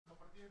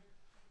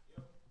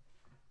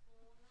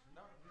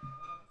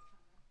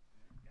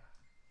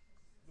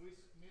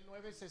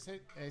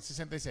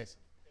66.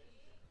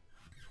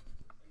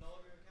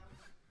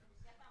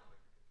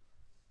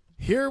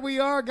 Here we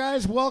are,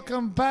 guys.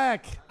 Welcome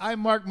back.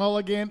 I'm Mark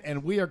Mulligan,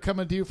 and we are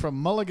coming to you from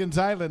Mulligan's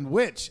Island,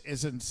 which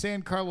is in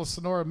San Carlos,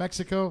 Sonora,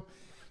 Mexico,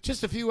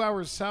 just a few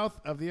hours south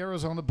of the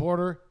Arizona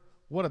border.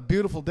 What a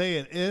beautiful day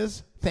it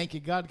is. Thank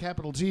you, God,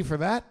 capital G, for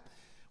that.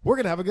 We're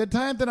going to have a good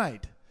time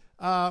tonight.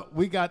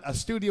 We got a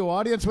studio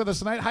audience with us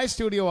tonight. Hi,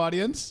 studio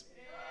audience.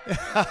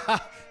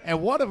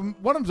 And one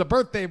of them's a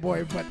birthday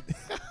boy, but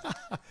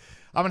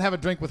I'm going to have a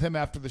drink with him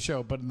after the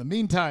show. But in the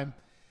meantime,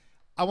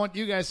 I want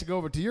you guys to go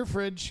over to your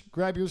fridge,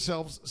 grab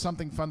yourselves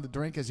something fun to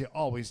drink, as you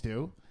always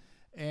do,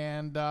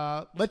 and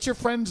let your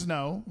friends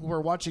know who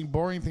are watching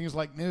boring things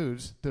like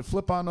news to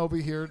flip on over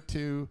here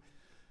to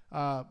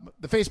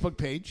the Facebook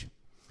page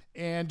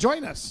and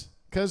join us,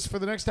 because for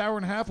the next hour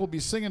and a half, we'll be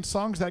singing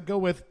songs that go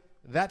with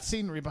that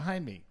scenery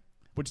behind me,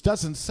 which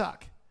doesn't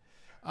suck.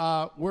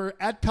 We're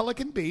at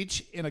Pelican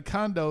Beach in a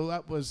condo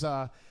that was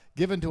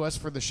given to us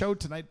for the show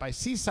tonight by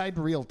Seaside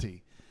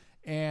Realty.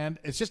 And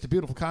it's just a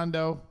beautiful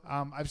condo.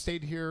 I've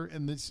stayed here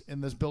in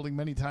this building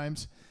many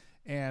times,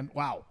 and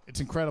wow, it's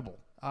incredible.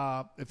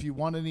 If you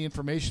want any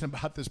information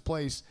about this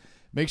place,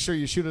 make sure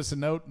you shoot us a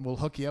note, and we'll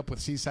hook you up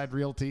with Seaside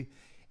Realty.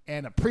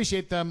 And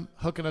appreciate them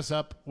hooking us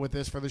up with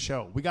this for the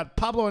show. We got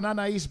Pablo and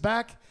Anais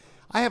back.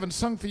 I haven't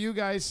sung for you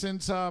guys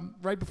since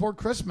right before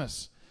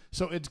Christmas,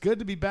 so it's good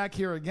to be back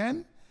here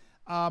again.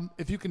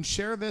 If you can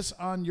share this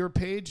on your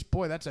page,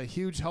 boy, that's a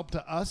huge help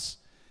to us.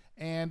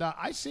 And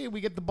I say we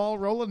get the ball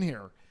rolling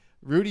here.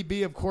 Rudy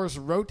B, of course,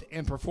 wrote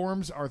and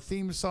performs our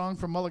theme song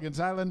from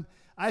Mulligan's Island.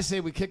 I say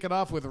we kick it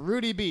off with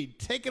Rudy B.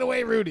 Take it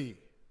away, Rudy.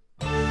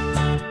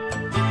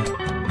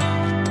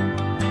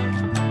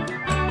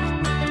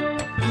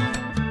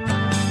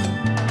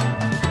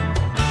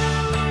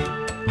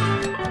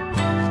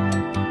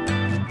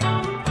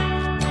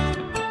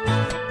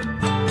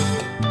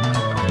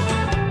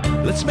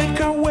 Let's make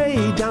our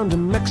way down to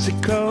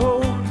Mexico,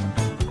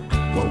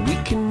 where we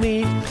can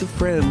meet the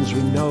friends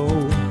we know.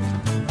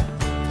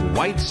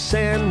 White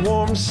sand,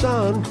 warm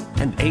sun,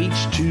 and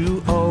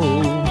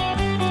H2O.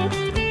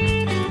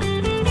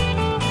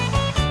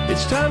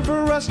 It's time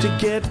for us to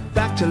get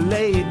back to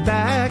laid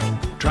back.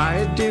 Try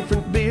a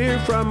different beer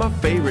from our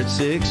favorite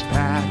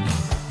six-pack.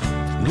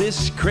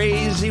 This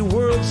crazy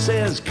world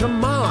says,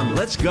 come on,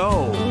 let's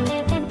go.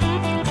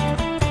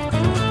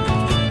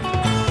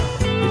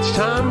 It's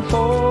time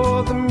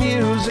for the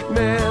music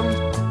man,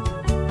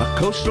 a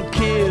coastal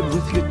kid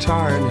with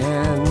guitar in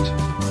hand.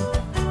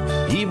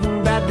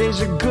 Even bad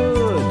days are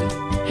good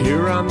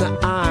here on the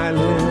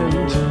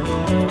island.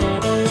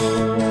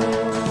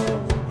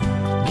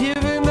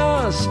 Giving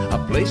us a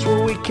place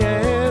where we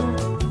can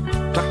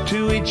talk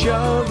to each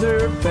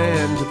other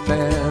fan to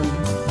fan.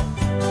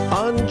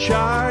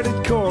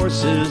 Uncharted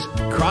courses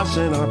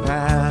crossing our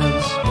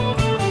paths.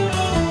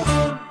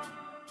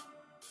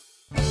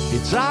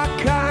 It's our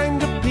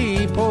kind of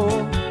people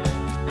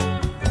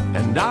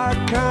and our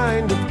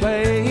kind of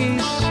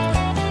place.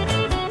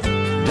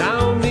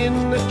 Down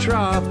in the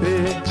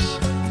tropics,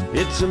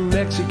 it's a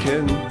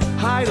Mexican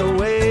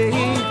hideaway.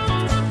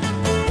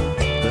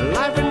 The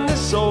life in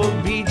this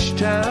old beach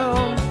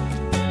town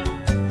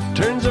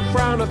turns a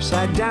frown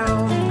upside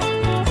down.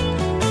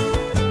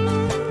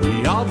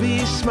 We all be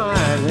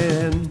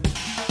smiling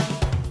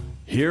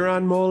here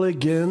on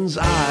Mulligan's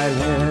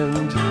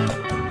Island.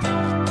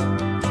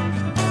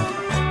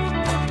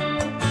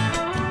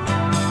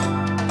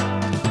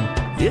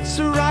 It's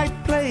the right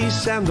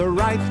place and the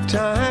right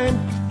time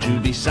to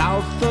be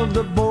south of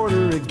the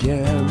border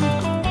again.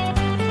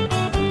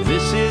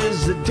 This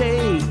is the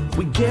day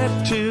we get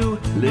to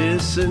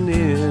listen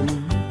in.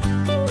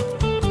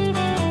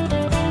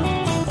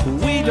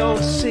 We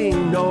don't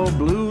sing no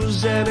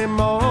blues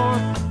anymore.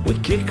 We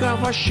kick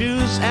off our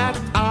shoes at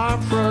our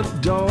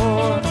front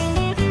door,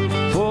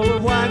 full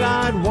of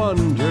wide-eyed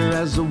wonder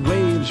as the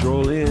waves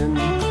roll in.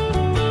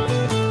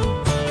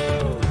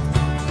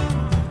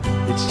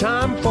 It's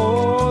time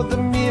for the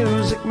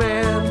music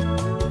man,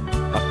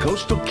 a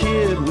coastal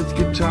kid with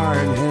guitar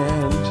in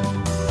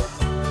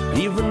hand.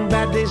 Even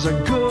bad days are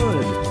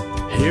good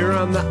here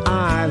on the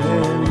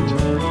island.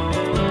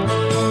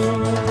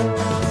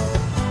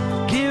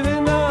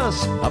 Giving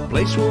us a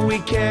place where we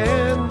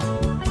can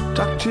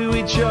talk to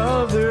each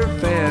other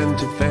fan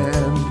to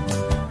fan.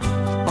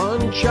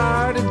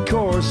 Uncharted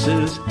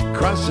courses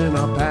crossing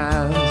our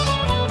paths.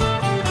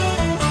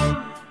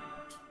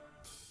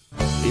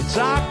 It's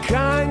our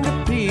kind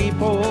of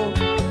people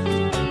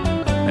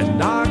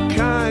and our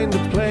kind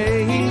of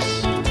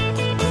place.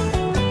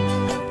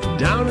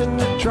 Down in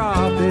the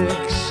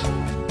tropics,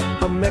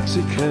 a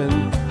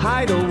Mexican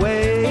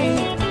hideaway.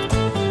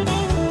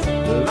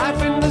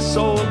 Life in this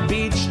old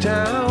beach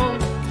town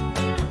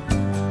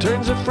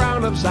turns a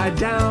frown upside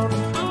down.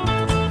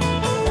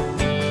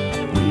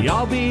 We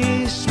all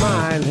be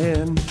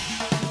smiling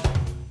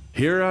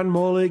here on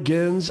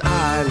Mulligan's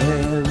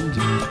Island.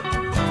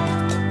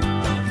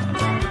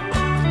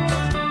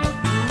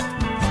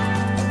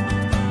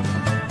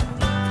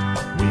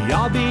 We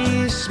all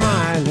be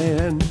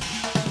smiling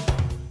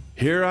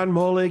here on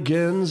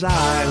Mulligan's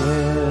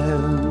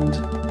Island.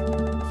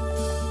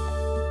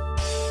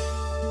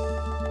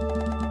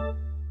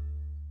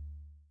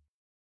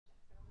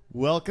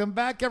 Welcome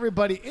back,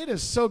 everybody. It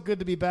is so good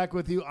to be back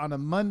with you on a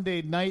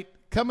Monday night,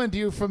 coming to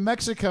you from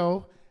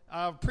Mexico.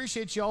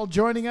 Appreciate you all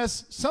joining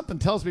us. Something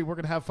tells me we're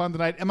going to have fun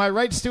tonight. Am I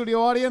right,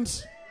 studio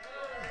audience?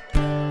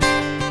 And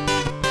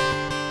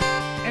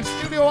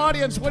studio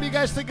audience, what do you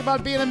guys think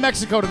about being in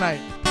Mexico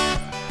tonight?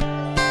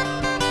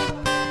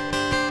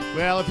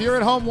 Well, if you're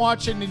at home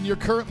watching and you're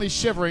currently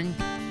shivering,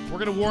 we're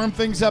going to warm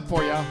things up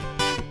for you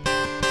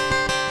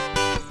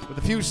with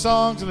a few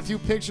songs and a few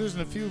pictures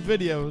and a few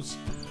videos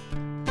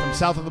from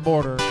south of the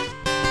border.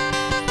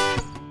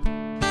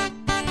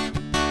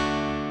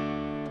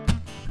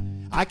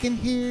 I can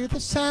hear the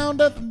sound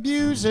of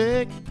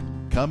music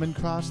coming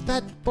across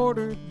that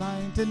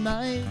borderline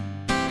tonight.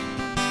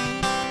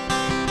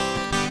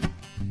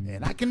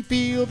 And I can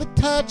feel the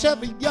touch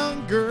of a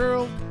young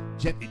girl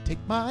gently take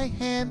my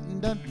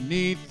hand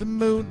underneath the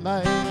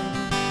moonlight.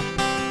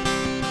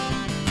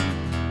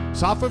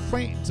 Soft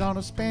refrains on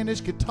a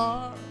Spanish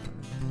guitar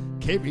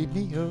carry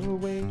me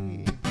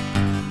away.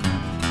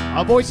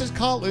 A voice is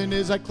calling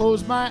as I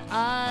close my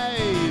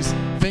eyes.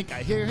 Think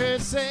I hear her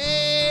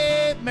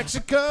say,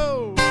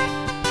 Mexico.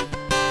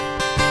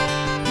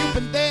 You've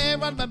been there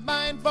on my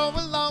mind for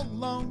a long,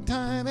 long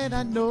time, and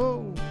I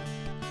know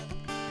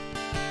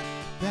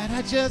that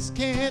I just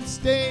can't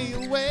stay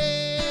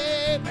away.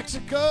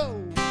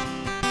 Mexico.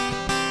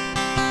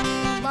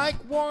 Like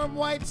warm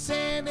white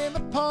sand in the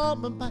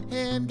palm of my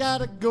hand,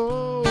 gotta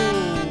go.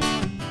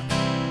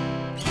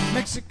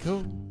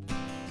 Mexico.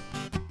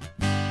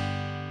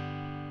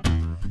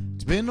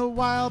 It's been a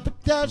while,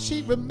 but does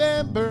she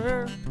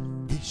remember?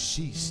 Is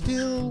she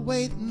still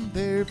waiting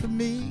there for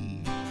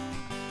me?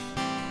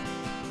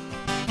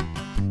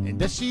 And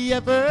does she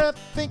ever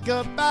think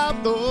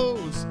about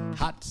those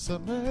hot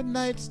summer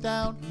nights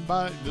down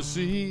by the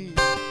sea?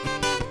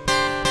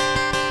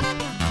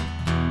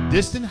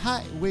 Distant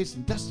highways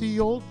and dusty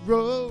old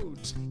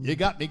roads, you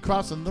got me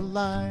crossing the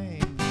line.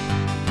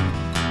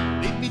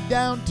 Lead me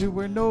down to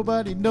where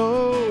nobody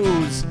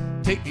knows.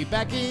 Take me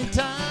back in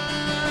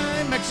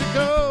time,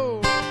 Mexico.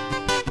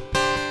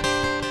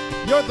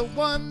 You're the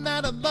one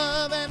that I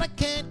love and I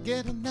can't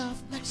get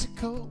enough,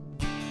 Mexico.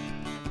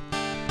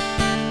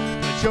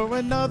 But you're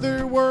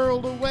another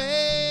world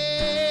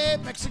away,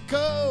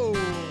 Mexico.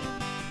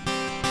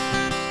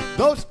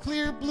 Those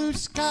clear blue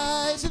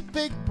skies and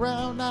big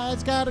brown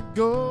eyes gotta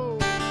go,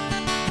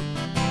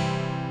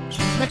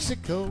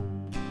 Mexico.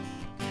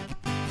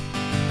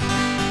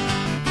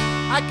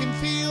 I can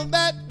feel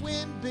that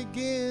wind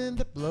begin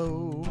to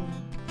blow.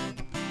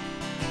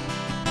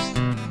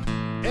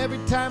 Every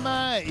time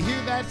I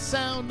hear that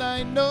sound,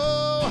 I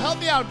know. Help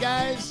me out,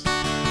 guys.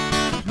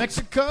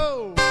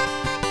 Mexico.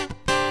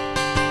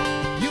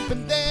 You've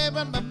been there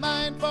on my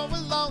mind for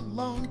a long,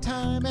 long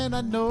time, and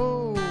I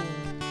know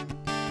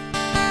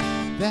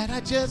that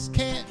I just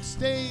can't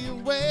stay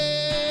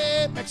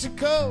away.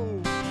 Mexico.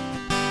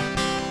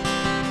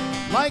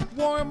 Like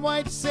warm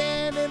white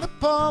sand in the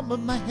palm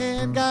of my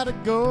hand, gotta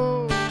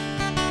go.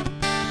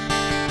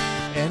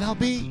 And I'll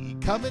be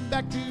coming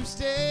back to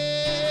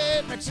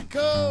stay,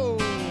 Mexico.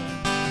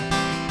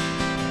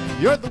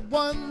 You're the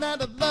one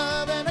that I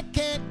love and I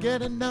can't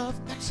get enough,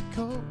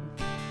 Mexico.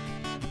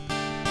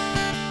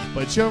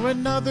 But you're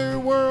another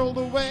world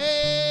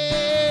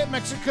away,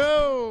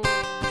 Mexico.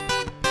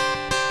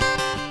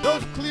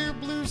 Those clear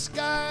blue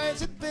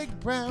skies and big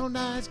brown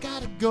eyes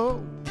gotta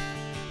go,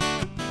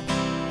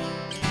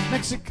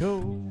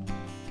 Mexico.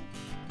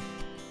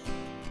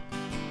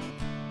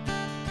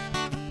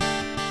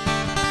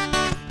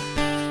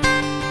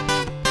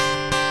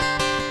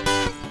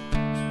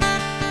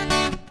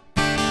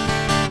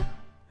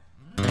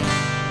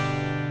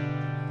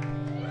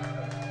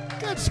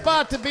 Good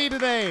spot to be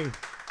today.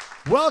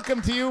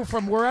 Welcome to you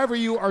from wherever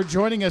you are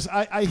joining us.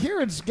 I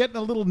hear it's getting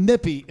a little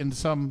nippy in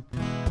some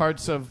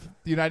parts of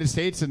the United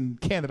States and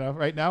Canada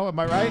right now. Am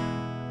I right?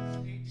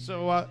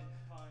 So,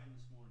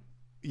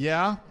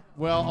 yeah.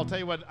 Well, I'll tell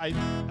you what. I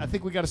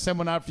think we got to send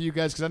one out for you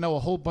guys because I know a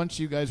whole bunch of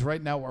you guys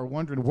right now are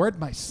wondering, where'd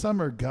my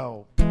summer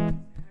go?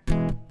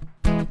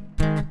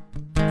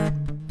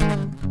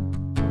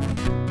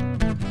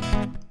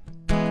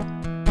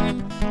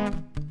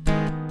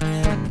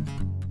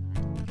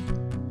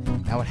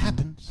 Now it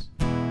happens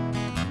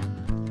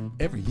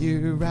every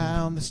year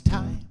around this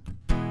time.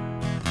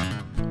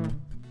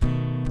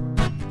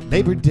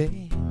 Labor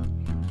Day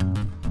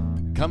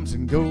comes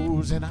and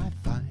goes, and I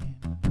find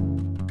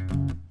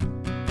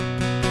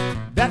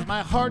that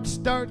my heart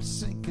starts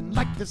sinking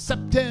like the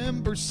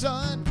September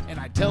sun, and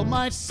I tell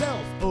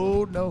myself,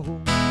 oh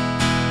no,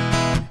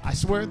 I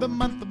swear the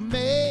month of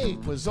May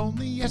was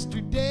only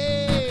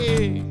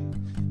yesterday.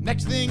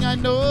 Next thing I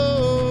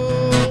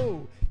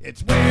know,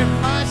 it's where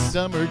my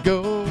summer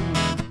goes.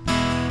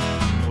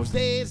 Those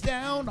days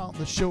down on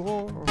the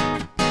shore,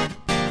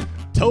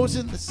 toes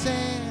in the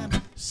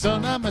sand,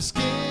 sun on my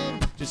skin,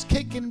 just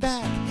kicking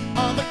back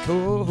on the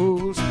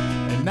coast.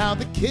 And now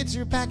the kids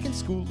are back in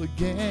school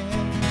again,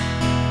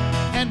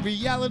 and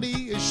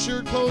reality is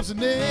sure closing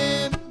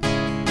in.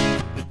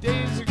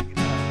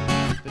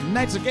 The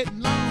nights are getting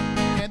long,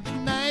 and the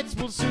nights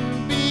will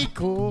soon be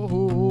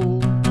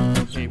cold.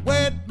 Hey,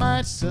 where'd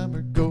my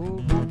summer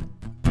go?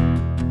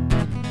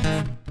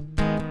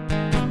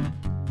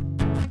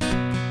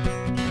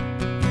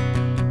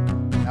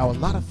 Now a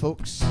lot of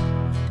folks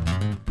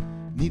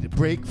need a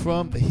break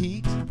from the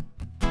heat.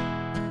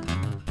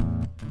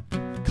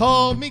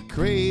 Call me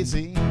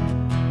crazy,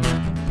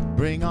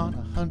 bring on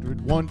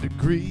 101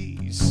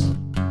 degrees.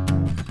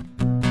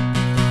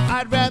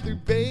 I'd rather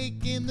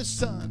bake in the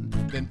sun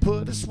than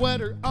put a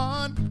sweater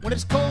on. When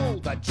it's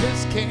cold, I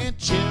just can't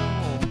chill.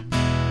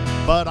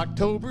 But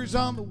October's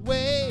on the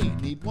way,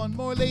 need one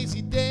more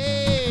lazy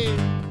day.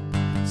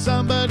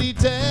 Somebody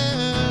tell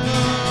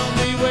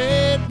me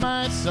where'd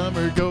my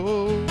summer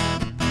go?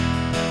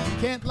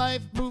 Can't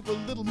life move a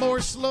little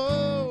more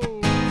slow?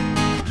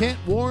 Can't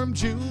warm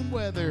June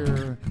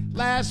weather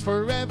last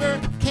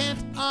forever? Can't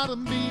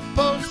autumn be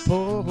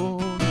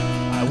postponed?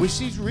 I wish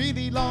these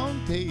really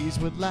long days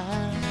would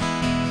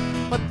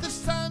last, but the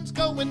sun's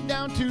going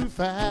down too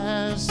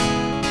fast.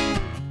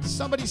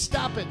 Somebody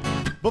stop it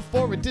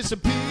before it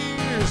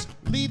disappears,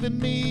 leaving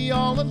me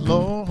all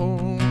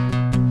alone,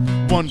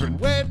 wondering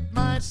where'd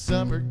my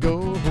summer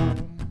go?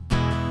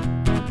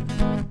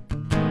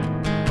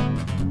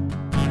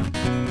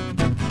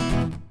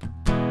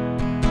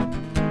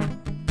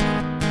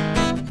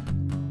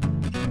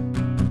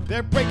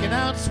 They're breaking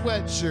out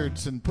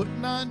sweatshirts and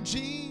putting on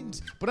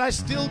jeans, but I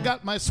still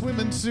got my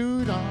swimming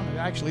suit on. It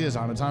actually is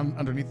on. It's on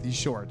underneath these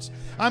shorts.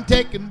 I'm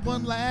taking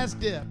one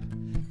last dip,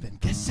 then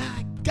guess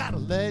I gotta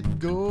let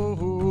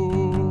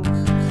go.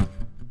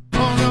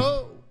 Oh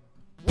no,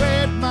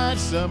 where'd my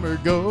summer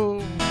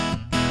go?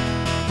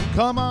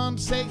 Come on,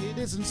 say it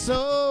isn't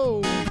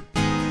so.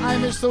 I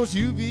miss those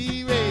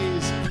UV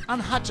rays on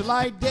hot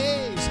July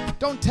days.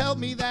 Don't tell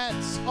me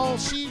that's all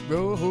she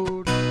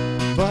wrote.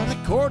 But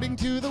according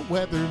to the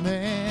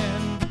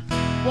weatherman,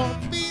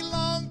 won't be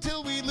long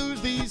till we lose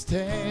these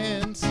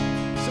tents.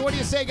 So what do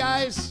you say,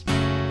 guys?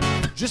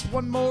 Just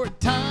one more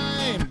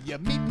time, you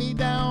meet me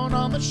down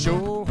on the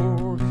shore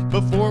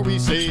before we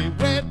say,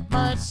 where'd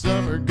my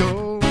summer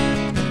go?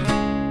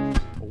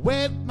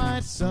 Where'd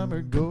my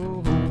summer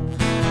go?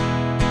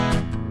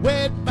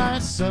 Where'd my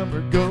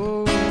summer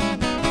go?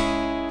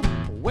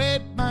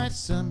 Where'd my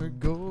summer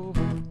go?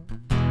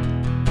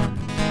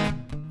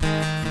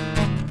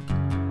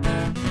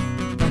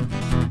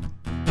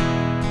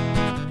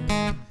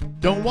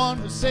 Don't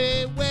want to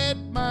say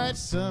where'd my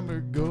summer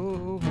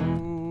go.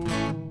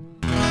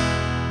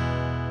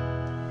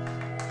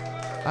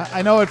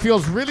 I know it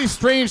feels really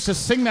strange to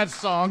sing that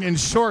song in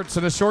shorts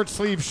and a short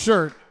sleeve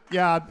shirt.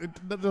 Yeah,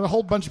 there's a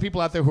whole bunch of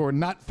people out there who are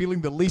not feeling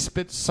the least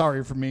bit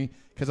sorry for me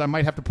because I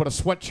might have to put a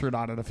sweatshirt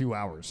on in a few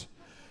hours.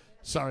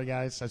 Sorry,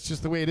 guys. That's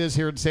just the way it is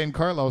here in San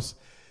Carlos.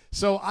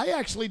 So I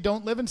actually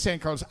don't live in San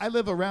Carlos. I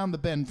live around the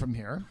bend from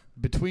here,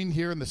 between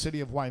here and the city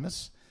of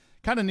Guaymas,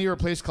 kind of near a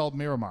place called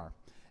Miramar.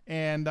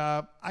 And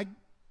I'm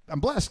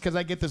blessed because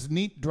I get this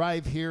neat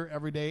drive here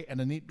every day and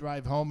a neat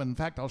drive home. And in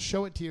fact, I'll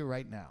show it to you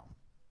right now.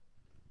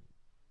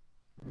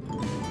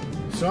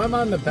 So I'm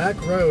on the back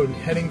road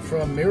heading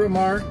from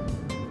Miramar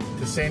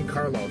to San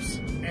Carlos.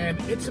 And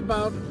it's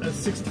about a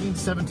 16,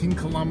 17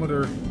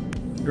 kilometer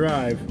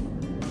drive.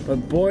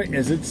 But boy,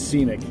 is it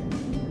scenic.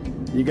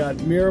 You got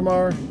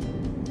Miramar,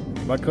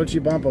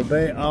 Cochabamba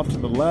Bay off to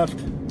the left.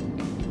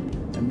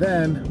 And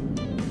then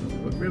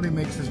what really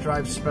makes this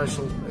drive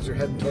special as you're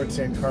heading towards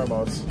San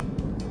Carlos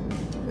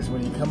is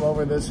when you come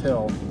over this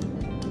hill,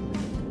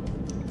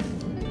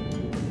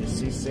 you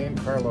see San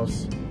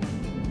Carlos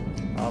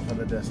off in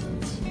the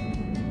distance.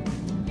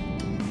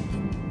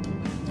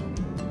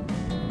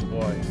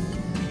 Boy,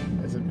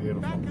 is it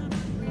beautiful.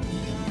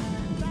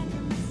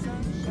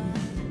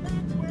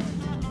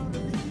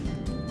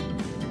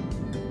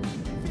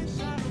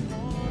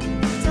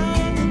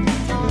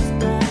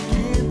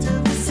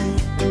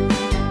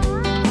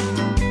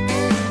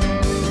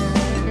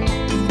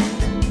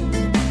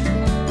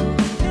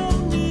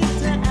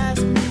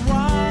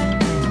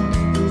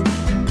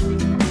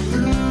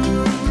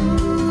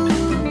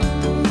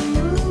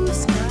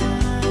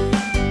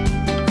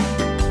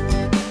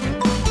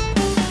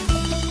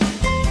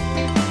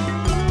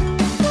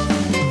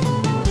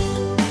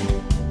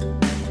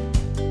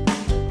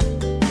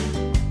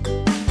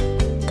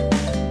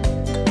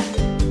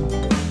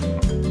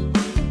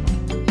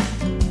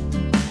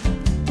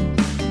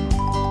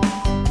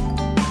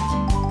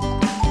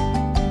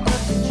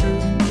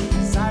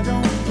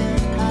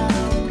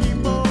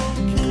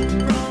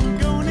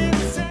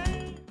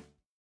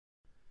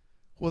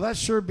 Well, that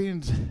sure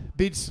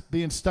beats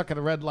being stuck at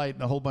a red light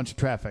and a whole bunch of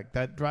traffic.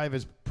 That drive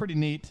is pretty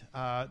neat.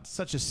 It's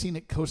such a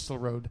scenic coastal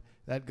road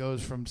that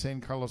goes from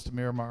San Carlos to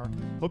Miramar.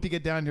 Hope you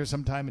get down here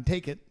sometime and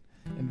take it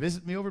and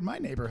visit me over in my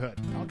neighborhood.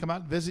 I'll come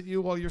out and visit you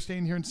while you're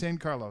staying here in San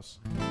Carlos.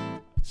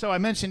 So I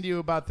mentioned to you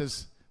about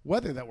this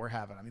weather that we're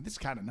having. I mean, this is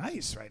kind of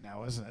nice right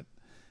now, isn't it?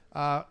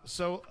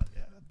 So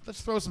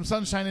let's throw some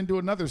sunshine into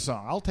another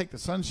song. I'll take the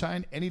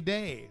sunshine any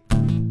day.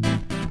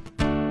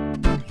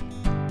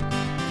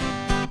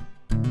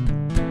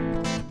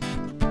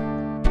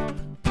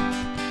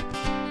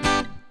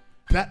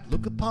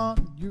 look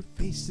upon your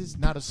face is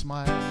not a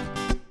smile.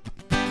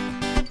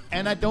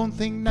 And I don't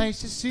think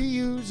nice to see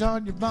you's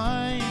on your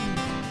mind.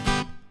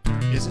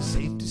 Is it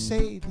safe to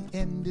say the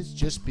end is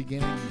just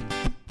beginning?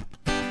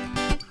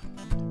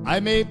 I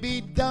may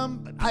be dumb,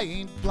 but I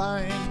ain't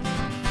blind.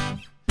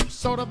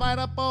 So divide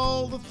up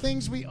all the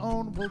things we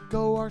own, we'll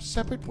go our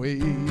separate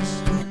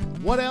ways.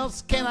 What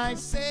else can I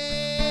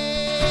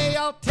say?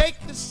 I'll take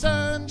the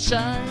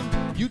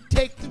sunshine, you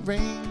take the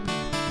rain.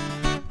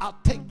 I'll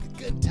take the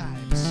good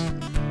times,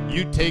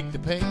 you take the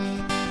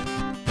pain.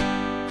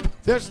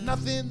 There's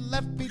nothing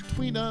left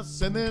between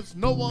us and there's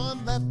no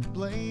one left to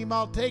blame.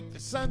 I'll take the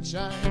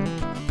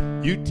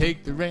sunshine, you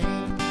take the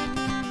rain.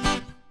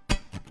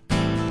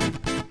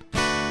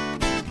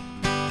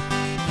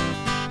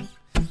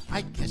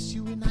 I guess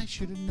you and I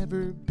should have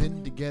never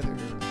been together.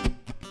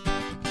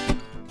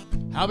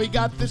 How we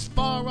got this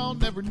far I'll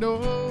never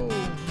know,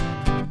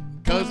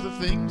 'cause the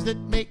things that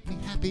make me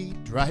happy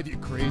drive you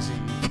crazy,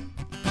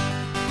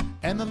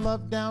 and the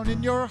love down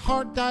in your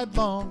heart died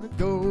long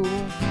ago.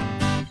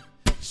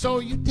 So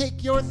you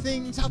take your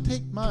things, I'll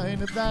take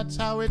mine, if that's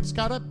how it's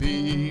gotta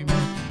be.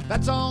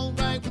 That's all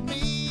right with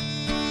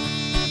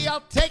me.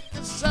 I'll take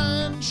the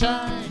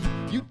sunshine,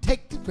 you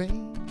take the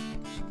rain.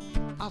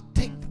 I'll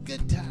take the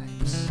good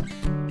times,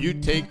 you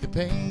take the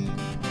pain.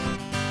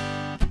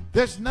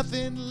 There's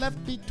nothing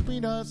left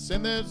between us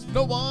and there's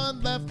no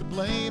one left to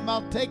blame.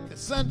 I'll take the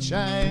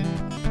sunshine,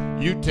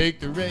 you take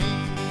the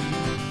rain.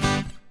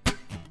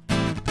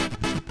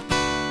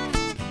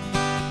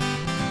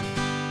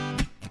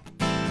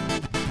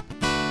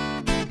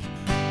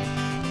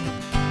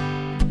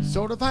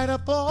 So divide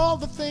up all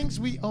the things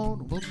we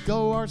own, we'll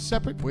go our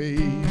separate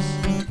ways.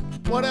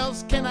 What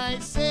else can I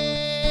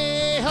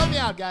say? Help me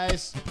out,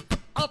 guys.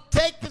 I'll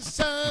take the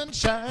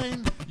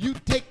sunshine, you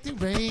take the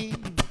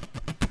rain.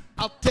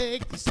 I'll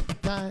take the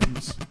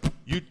times,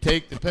 you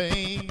take the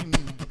pain.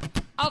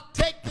 I'll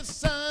take the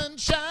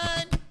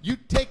sunshine, you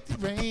take the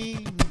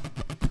rain.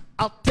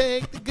 I'll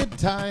take the good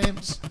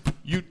times,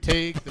 you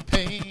take the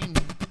pain.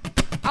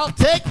 I'll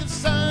take the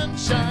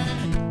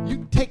sunshine,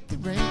 you take the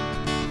rain.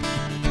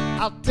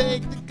 I'll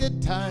take the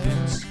good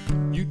times,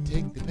 you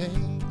take the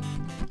pain.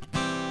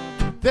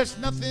 There's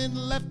nothing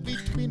left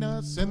between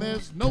us and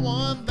there's no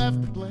one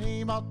left to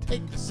blame. I'll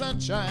take the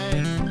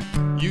sunshine,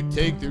 you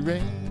take the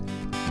rain.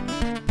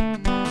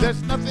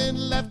 There's nothing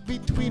left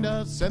between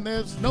us and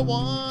there's no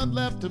one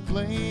left to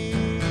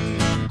blame.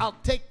 I'll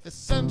take the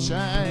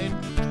sunshine,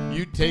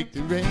 you take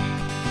the rain.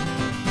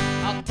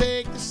 I'll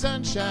take the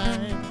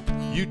sunshine,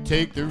 you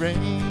take the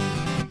rain.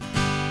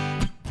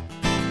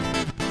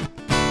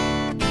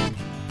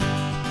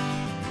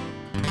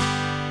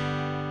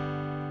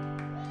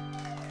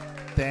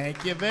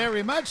 Thank you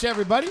very much,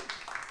 everybody.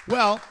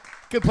 Well,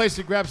 good place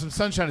to grab some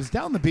sunshine is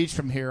down the beach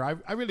from here.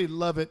 I really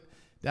love it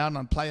down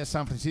on Playa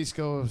San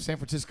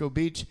Francisco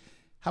Beach.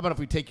 How about if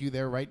we take you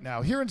there right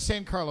now? Here in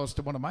San Carlos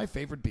to one of my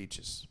favorite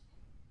beaches.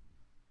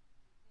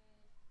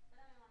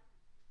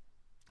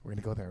 We're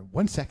going to go there in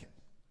 1 second.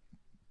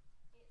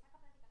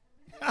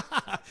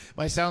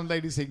 My sound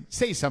lady saying,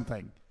 say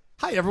something.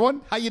 Hi,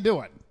 everyone. How you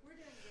doing?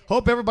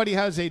 Hope everybody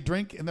has a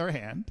drink in their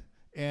hand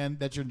and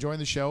that you're enjoying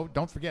the show.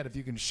 Don't forget, if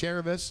you can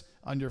share this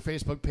on your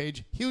Facebook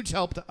page, huge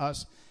help to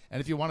us. And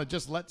if you want to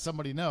just let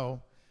somebody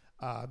know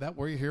that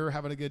we're here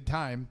having a good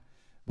time,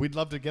 we'd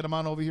love to get them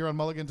on over here on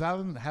Mulligan's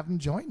Island and have them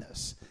join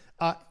us.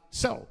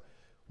 So,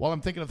 while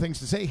I'm thinking of things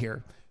to say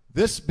here,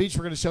 this beach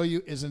we're going to show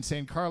you is in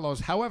San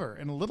Carlos. However,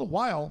 in a little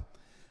while,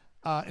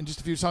 in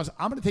just a few songs,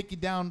 I'm going to take you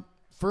down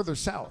further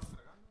south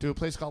to a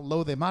place called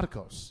Lo de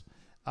Marcos.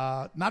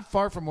 Not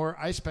far from where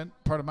I spent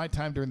part of my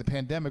time during the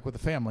pandemic with the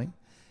family.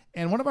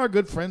 And one of our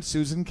good friends,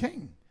 Susan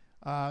King,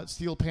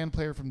 steel pan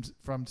player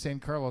from San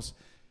Carlos,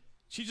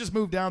 she just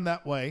moved down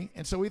that way.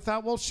 And so we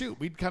thought, well, shoot,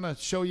 we'd kind of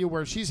show you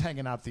where she's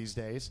hanging out these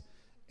days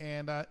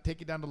and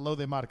take you down to Lo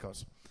de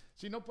Marcos.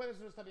 Si no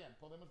puedes, no está bien.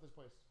 Podemos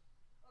después.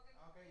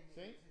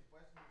 Okay. See?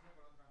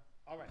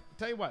 All right.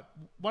 Tell you what.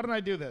 Why don't I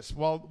do this?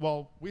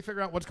 While we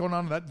figure out what's going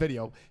on in that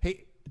video.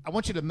 Hey, I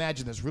want you to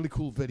imagine this really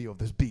cool video of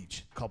this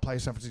beach called Playa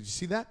San Francisco. You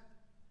see that?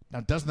 Now,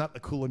 doesn't that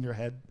look cool in your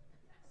head?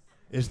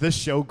 Is this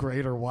show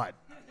great or what?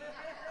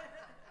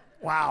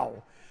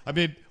 Wow. I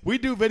mean, we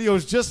do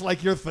videos just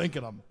like you're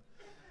thinking them.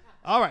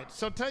 All right.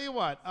 So tell you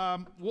what.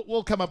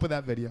 We'll come up with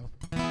that video.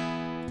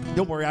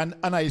 Don't worry.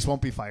 Anais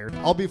won't be fired.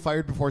 I'll be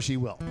fired before she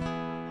will.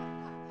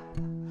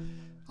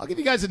 I'll give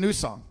you guys a new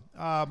song.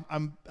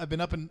 I've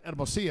been up in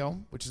Hermosillo,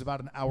 which is about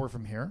an hour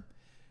from here,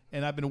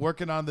 and I've been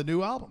working on the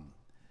new album.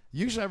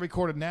 Usually I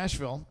record in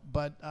Nashville,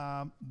 but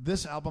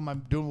this album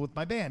I'm doing with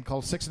my band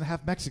called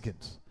 6.5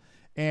 Mexicans.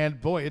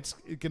 And boy, it's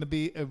going to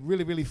be a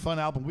really, really fun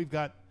album. We've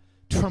got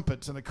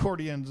trumpets and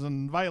accordions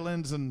and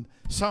violins and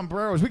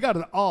sombreros. We got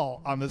it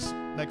all on this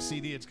next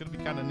CD. It's going to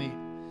be kind of neat.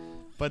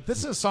 But this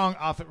is a song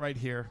off it right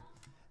here,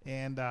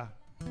 and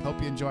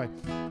hope you enjoy.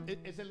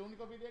 ¿Es el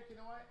único video que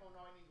no hay o no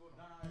hay ninguno?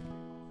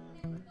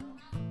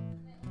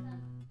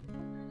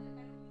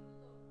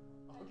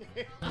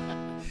 Okay.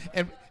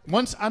 And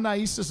once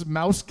Anais's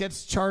mouse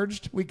gets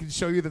charged, we can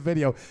show you the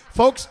video.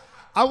 Folks,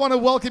 I want to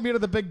welcome you to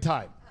the big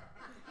time.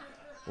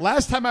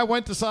 Last time I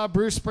went to saw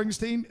Bruce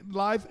Springsteen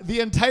live,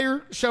 the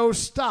entire show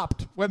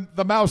stopped when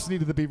the mouse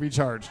needed to be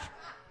recharged.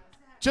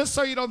 Just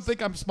so you don't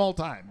think I'm small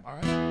time, all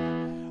right?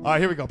 All right,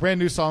 here we go. Brand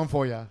new song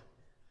for you.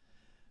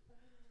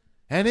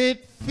 And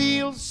it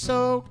feels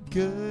so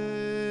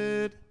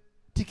good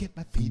to get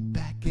my feet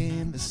back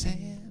in the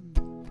sand.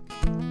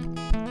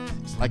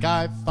 It's like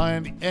I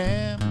finally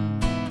am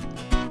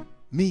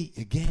me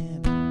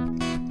again.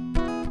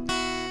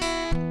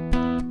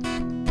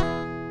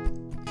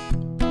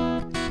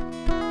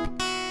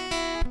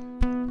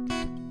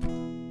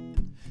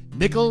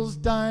 Nickels,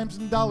 dimes,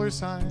 and dollar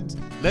signs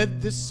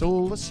led this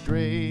soul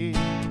astray.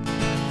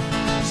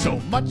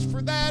 So much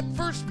for that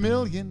first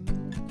million.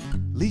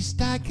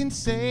 Least I can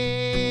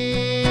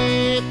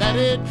say that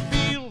it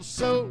feels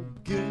so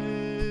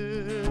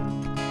good.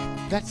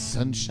 That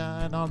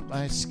sunshine on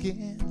my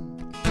skin.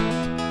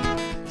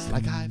 It's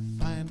like I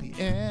finally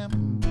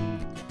am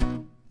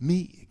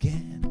me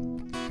again.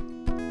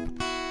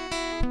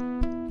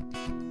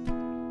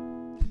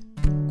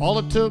 All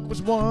it took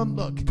was one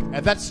look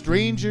at that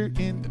stranger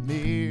in the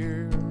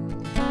mirror.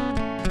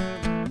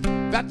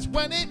 That's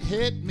when it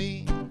hit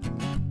me.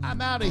 I'm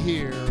out of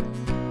here.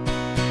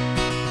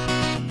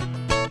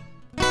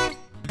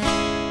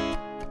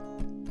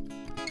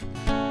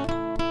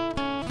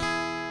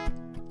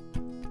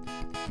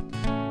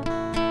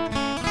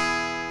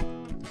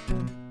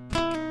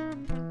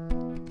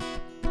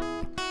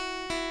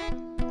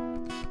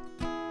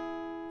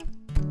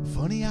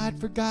 Funny, I'd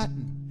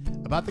forgotten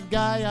about the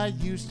guy I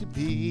used to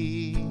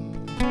be,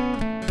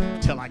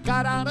 till I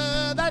got out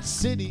of that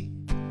city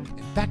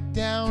and back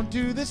down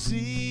to the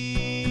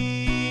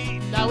sea.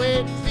 Now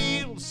it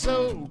feels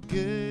so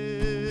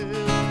good.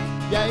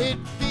 Yeah, it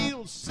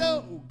feels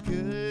so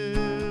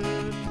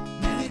good.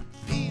 Man, it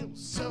feels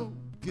so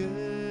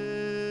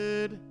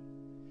good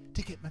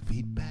to get my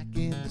feet back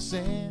in the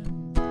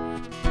sand.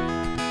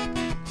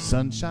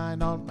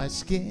 Sunshine on my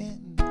skin.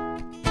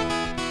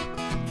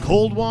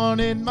 Cold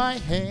one in my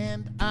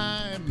hand,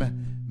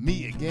 I'm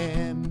me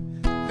again.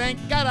 Thank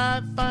God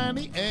I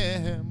finally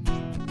am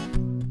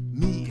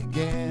me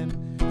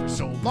again. For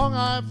so long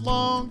I've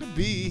longed to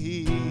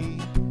be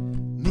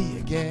me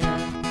again.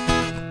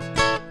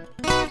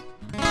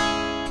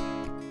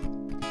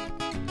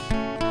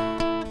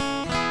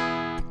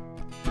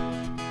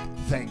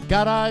 Thank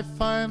God I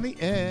finally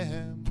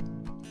am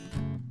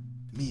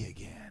me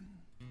again.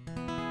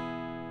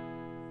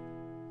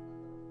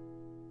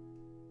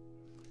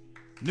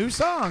 New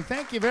song.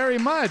 Thank you very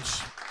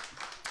much.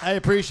 I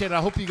appreciate it.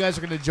 I hope you guys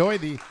are going to enjoy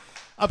the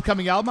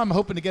upcoming album. I'm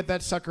hoping to get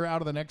that sucker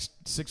out of the next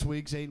 6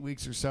 weeks, 8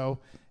 weeks or so,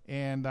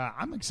 and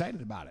I'm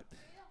excited about it.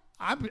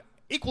 I'm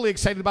equally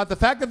excited about the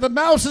fact that the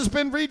mouse has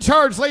been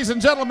recharged, ladies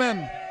and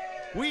gentlemen.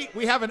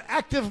 We have an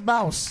active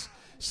mouse.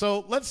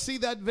 So let's see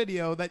that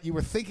video that you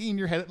were thinking in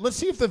your head. Let's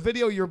see if the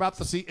video you're about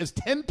to see is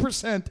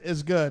 10%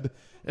 as good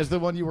as the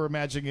one you were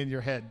imagining in your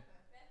head.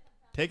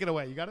 Take it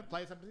away. You got it?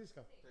 Play it, San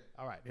Francisco.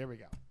 All right, here we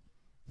go.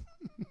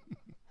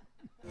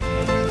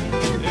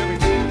 There we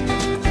go.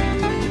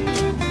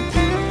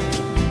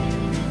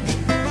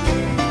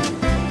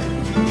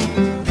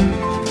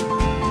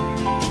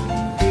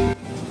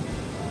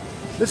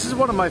 This is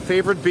one of my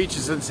favorite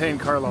beaches in San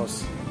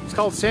Carlos. It's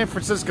called San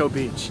Francisco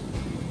Beach.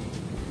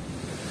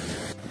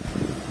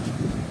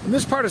 In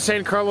this part of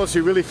San Carlos,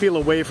 you really feel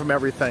away from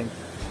everything.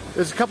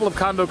 There's a couple of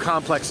condo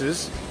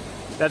complexes.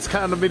 That's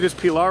Condominios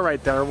Pilar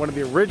right there, one of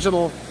the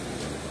original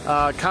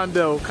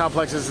condo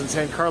complexes in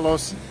San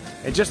Carlos.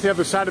 And just the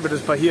other side of it is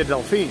Bahia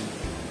Delfin.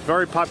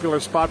 Very popular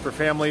spot for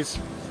families.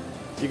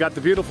 You got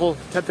the beautiful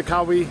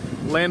Tetacawi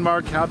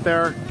landmark out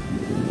there.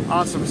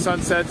 Awesome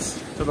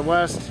sunsets to the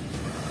west.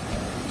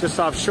 Just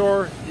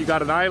offshore, you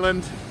got an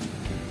island.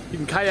 You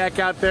can kayak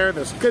out there.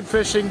 There's good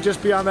fishing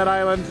just beyond that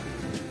island.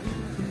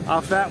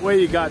 Off that way,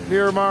 you got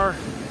Miramar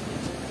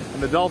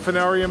and the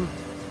Dolphinarium.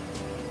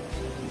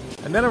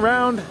 And then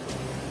around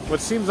what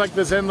seems like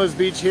this endless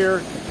beach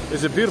here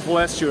is a beautiful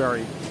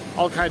estuary.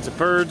 All kinds of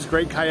birds,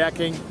 great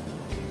kayaking.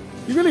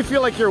 You really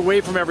feel like you're away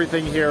from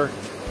everything here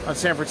on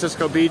San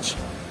Francisco Beach,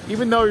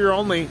 even though you're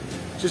only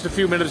just a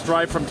few minutes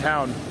drive from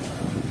town.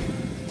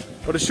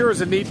 But it sure is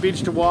a neat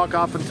beach to walk.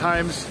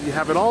 Oftentimes, you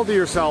have it all to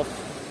yourself.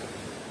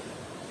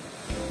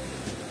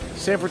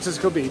 San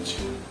Francisco Beach.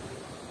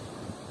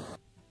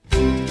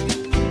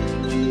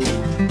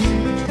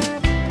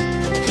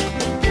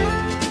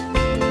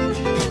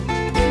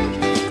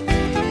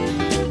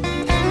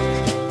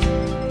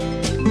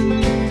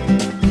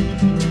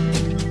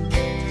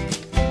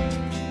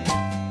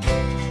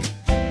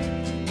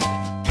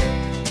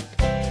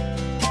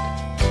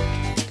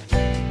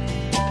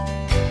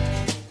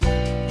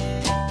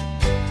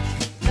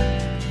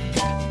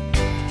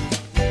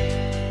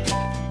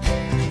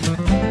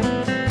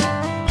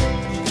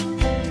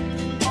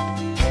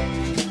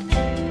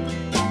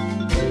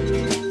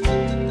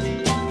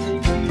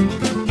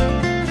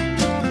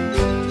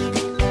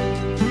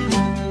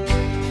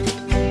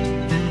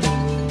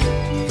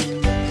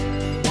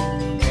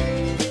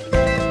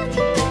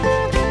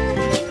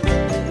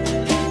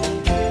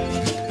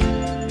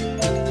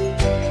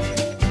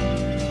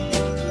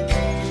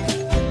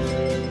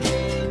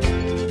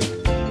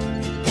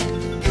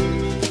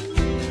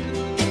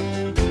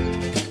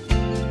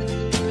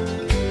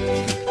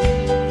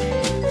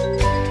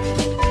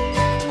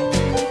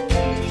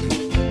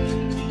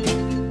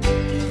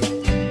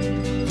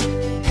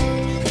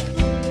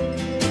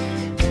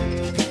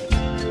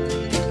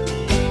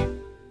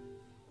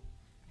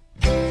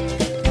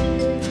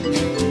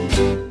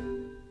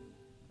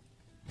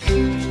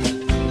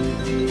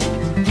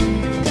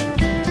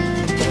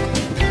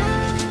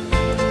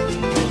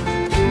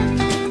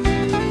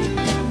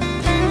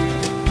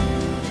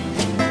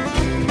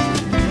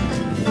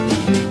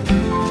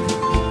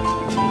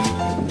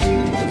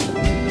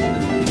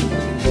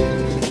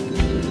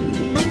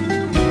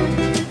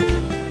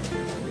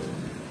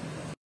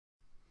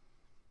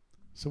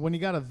 So when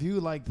you got a view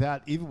like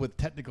that, even with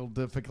technical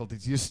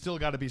difficulties, you still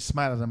got to be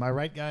smiling. Am I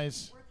right,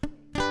 guys?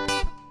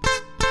 The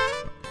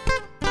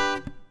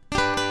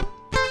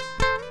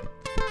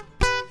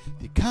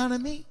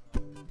economy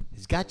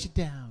has got you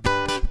down.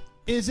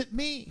 Is it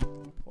me?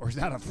 Or is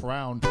that a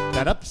frown?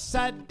 That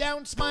upside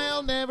down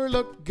smile never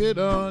looked good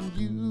on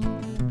you.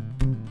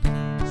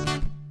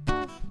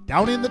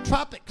 Down in the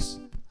tropics,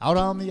 out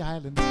on the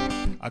island,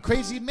 a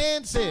crazy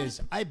man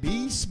says, I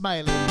be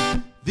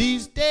smiling.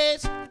 These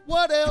days,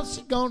 what else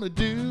you gonna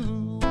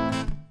do?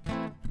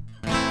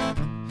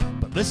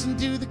 But listen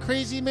to the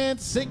crazy man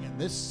singing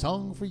this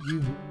song for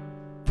you.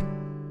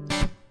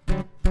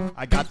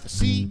 I got the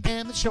sea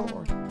and the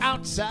shore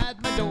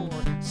outside my door.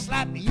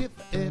 Slap me if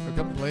I ever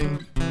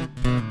complain.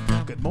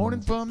 Good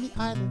morning from the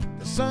island,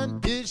 the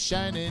sun is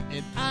shining,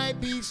 and I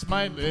be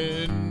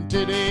smiling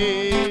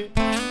today.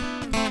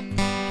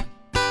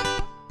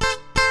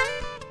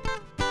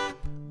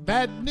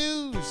 Bad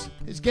news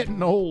is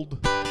getting old.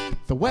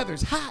 The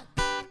weather's hot,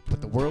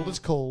 but the world is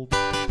cold.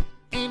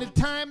 Ain't it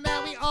time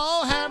that we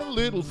all had a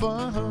little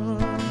fun?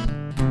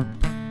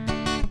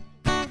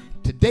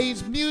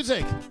 Today's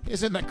music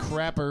isn't the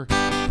crapper.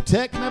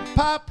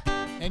 Techno-pop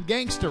and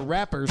gangster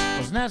rappers.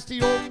 Those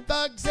nasty old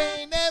thugs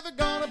ain't never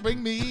gonna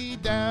bring me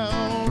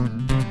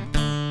down.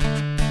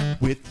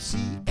 With the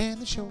sea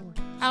and the shore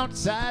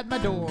outside my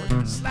door,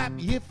 slap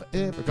me if I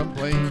ever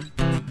complain.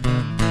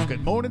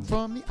 Good morning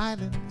from the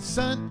island, the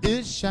sun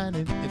is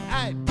shining, and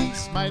I'd be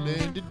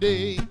smiling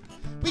today.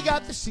 We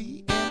got the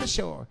sea and the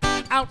shore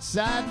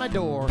outside my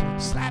door,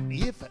 slap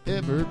me if I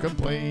ever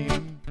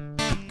complain.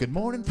 Good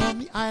morning from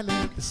the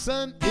island, the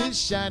sun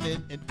is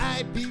shining, and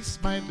I'd be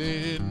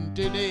smiling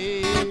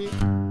today.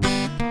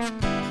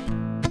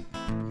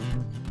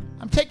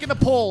 I'm taking a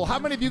poll. How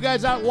many of you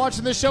guys out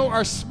watching this show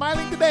are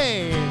smiling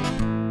today?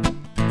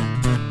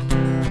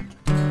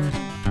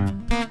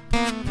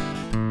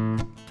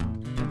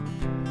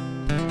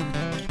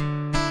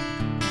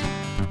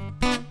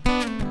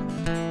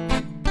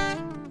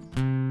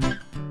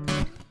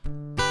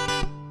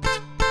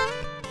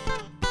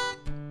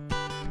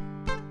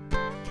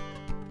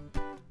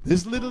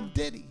 This little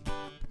ditty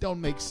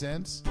don't make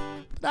sense,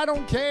 but I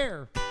don't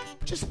care.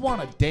 Just want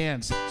to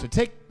dance. So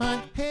take my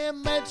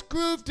hand, let's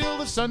groove till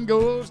the sun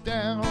goes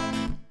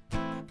down.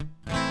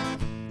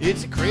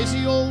 It's a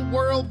crazy old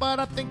world, but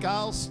I think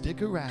I'll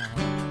stick around.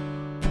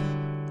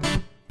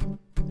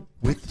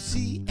 With the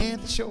sea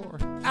and the shore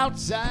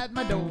outside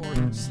my door,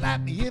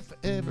 slap me if I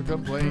ever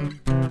complain.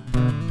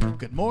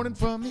 Good morning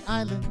from the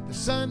island, the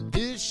sun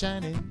is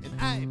shining,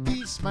 and I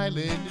be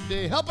smiling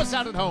today. Help us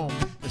out at home.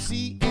 The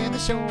sea and the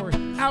shore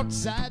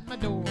outside my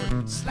door,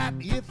 slap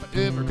me if I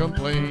ever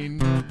complain.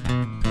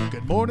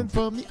 Good morning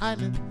from the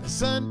island, the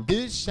sun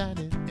is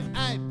shining, and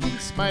I be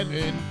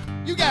smiling.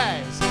 You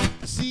guys,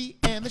 the sea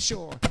and the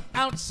shore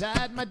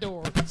outside my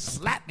door,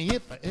 slap me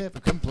if I ever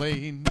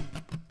complain.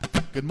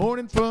 Good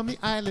morning from the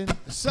island,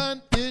 the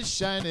sun is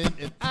shining,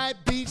 and I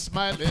be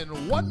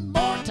smiling. One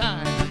more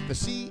time, the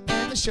sea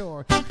and the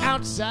shore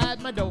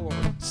outside my door,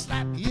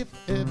 slap me if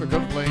I ever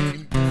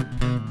complain.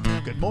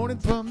 Good morning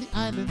from the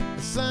island,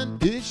 the sun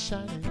is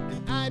shining,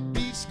 and I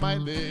be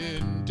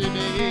smiling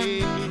today.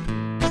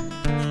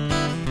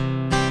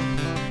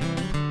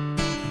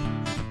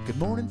 Good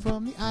morning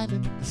from the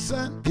island, the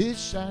sun is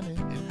shining,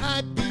 and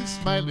I be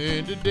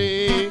smiling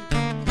today.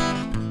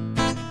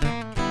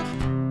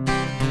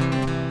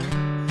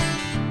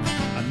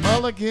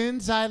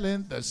 Mulligan's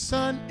Island, the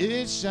sun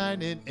is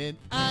shining, and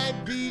I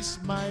be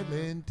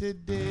smiling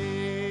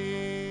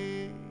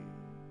today.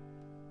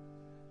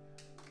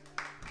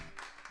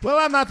 Well,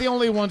 I'm not the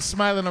only one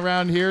smiling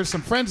around here.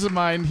 Some friends of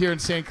mine here in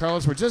San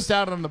Carlos were just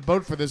out on the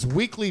boat for this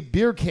weekly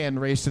beer can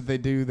race that they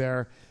do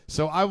there.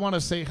 So I want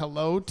to say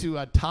hello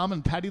to Tom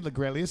and Patty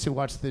Legrelius who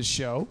watch this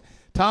show.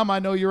 Tom, I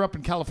know you're up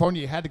in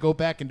California. You had to go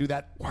back and do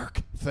that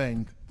work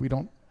thing. We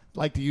don't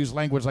like to use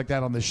language like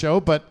that on the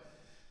show, but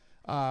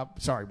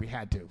sorry, we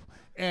had to.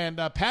 And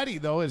Patty,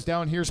 though, is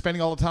down here spending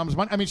all the Tom's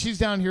money. I mean, she's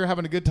down here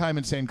having a good time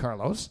in San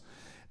Carlos.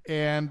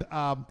 And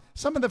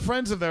some of the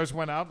friends of theirs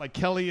went out, like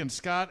Kelly and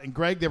Scott and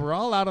Greg. They were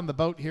all out on the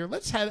boat here.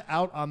 Let's head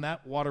out on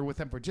that water with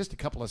them for just a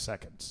couple of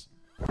seconds.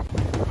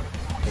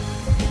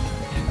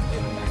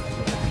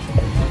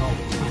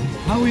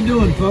 How we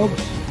doing,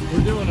 folks?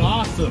 We're doing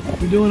awesome.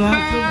 We're doing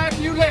awesome?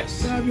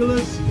 Fabulous.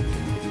 Fabulous.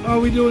 Are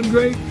we doing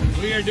great?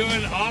 We are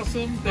doing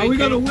awesome. Are we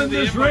going to win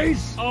this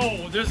race?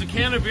 Oh, there's a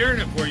can of beer in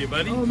it for you,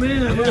 buddy. Oh,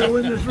 man, I'm going to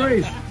win this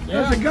race.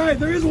 There's a guy.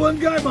 There is one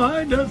guy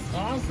behind us.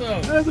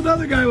 Awesome. There's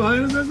another guy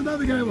behind us. There's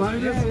another guy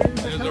behind us.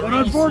 There's a But real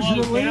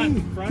unfortunately, slow can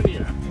in front of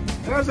you.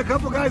 there's a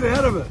couple guys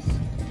ahead of us.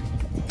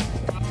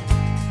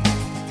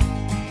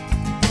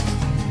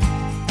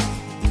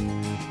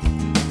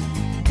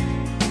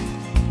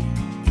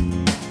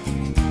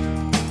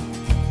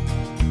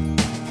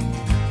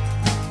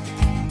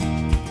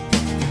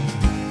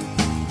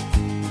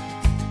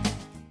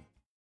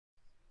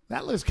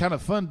 That looks kind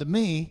of fun to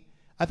me.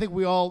 I think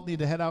we all need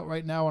to head out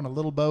right now on a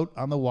little boat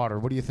on the water.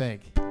 What do you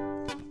think?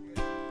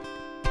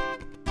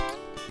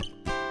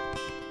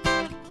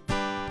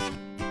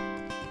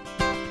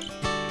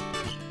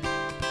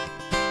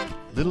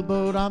 little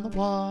boat on the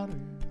water,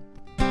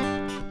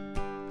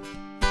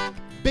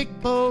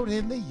 big boat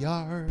in the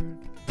yard,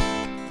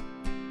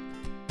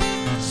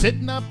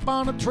 sitting up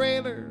on a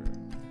trailer,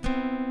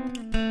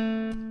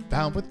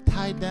 bound with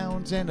tie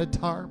downs and a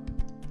tarp.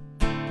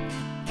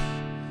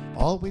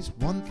 Always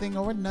one thing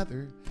or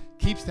another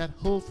keeps that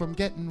hull from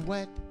getting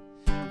wet.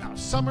 Now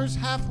summer's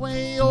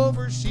halfway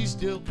over, she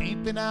still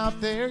ain't been out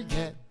there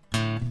yet.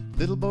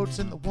 Little boats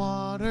in the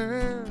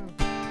water,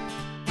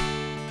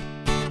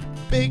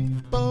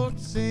 big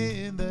boats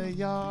in the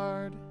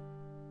yard,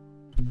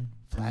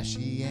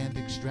 flashy and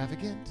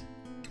extravagant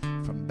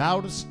from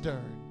bow to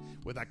stern.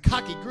 With a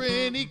cocky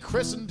grin he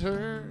christened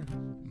her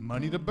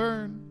money to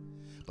burn.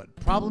 But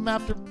problem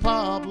after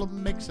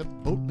problem makes a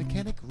boat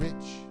mechanic rich.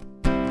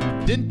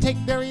 Didn't take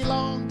very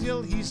long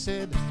till he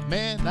said,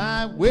 man,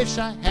 I wish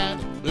I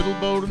had a little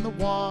boat in the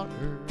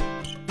water,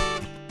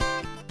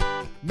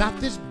 not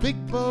this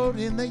big boat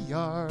in the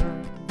yard.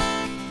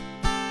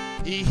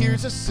 He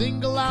hears a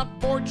single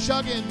outboard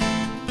chugging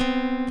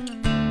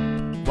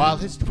while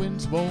his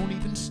twins won't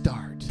even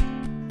start.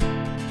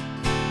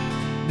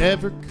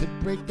 Never could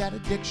break that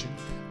addiction,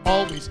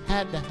 always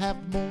had to have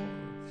more.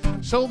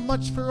 So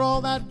much for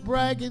all that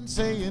bragging,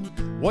 saying,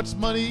 what's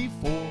money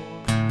for?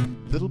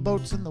 Little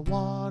boats in the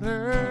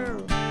water,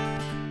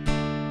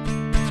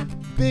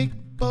 big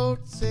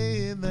boats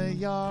in the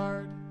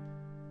yard.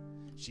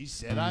 She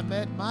said, I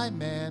met my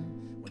man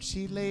when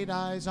she laid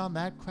eyes on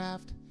that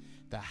craft.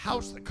 The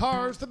house, the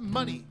cars, the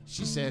money.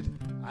 She said,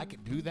 I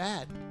can do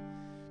that.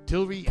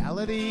 Till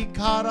reality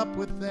caught up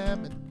with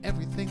them and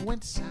everything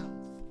went south.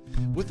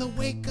 With a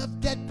wake of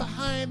debt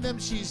behind them,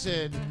 she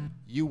said,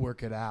 you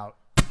work it out.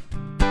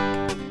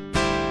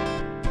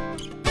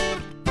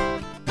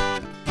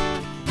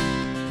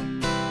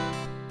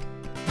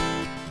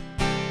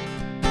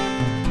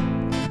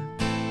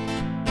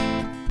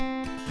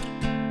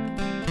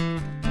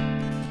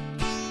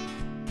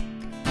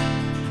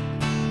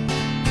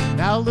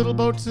 Now little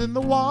boats in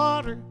the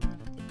water,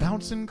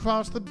 bouncing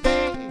across the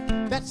bay.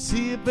 That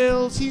sea of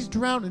bills he's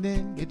drowning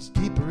in gets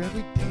deeper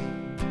every day.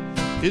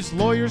 His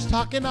lawyer's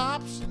talking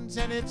options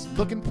and it's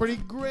looking pretty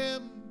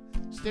grim.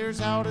 Stares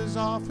out his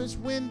office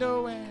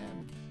window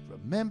and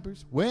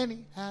remembers when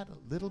he had a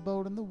little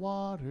boat in the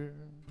water,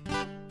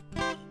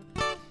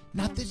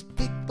 not this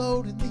big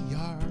boat in the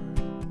yard.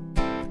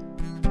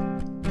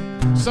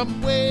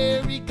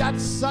 Somewhere he got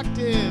sucked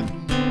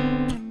in,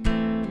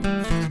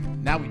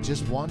 now he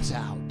just wants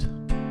out.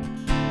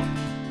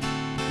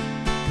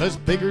 'Cause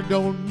bigger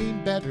don't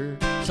mean better,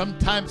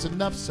 sometimes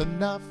enough's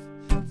enough.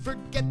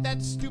 Forget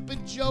that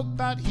stupid joke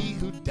about he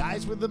who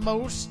dies with the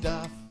most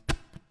stuff.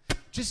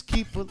 Just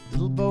keep a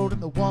little boat in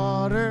the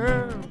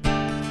water,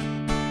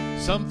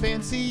 some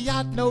fancy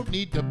yacht, no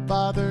need to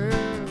bother.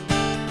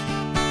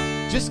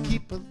 Just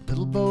keep a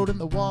little boat in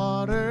the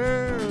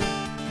water.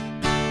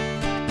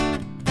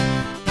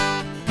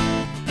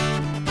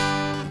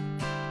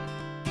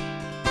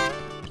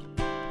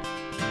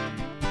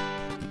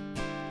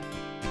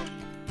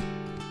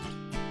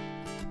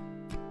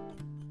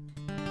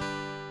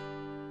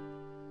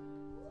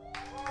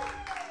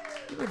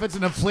 If it's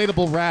an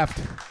inflatable raft,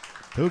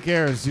 who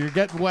cares? You're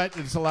getting wet.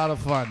 It's a lot of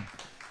fun.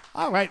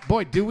 All right,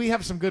 boy, do we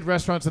have some good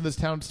restaurants in this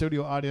town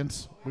studio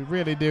audience? We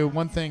really do.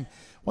 One thing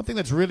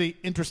that's really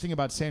interesting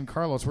about San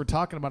Carlos, we're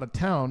talking about a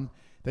town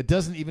that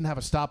doesn't even have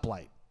a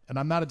stoplight. And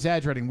I'm not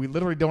exaggerating. We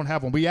literally don't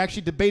have one. We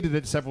actually debated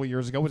it several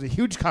years ago. It was a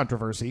huge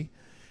controversy.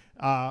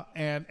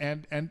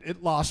 And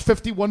it lost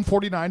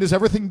 51-49, as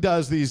everything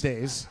does these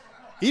days.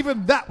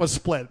 Even that was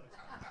split.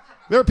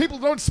 There are people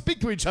who don't speak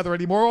to each other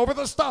anymore over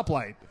the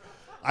stoplight.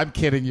 I'm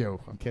kidding you.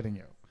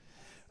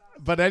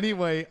 But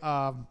anyway,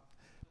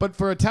 but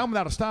for a town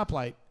without a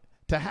stoplight,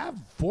 to have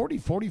 40,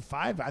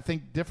 45, I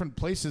think, different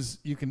places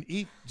you can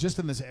eat just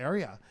in this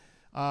area.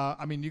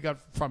 I mean, you got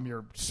from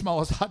your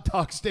smallest hot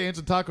dog stands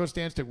and taco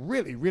stands to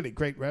really, really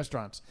great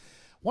restaurants.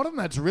 One of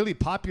them that's really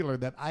popular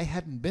that I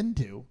hadn't been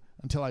to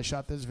until I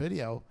shot this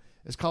video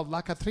is called La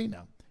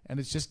Catrina. And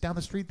it's just down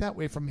the street that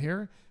way from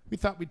here. We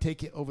thought we'd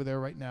take you over there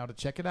right now to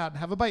check it out and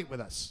have a bite with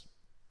us.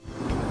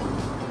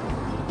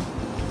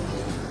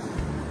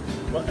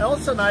 Well,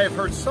 Elsa and I have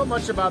heard so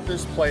much about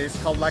this place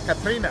called La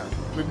Catrina.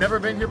 We've never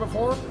been here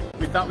before.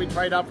 We thought we'd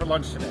try it out for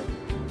lunch today.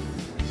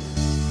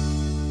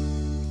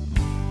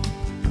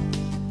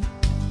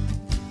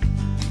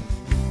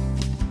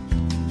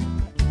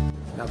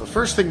 Now, the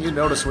first thing you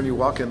notice when you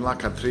walk in La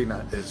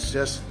Catrina is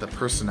just the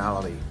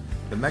personality.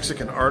 The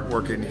Mexican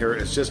artwork in here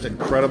is just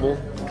incredible.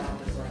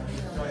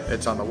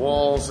 It's on the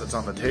walls, it's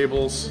on the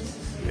tables.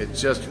 It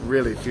just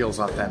really feels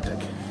authentic.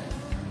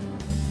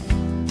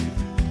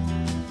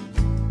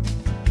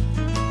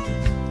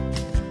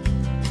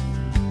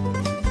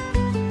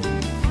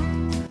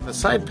 The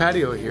side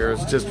patio here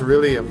is just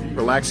really a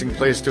relaxing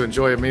place to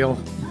enjoy a meal.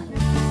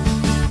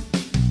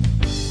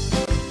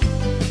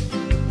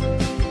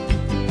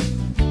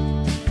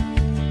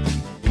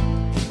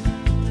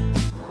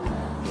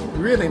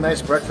 Really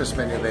nice breakfast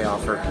menu they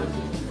offer.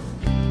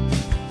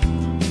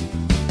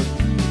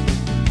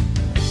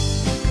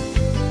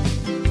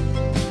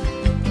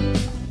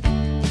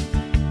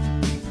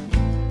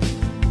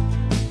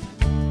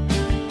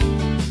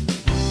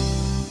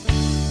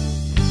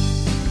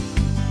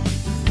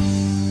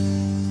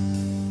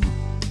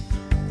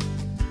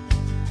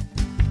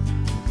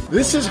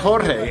 This is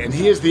Jorge, and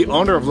he is the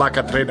owner of La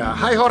Catrina.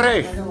 Hi,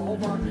 Jorge.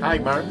 Hi,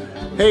 Mark.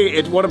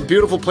 Hey, what a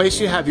beautiful place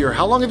you have here.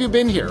 How long have you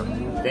been here?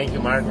 Thank you,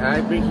 Mark.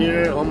 I've been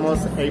here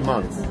almost 8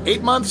 months.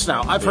 8 months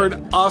now. I've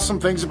heard awesome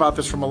things about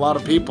this from a lot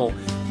of people.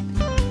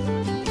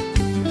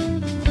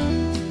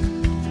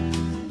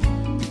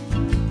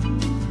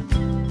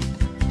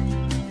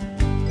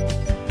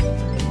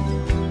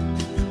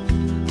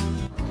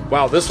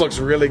 Wow, this looks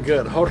really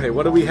good. Jorge,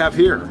 what do we have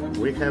here?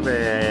 We have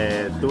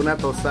a tuna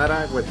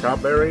tostada with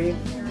strawberry,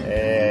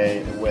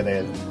 with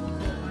a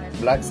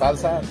black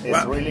salsa.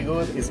 It's really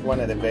good. It's one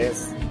of the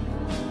best.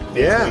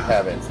 Yeah, we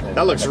have it.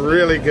 That looks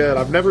really good.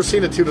 I've never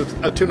seen a tuna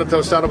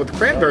tostada with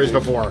cranberries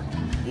before.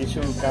 You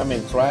should come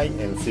and try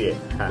and see it.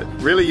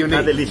 Really unique.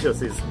 How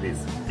delicious is this?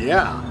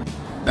 Yeah.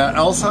 Now,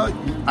 Elsa,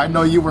 I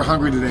know you were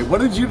hungry today. What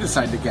did you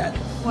decide to get?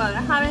 Well,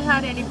 I haven't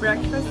had any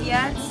breakfast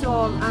yet, so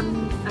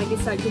I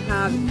decided to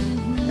have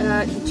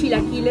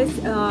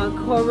chilaquiles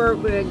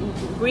covered with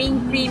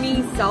green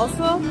creamy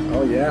salsa.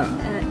 Oh yeah.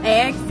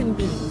 Eggs and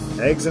beans.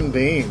 Eggs and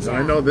beans. Yeah.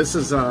 I know this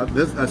is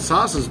this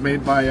sauce is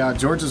made by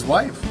George's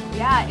wife.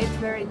 Yeah, it's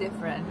very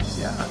different.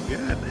 Yeah,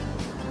 good.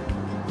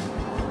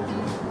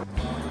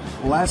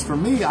 Well, as for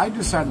me, I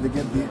decided to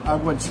get the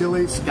agua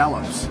chile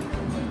scallops.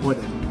 Would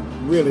it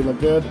really look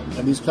good?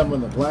 And these come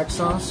in the black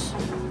sauce.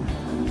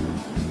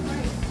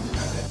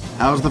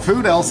 How's the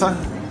food, Elsa?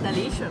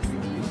 Delicious.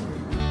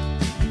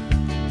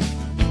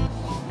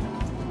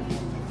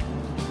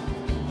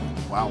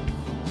 Wow.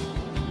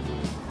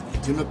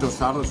 Tuna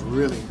tostada is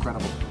really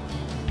incredible.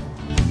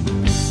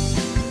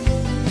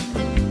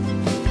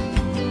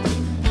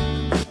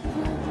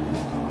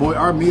 Boy,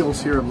 our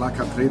meals here in La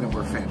Catrina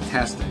were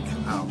fantastic.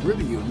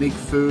 Really unique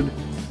food.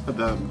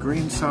 The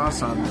green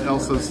sauce on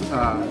Elsa's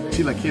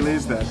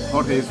chilaquiles that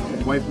Jorge's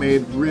wife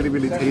made, really,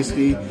 really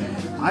tasty.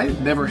 I've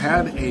never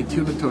had a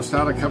tuna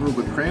tostada covered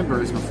with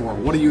cranberries before.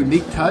 What a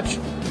unique touch.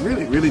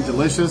 Really, really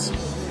delicious.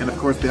 And of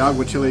course the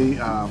agua chile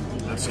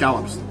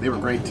scallops. They were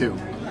great too.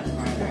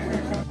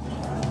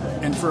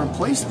 And for a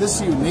place this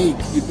unique,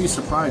 you'd be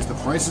surprised. The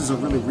prices are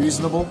really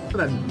reasonable.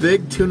 That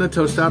big tuna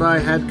tostada I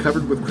had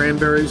covered with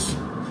cranberries,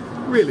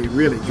 really,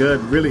 really good,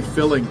 really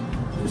filling.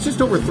 It's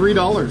just over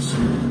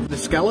 $3. The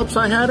scallops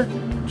I had,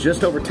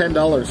 just over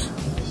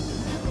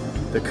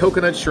 $10. The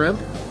coconut shrimp,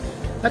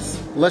 that's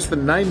less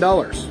than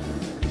 $9.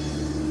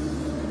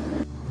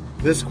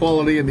 This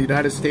quality in the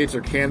United States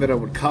or Canada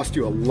would cost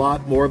you a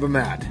lot more than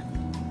that.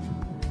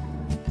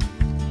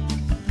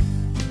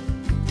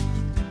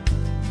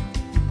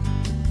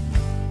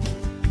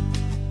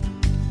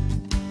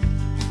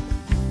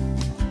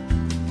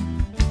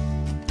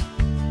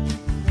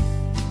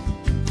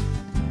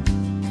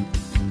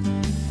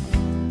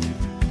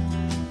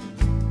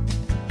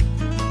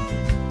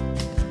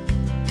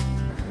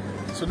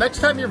 So next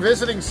time you're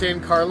visiting San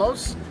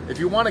Carlos, if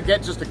you want to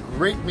get just a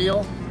great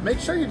meal,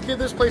 make sure you give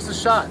this place a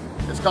shot.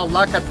 It's called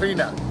La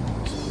Catrina.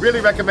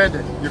 Really recommend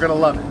it. You're going to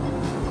love it.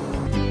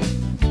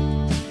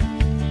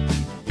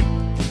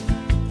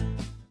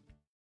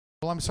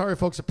 Well, I'm sorry,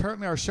 folks.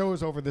 Apparently our show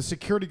is over. The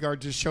security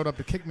guard just showed up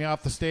to kick me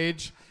off the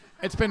stage.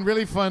 It's been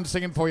really fun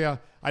singing for you.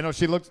 I know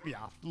she looks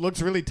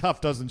really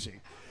tough, doesn't she?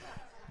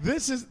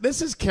 This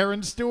is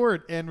Karen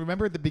Stewart. And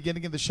remember at the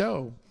beginning of the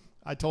show,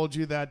 I told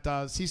you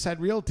that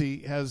Seaside Realty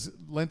has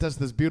lent us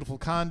this beautiful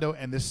condo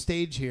and this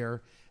stage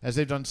here, as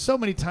they've done so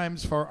many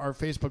times for our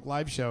Facebook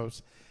Live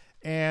shows.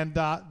 And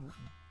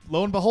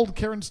lo and behold,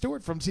 Karen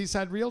Stewart from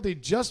Seaside Realty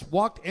just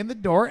walked in the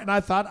door, and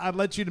I thought I'd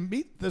let you to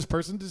meet this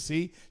person to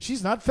see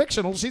she's not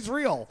fictional, she's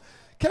real.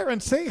 Karen,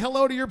 say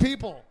hello to your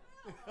people.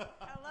 Hello.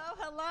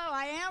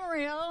 I am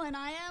real, and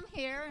I am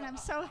here, and I'm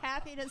so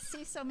happy to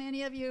see so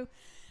many of you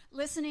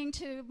listening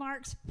to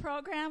Mark's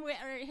program.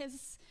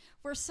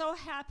 We're so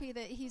happy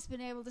that he's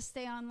been able to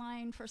stay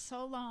online for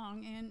so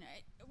long, and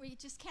we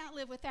just can't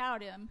live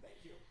without him.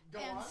 Thank you. Go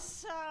and on.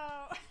 So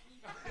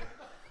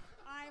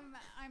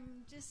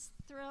I'm just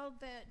thrilled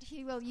that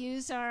he will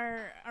use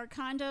our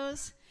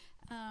condos.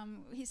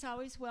 He's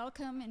always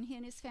welcome, and he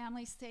and his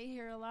family stay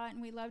here a lot,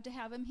 and we love to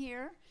have him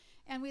here.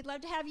 And we'd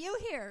love to have you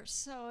here.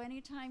 So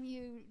anytime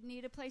you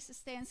need a place to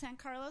stay in San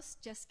Carlos,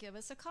 just give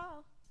us a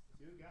call.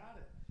 You got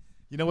it.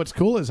 You know what's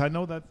cool is I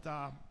know that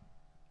a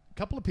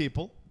couple of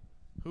people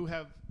who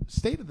have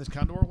stayed in this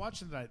condo are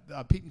watching tonight.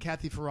 Pete and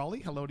Kathy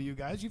Ferralli, hello to you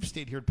guys. You've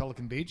stayed here at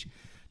Pelican Beach.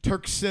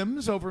 Turk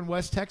Sims over in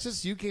West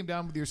Texas. You came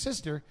down with your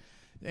sister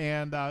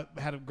and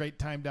had a great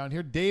time down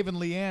here. Dave and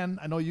Leanne,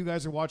 I know you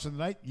guys are watching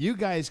tonight. You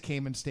guys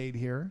came and stayed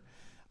here.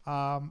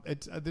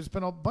 There's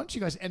been a bunch of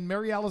you guys. And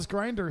Mary Alice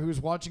Grinder,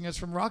 who's watching us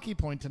from Rocky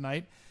Point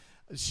tonight,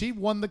 she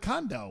won the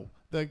condo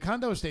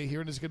stay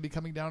here, and is going to be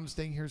coming down and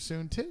staying here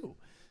soon too.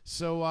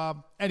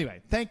 So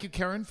anyway, thank you,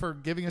 Karen, for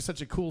giving us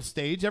such a cool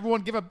stage.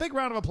 Everyone give a big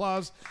round of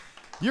applause.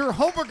 Your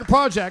homework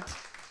project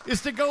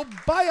is to go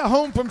buy a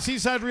home from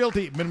Seaside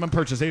Realty. Minimum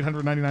purchase,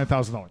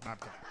 $899,000. Not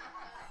good.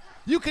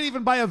 You can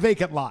even buy a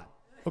vacant lot.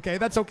 Okay,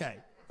 that's okay.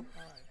 All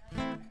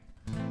right.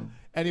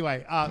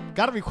 Anyway,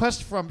 got a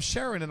request from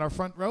Sharon in our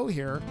front row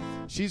here.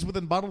 She's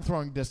within bottle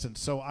throwing distance,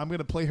 so I'm going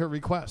to play her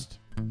request.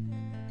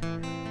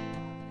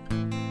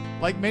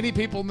 Like many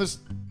people in this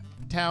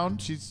town,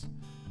 she's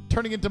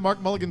turning into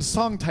Mark Mulligan's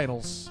song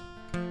titles,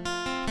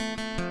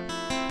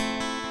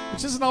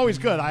 which isn't always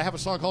good. I have a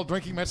song called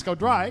Drinking Mexico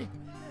Dry,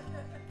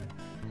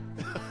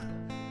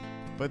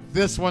 but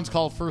this one's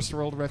called First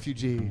World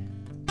Refugee.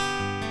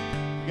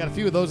 We got a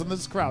few of those in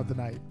this crowd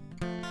tonight.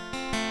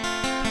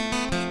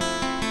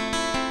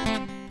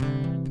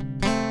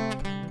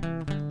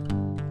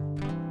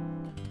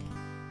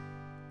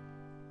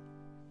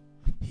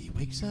 He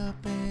wakes up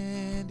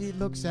and he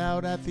looks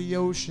out at the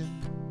ocean.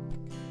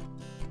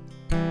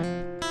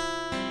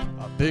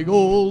 A big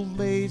old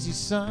lazy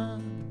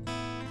sun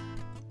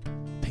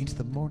paints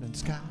the morning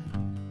sky.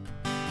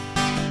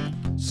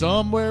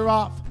 Somewhere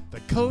off the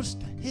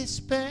coast of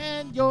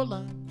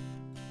Hispaniola,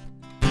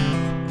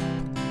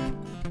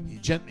 he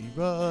gently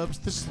rubs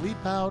the sleep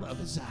out of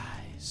his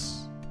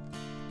eyes.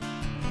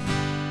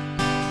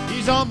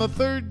 He's on the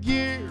third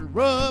year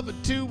of a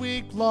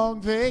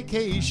 2-week-long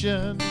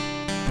vacation.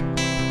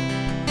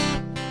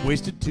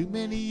 Wasted too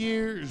many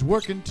years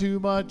working too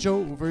much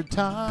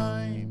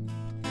overtime,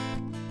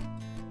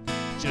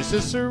 just to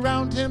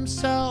surround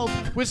himself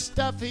with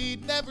stuff he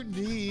never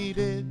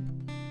needed,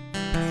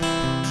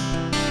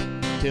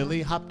 till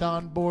he hopped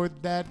on board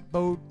that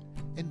boat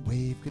and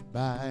waved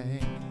goodbye.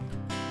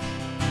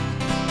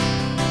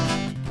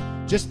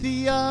 Just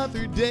the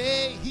other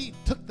day he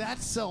took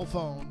that cell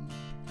phone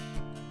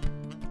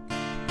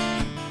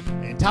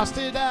and tossed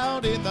it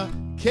out in the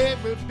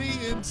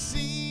Caribbean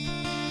Sea.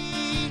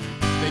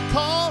 They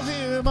call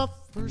him a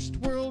first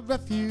world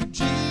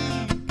refugee,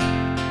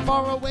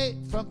 far away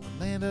from the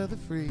land of the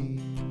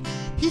free.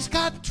 He's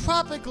got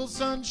tropical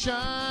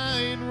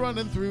sunshine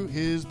running through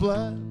his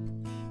blood.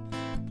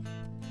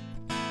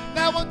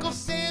 Now Uncle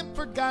Sam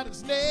forgot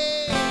his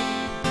name,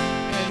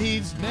 and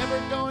he's never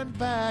going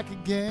back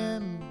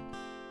again,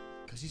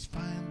 'cause he's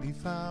finally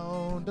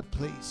found a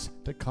place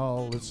to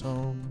call his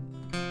home.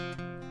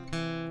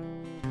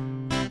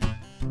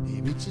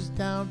 He reaches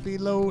down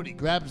below and he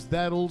grabs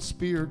that old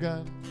spear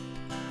gun.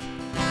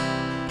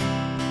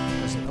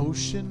 There's an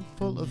ocean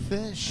full of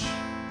fish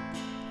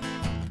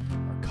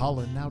are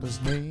calling out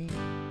his name.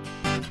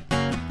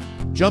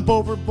 Jump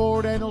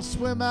overboard and he'll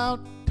swim out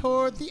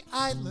toward the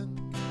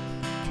island,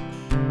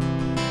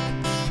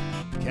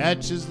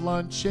 catch his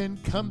lunch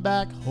and come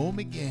back home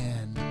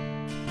again.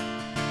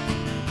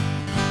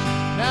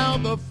 Now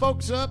the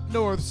folks up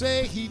north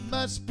say he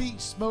must be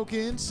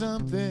smoking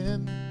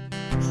something,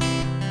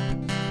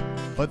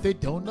 but they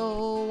don't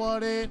know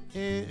what it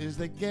is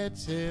that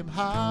gets him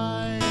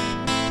high.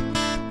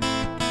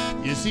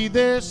 You see,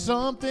 there's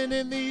something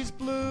in these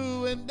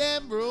blue and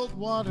emerald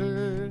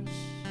waters,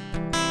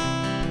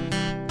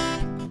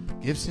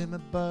 gives him a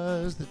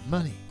buzz that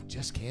money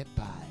just can't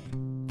buy.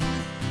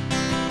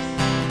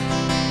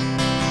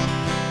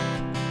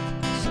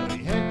 So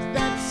he heads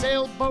that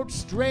sailboat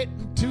straight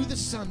into the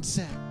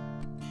sunset.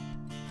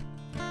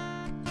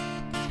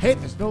 Hey,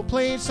 there's no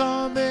place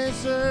on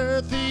this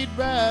earth he'd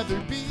rather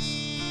be.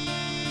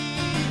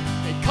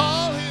 They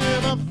call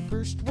him a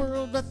first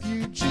world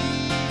refugee,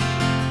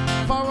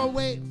 far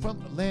away from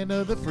the land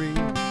of the free.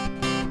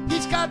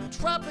 He's got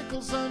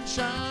tropical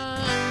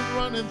sunshine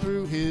running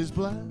through his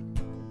blood.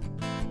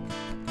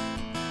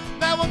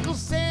 Now Uncle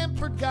Sam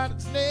forgot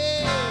his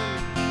name,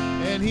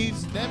 and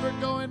he's never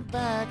going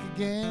back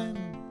again,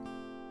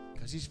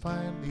 'cause he's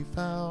finally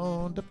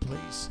found a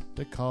place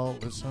to call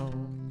his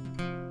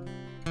home.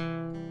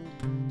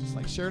 Just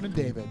like Sharon and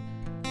David.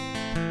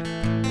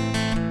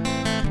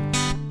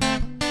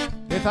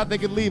 They thought they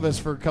could leave us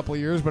for a couple of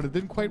years, but it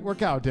didn't quite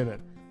work out, did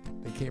it?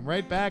 They came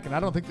right back, and I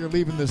don't think they're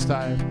leaving this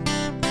time.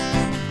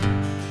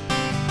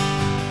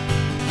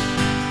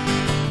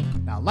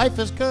 Now life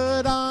is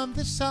good on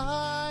this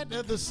side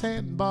of the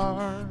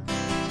sandbar,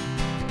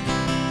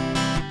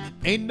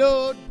 ain't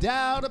no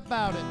doubt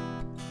about it.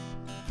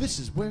 This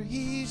is where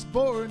he's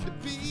born to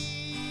be.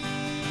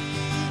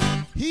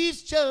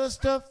 He's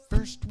just a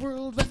first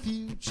world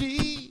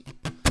refugee,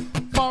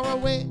 far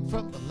away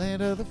from the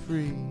land of the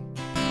free.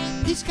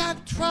 He's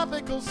got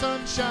tropical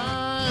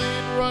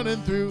sunshine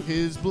running through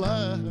his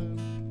blood.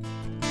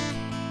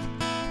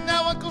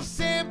 Now Uncle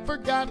Sam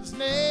forgot his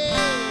name,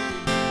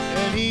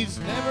 and he's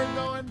never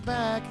going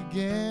back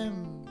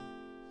again,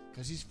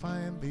 'cause he's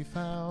finally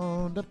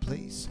found a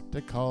place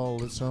to call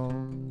his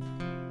own.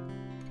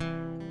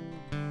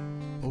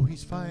 Oh,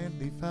 he's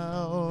finally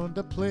found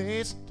a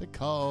place to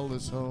call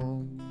his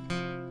home.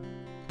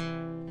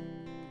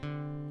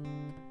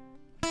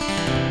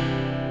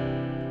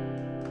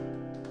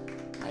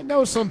 I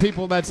know some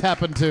people that's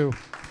happened to.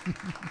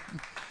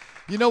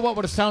 You know what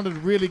would have sounded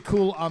really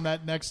cool on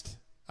that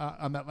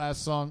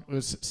last song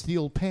was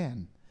steel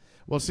pan.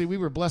 Well, see, we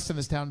were blessed in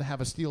this town to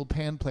have a steel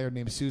pan player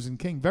named Susan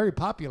King, very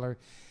popular.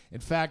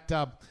 In fact,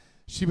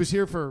 she was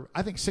here for,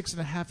 I think,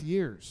 6.5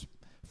 years.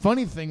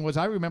 Funny thing was,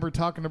 I remember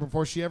talking to her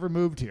before she ever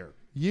moved here.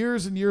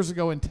 Years and years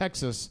ago in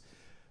Texas,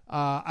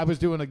 I was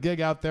doing a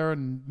gig out there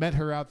and met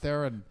her out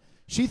there, and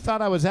she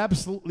thought I was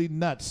absolutely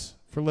nuts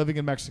for living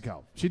in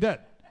Mexico. She did.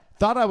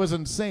 Thought I was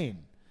insane.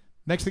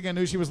 Next thing I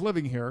knew, she was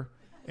living here.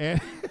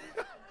 And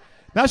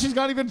Now she's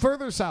gone even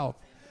further south.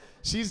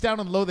 She's down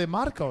in Lo de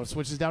Marcos,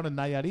 which is down in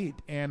Nayarit,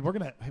 and we're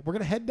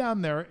gonna head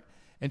down there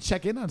and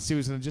check in on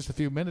Susan in just a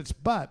few minutes.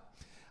 But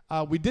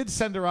we did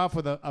send her off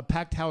with a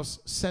packed house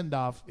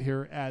send-off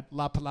here at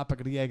La Palapa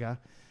Griega.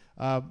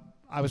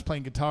 I was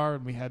playing guitar,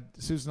 and we had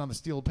Susan on the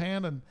steel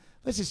pan, and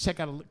let's just check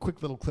out a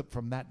quick little clip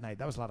from that night.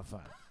 That was a lot of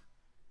fun.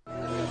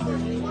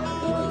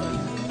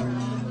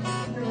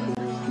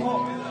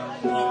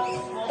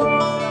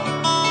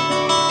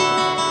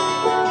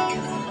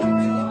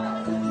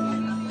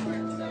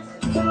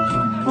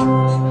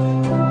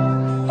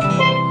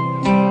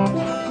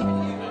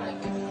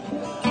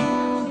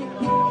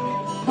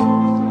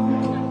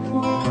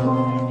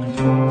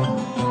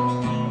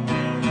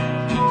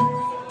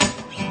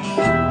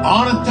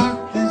 On a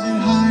dark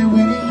desert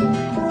highway,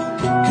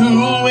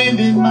 cool wind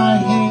in my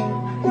hair,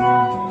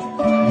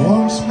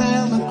 warm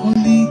smell of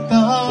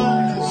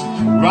colitas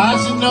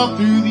rising up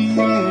through the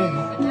air.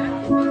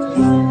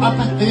 Up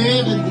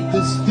ahead in the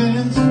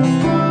distance,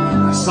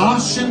 I saw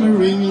a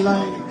shimmering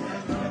light.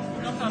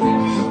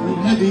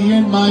 Heavy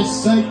and my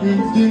sight grew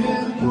dim.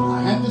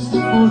 I had to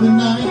sleep for the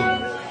night.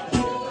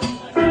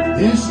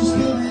 There she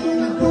stood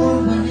in the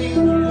doorway.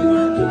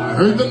 I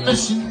heard the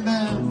mission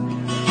bell.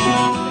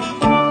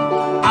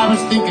 I was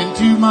thinking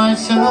to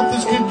myself,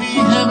 this could be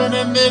heaven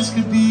and this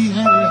could be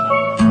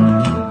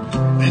hell.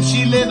 Then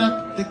she lit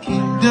up the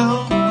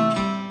kingdom.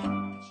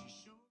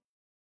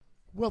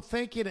 Well,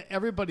 thank you to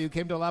everybody who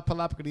came to La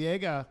Palapa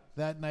Griega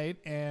that night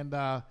and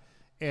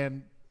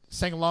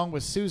sang along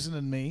with Susan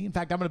and me. In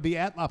fact, I'm going to be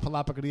at La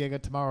Palapa Griega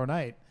tomorrow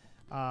night.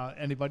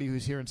 Anybody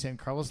who's here in San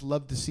Carlos,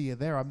 love to see you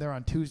there. I'm there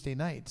on Tuesday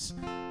nights.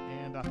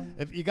 And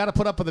if you got to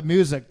put up with the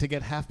music to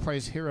get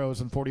half-price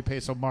heroes and 40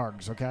 peso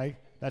margs, okay?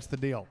 That's the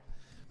deal.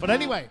 But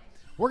anyway,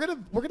 we're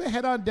gonna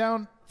head on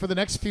down for the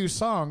next few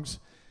songs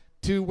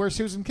to where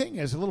Susan King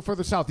is, a little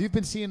further south. You've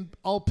been seeing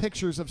all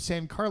pictures of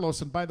San Carlos,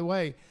 and by the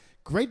way,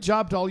 great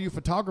job to all you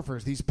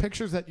photographers. These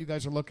pictures that you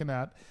guys are looking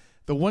at,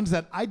 the ones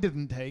that I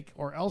didn't take,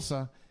 or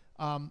Elsa,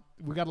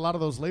 we got a lot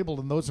of those labeled,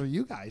 and those are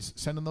you guys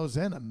sending those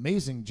in.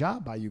 Amazing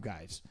job by you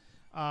guys.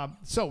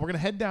 So we're gonna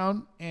head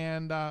down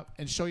and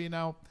show you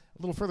now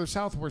a little further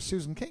south where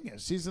Susan King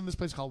is. She's in this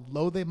place called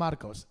Lo de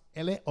Marcos,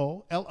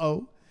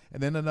 L-O-L-O.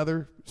 And then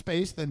another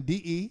space, then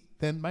D-E,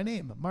 then my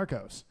name,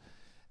 Marcos.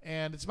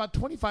 And it's about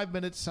 25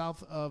 minutes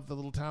south of the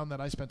little town that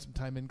I spent some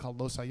time in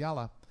called Los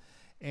Ayala.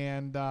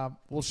 And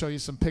we'll show you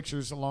some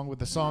pictures along with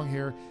the song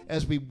here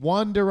as we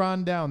wander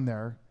on down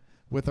there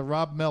with the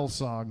Rob Mel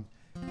song.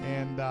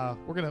 And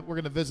we're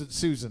gonna visit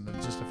Susan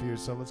in just a few,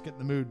 so let's get in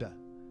the mood.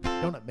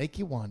 Don't it make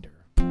you wonder?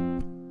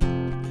 And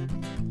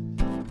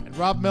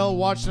Rob Mel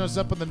watching us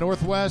up in the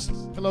Northwest.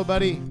 Hello,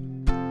 buddy.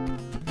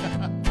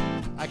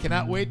 I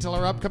cannot wait till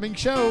our upcoming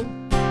show.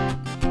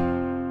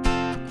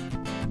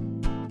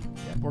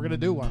 Yeah, we're going to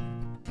do one.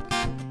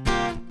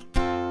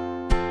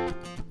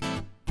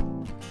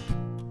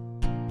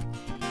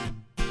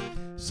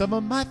 Some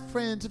of my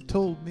friends have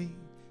told me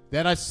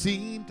that I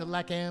seem to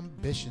lack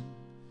ambition,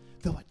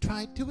 though I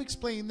tried to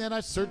explain that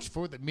I search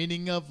for the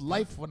meaning of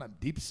life when I'm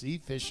deep sea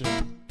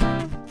fishing.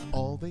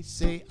 All they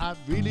say I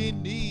really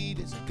need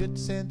is a good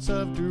sense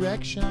of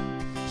direction.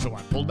 So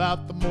I pulled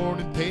out the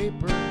morning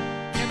paper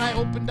and I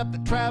opened up the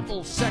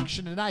travel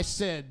section and I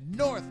said,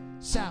 north,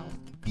 south,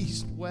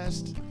 east,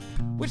 west.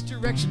 Which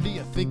direction do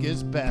you think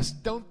is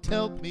best? Don't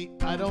tell me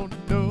I don't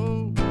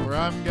know where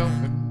I'm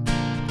going.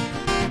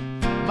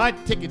 My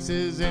ticket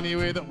says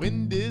anywhere the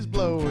wind is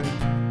blowing.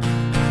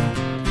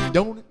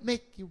 Don't it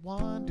make you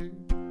wonder?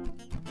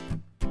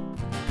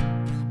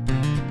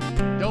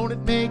 Don't it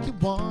make you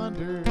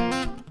wonder?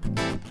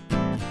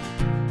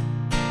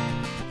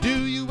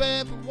 Do you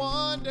ever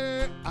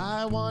wonder?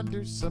 I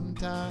wonder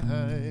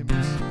sometimes.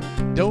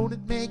 Don't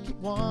it make you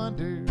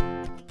wonder?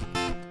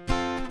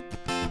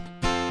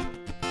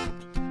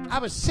 I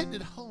was sitting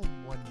at home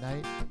one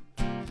night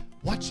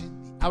watching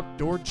the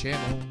Outdoor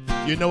Channel.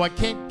 You know I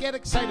can't get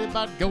excited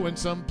about going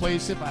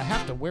someplace if I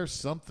have to wear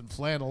something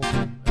flannel.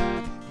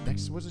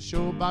 Next was a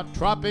show about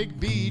tropic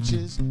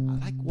beaches.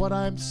 I like what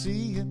I'm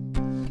seeing.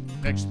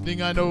 Next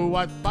thing I know,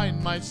 I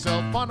find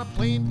myself on a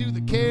plane to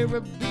the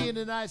Caribbean,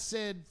 and I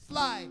said,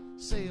 fly,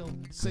 sail,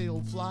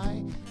 sail,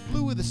 fly,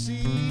 blue of the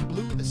sea,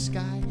 blue of the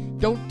sky.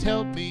 Don't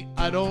tell me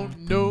I don't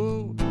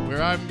know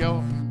where I'm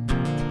going.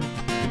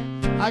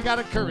 I got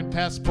a current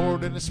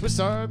passport and a Swiss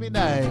Army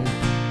knife.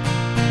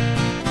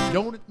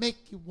 Don't it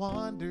make you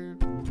wonder?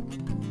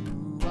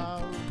 Ooh,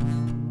 oh.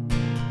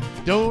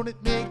 Don't it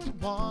make you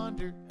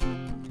wonder?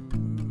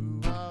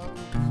 Ooh, oh.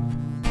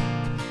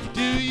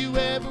 Do you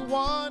ever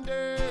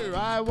wonder?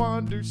 I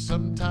wonder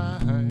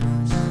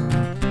sometimes.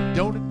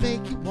 Don't it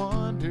make you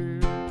wonder?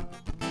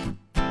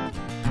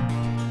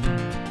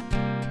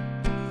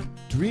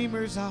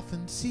 Dreamers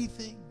often see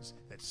things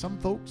that some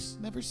folks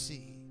never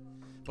see,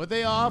 but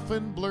they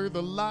often blur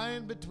the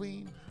line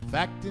between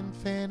fact and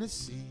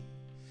fantasy.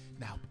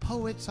 Now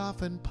poets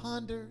often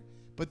ponder,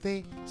 but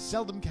they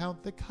seldom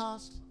count the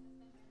cost.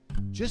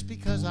 Just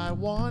because I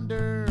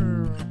wander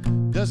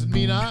doesn't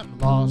mean I'm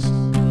lost.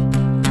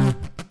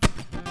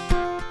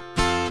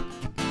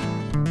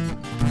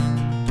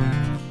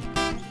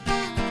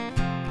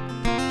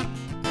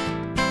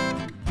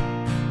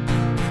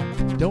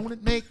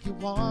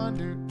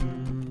 wonder?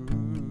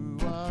 Ooh,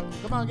 oh.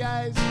 Come on,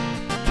 guys.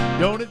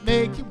 Don't it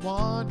make you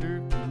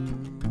wonder?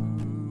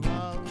 Ooh,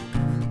 oh.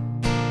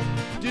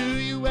 Do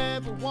you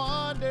ever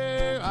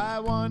wonder? I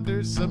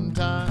wonder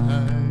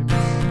sometimes.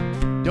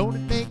 Don't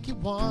it make you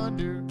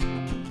wonder?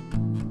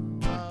 Ooh,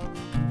 oh.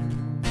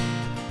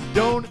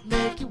 Don't it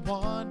make you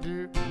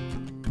wonder?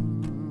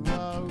 Ooh,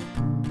 oh.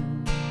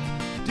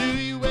 Do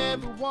you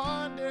ever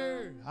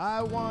wonder?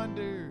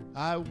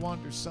 I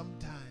wonder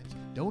sometimes.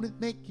 Don't it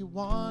make you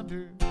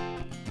wonder?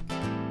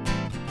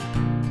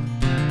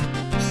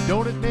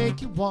 Don't it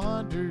make you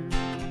wonder?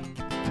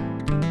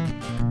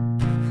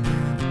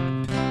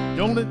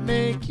 Don't it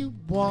make you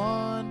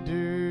wonder?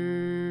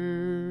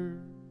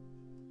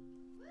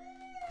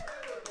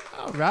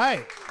 All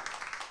right.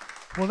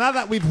 Well, now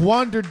that we've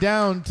wandered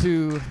down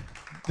to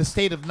the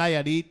state of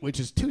Nayarit, which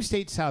is 2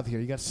 states south here.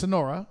 You got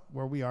Sonora,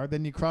 where we are.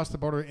 Then you cross the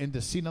border into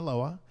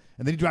Sinaloa.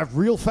 And then you drive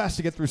real fast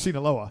to get through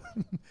Sinaloa.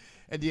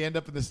 And you end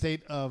up in the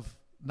state of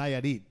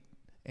Nayarit.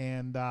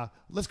 And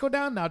let's go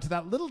down now to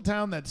that little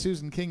town that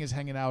Susan King is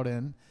hanging out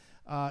in.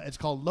 It's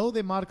called Lo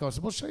de Marcos.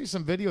 And we'll show you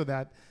some video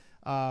that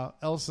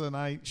Elsa and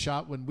I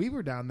shot when we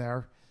were down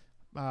there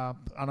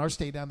on our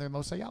stay down there in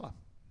Los Ayala.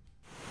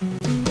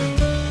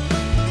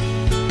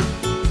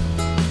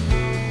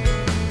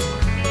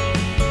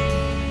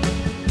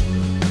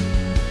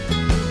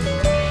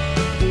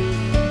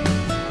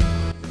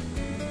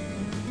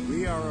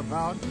 We are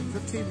about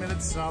 15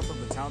 minutes south of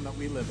the town that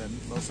we live in,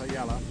 Los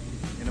Ayala,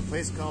 in a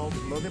place called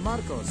Lo de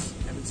Marcos.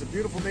 And it's a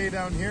beautiful day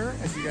down here,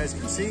 as you guys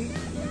can see.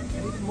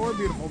 And even more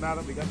beautiful now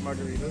that we got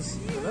margaritas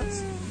with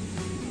us.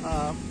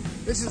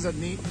 This is a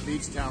neat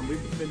beach town.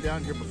 We've been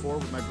down here before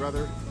with my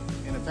brother.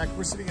 And in fact,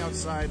 we're sitting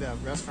outside a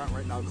restaurant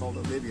right now called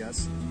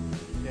Olivia's.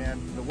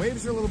 And the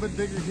waves are a little bit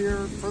bigger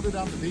here. Further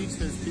down the beach,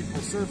 there's people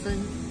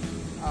surfing.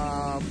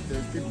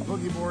 There's people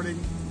boogie boarding.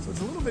 So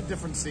it's a little bit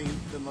different scene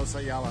than Los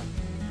Ayala.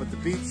 But the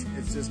beach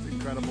is just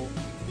incredible.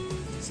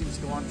 It seems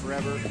to go on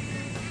forever.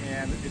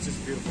 And it's just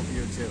a beautiful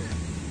view too.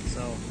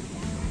 So,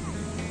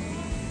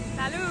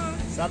 Salud!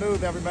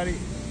 Salud, everybody.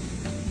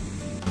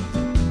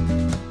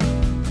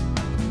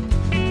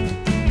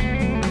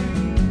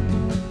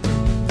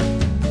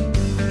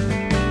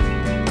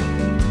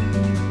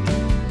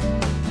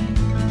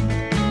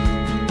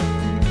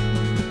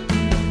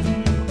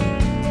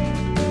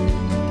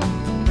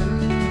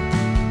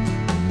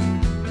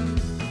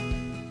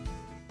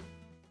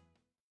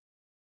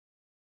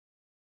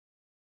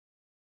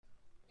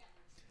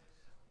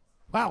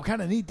 Wow,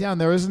 kind of neat down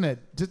there, isn't it?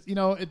 Just, you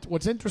know,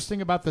 what's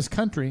interesting about this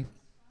country,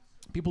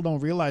 people don't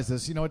realize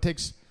this. You know, it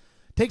takes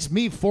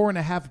me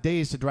 4.5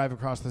 days to drive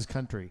across this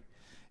country,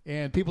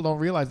 and people don't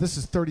realize this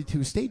is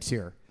 32 states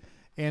here,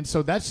 and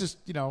so that's just,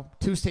 you know,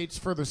 2 states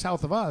further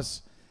south of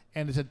us,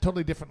 and it's a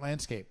totally different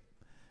landscape.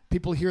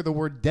 People hear the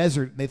word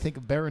desert and they think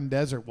of barren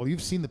desert. Well,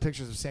 you've seen the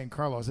pictures of San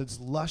Carlos. It's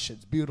lush,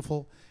 it's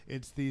beautiful.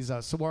 It's these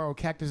saguaro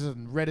cactuses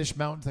and reddish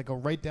mountains that go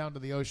right down to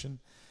the ocean.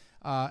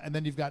 And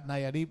then you've got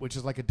Nayarit, which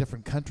is like a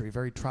different country,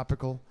 very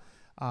tropical.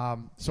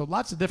 So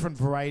lots of different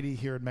variety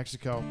here in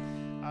Mexico.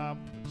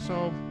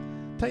 So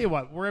tell you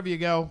what, wherever you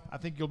go, I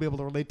think you'll be able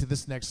to relate to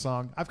this next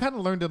song. I've kind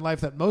of learned in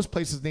life that most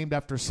places named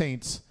after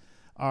saints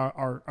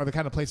are the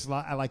kind of places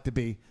I like to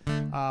be.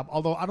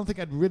 Although I don't think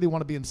I'd really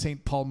want to be in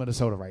St. Paul,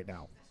 Minnesota right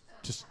now.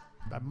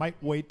 I might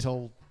wait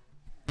till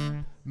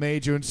May,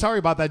 June. Sorry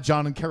about that,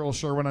 John and Carol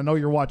Sherwin. I know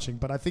you're watching,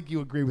 but I think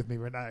you agree with me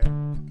right now.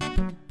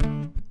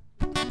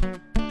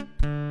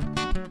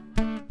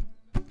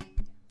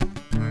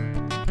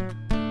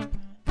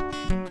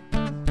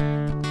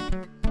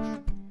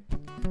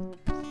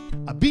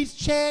 A beach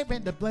chair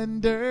and a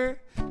blender,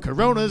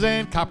 Coronas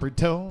and copper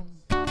tone.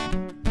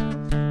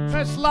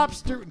 Fresh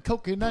lobster and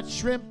coconut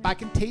shrimp, I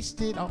can taste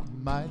it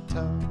on my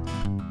tongue.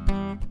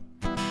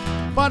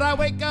 But I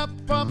wake up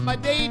from my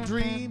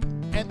daydream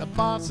and the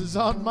boss is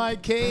on my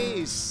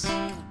case.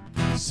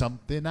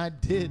 Something I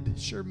did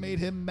sure made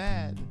him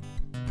mad,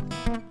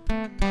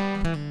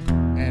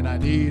 and I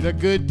need a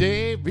good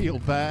day real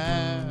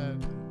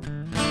bad.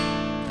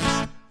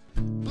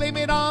 Blame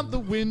it on the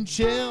wind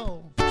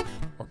chill,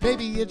 or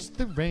maybe it's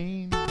the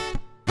rain.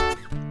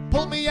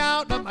 Pull me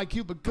out of my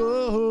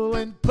cubicle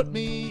and put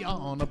me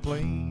on a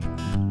plane.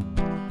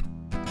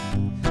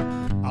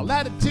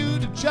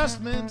 Latitude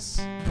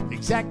adjustments,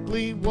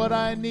 exactly what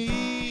I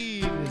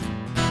need.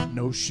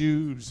 No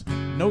shoes,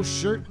 no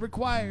shirt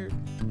required.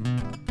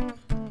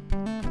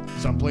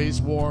 Someplace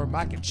warm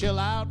I can chill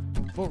out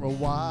for a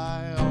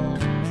while.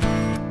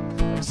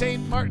 Like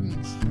St.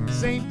 Martin's,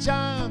 St.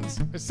 John's,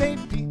 or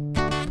St. Pete.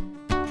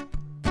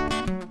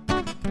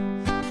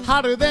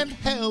 Hotter than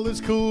hell is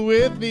cool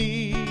with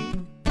me.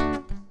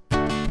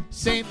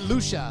 St.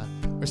 Lucia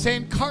or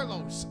St.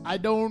 Carlos, I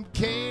don't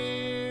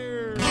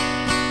care.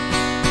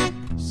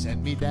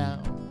 Send me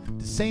down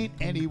to St.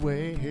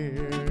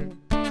 Anywhere.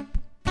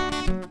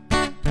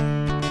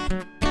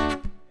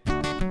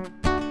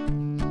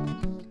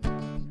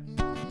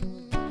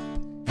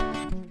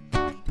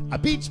 A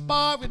beach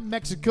bar in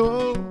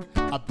Mexico,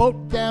 a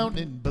boat down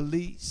in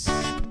Belize.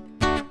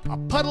 A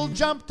puddle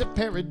jump to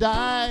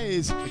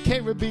paradise, the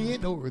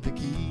Caribbean or the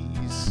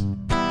Keys.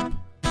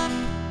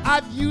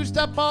 I've used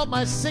up all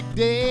my sick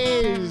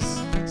days,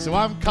 so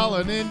I'm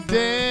calling in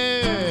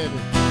dead.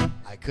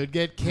 I could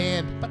get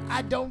canned, but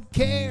I don't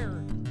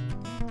care.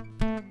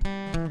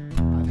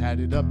 I've had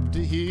it up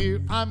to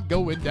here, I'm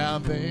going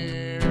down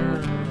there.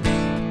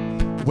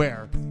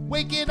 Where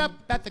waking up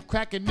at the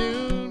crack of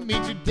noon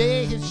means your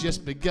day has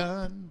just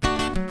begun.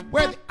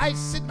 Where the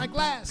ice in my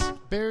glass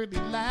barely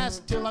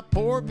lasts till I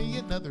pour me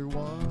another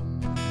one.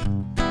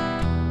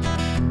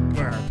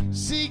 Where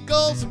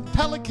seagulls and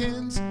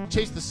pelicans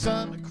chase the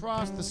sun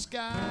across the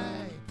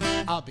sky.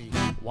 I'll be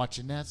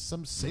watching as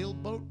some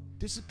sailboat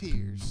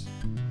disappears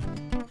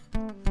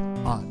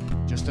on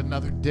just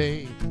another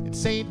day.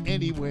 It ain't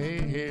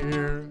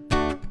anywhere.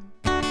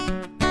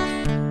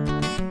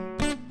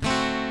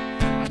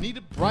 I need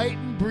a bright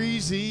and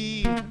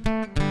breezy,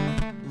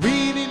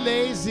 really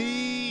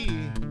lazy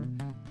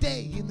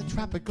day in the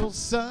tropical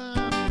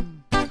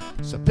sun.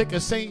 So pick a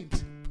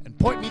saint and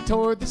point me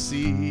toward the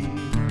sea.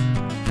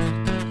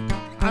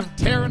 I'm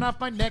tearing off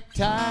my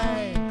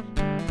necktie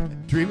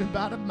and dreaming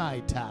about a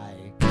Mai Tai.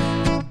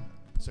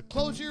 So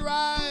close your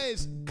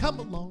eyes, come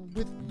along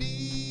with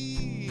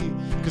me,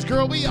 'cause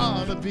girl, we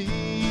ought to be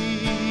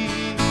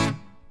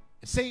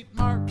at St.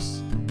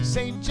 Mark's,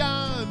 St.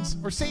 John's,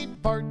 or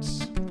St.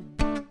 Bart's.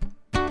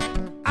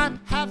 I'm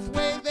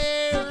halfway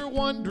there,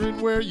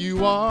 wondering where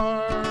you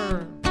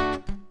are.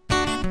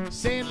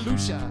 San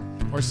Lucia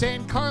or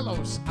San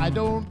Carlos, I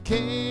don't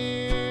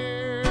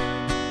care.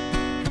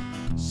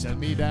 Send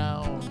me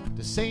down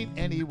to Saint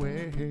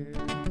Anywhere.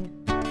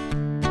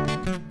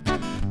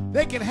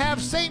 They can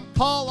have St.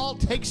 Paul, I'll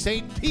take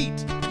St.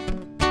 Pete.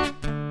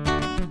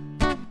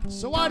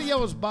 So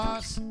adios,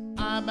 boss,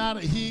 I'm out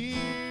of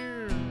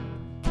here.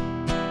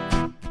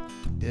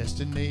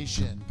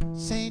 Destination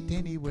Saint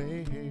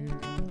Anywhere.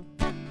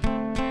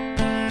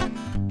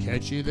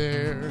 Catch you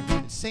there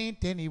at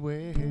Saint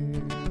Anywhere.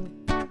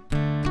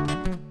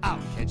 I'll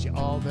catch you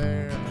all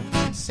there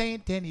at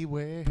Saint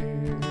Anywhere.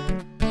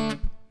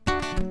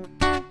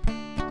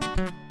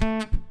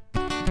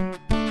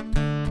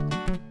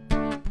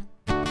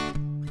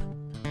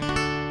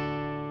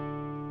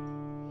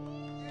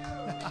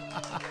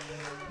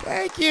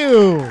 Thank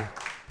you.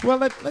 Well,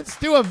 let's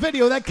do a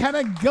video that kind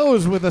of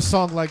goes with a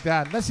song like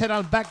that. Let's head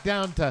on back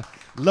down to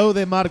Lo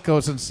de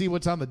Marcos and see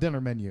what's on the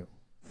dinner menu.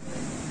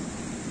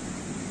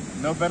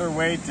 No better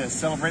way to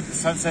celebrate the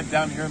sunset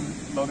down here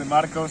in Lo de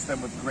Marcos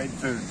than with great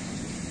food.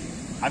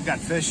 I've got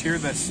fish here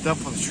that's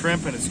stuffed with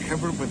shrimp and it's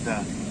covered with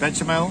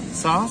bechamel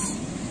sauce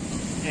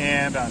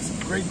and some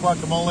great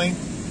guacamole.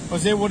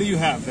 Jose, what do you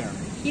have there?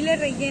 Chile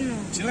relleno.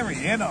 Chile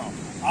relleno.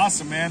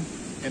 Awesome, man.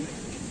 And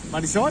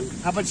Marisol,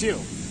 how about you?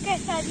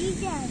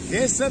 Quesadillas.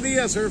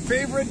 Quesadillas, her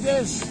favorite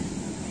dish.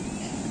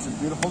 It's a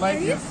beautiful night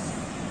here.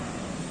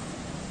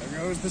 There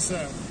goes the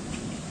sun.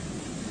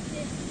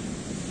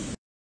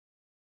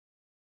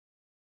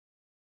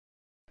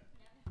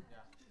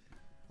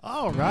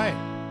 All right.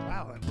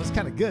 Wow, that was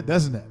kind of good,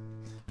 doesn't it?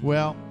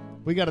 Well,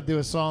 we got to do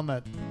a song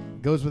that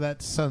goes with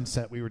that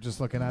sunset we were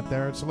just looking at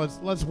there. So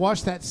let's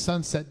wash that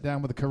sunset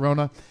down with a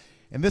Corona.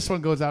 And this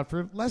one goes out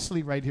for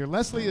Leslie right here.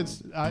 Leslie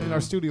is in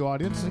our studio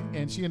audience,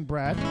 and she and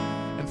Brad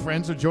and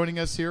friends are joining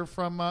us here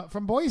from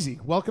Boise.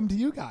 Welcome to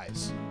you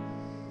guys.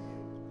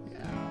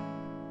 Yeah.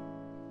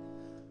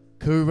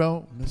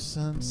 Corona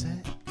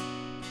sunset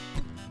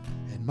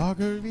and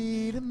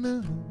margarita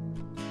moon.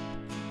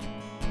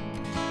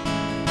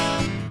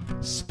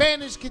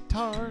 Spanish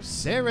guitar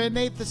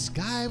serenade the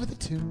sky with a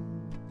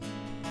tune.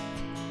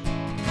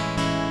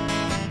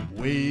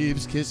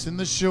 Waves kissing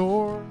the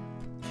shore.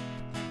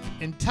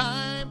 In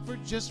time for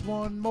just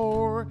one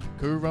more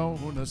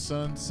Corona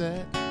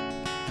sunset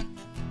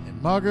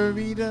and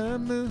margarita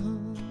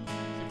moon.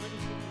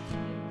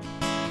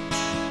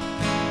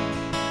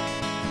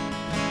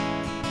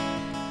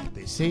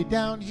 They say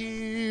down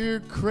here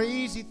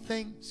crazy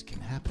things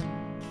can happen.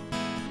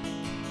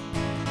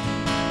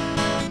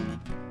 And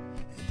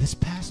this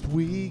past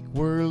week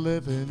we're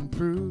living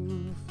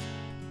proof.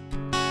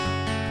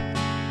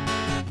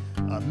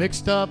 A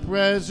mixed up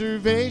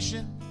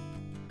reservation,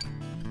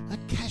 a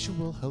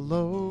casual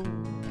hello,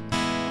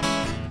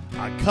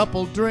 a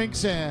couple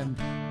drinks, and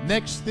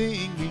next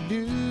thing we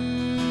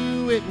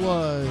knew it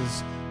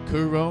was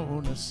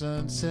Corona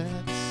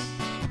sunsets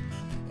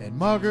and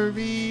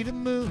margarita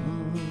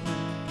moons.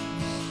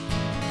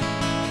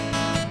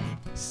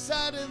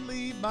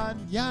 Suddenly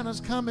mañana's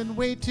coming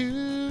way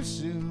too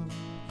soon.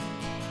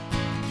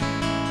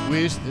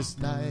 Wish this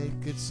night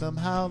could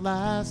somehow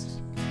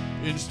last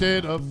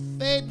instead of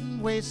fading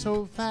away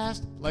so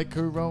fast like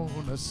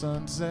Corona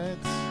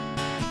sunsets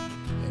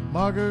and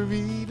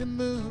margarita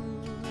moon.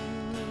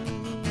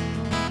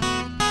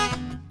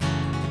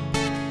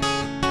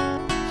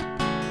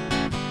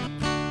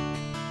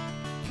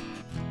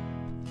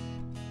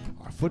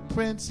 Our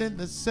footprints in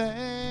the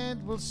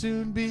sand will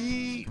soon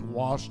be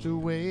washed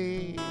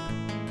away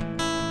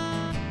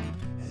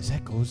as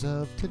echoes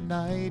of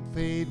tonight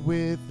fade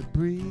with the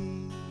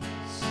breeze.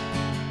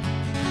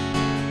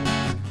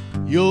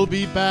 You'll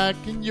be back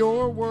in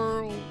your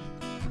world,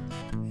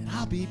 and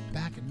I'll be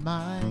back in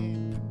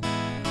mine,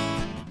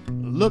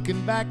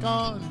 looking back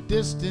on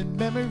distant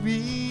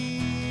memories.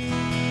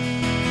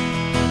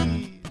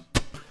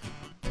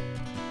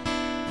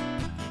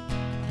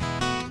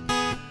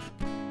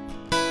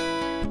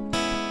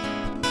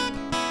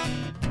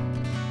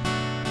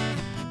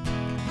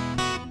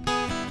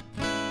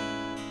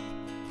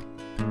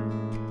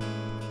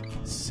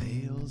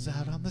 Sails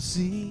out on the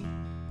sea,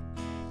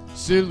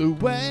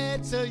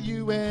 silhouettes of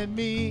you and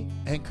me,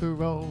 and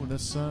Corona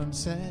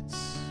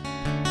sunsets.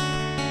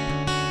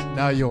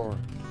 Now your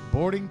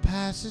boarding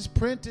pass is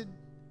printed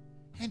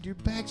and your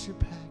bags are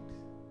packed.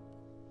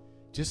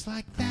 Just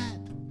like that,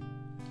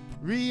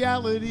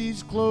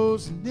 reality's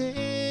closing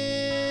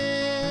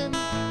in.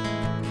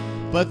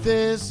 But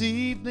this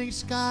evening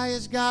sky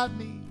has got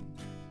me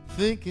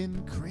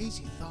thinking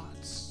crazy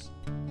thoughts.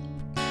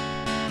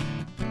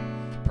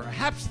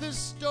 Perhaps this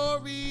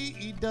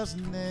story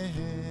doesn't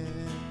end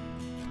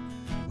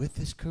with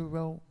this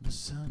Corona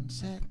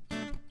sunset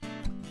and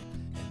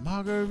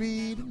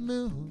margarita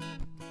moon.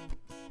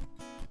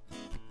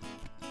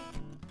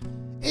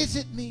 Is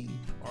it me,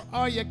 or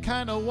are you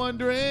kind of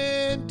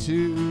wondering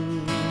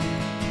too?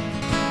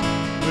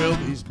 Will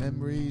these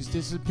memories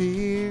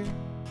disappear,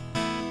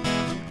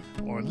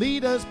 or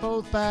lead us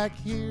both back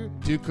here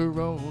to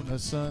Corona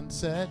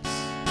sunsets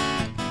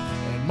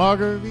and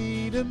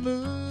margarita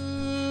moons?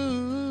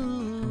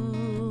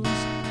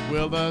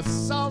 Will the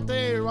salt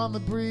air on the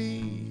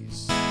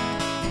breeze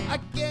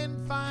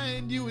again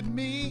find you and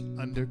me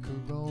under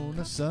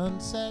Corona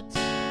sunsets?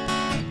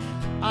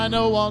 I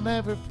know I'll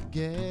never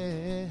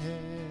forget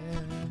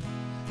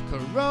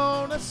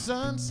Corona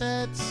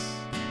sunsets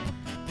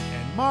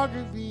and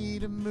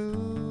margarita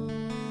moon.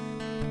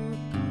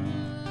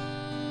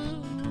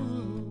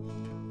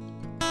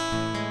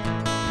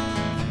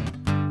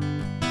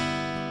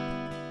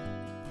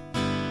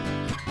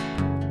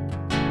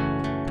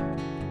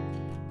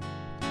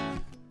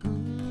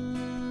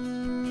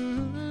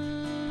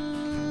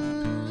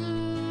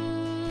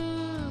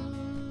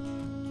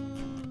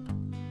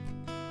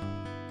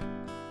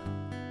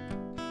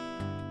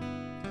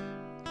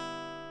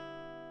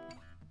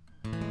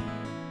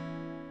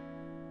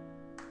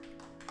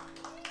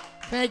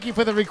 Thank you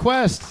for the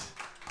request,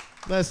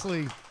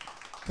 Leslie.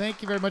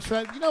 Thank you very much for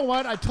that. You know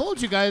what? I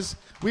told you guys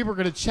we were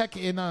going to check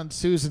in on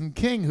Susan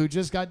King, who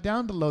just got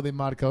down to Los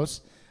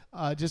Marcos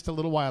just a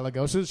little while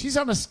ago. So she's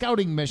on a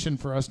scouting mission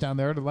for us down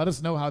there to let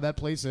us know how that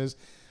place is.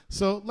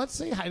 So let's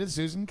say hi to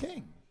Susan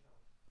King.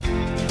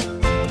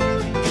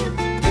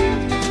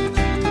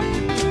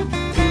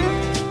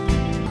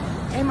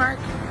 Hey, Mark.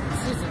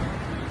 Susan.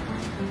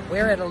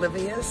 We're at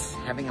Olivia's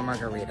having a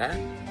margarita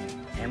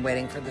and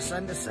waiting for the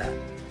sun to set.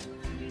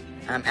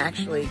 I'm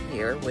actually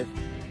here with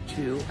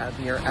two of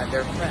your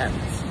other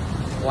friends.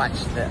 Watch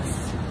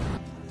this.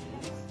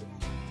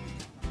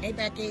 Hey,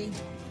 Becky.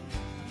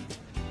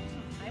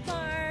 Hi,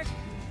 Mark.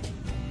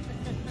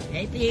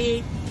 Hey,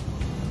 Pete.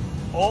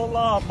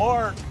 Hola,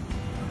 Mark.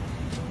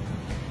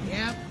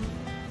 Yep.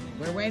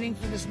 We're waiting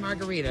for this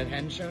margarita. It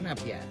hadn't shown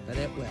up yet, but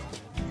it will.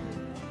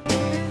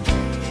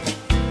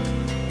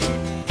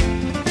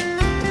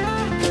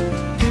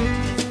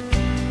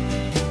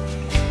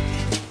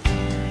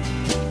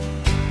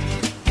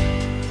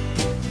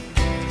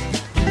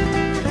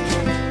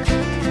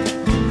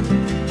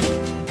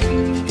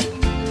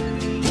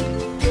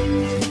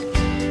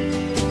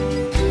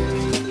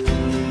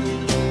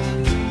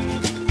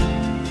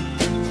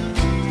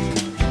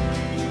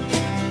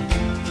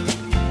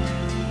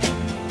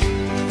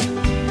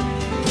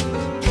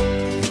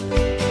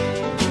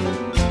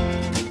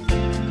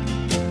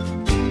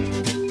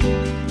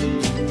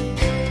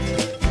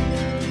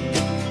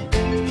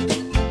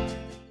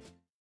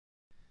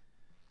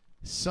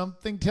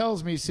 Something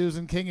tells me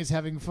Susan King is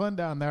having fun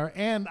down there,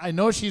 and I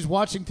know she's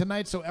watching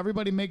tonight, so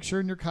everybody make sure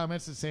in your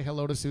comments to say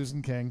hello to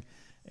Susan King.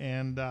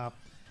 And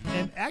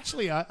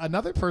actually,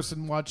 another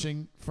person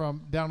watching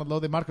from down at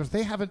Los Marcos,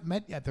 they haven't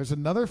met yet. There's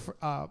another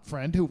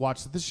friend who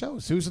watched the show,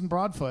 Susan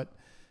Broadfoot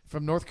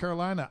from North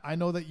Carolina. I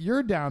know that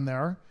you're down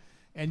there,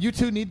 and you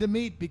two need to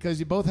meet because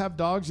you both have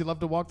dogs. You love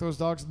to walk those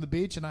dogs on the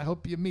beach, and I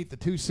hope you meet the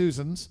two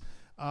Susans,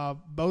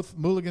 both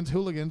Mulligan's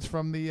hooligans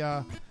from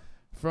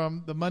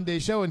the Monday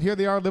show, and here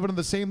they are living in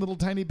the same little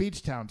tiny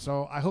beach town.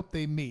 So I hope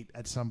they meet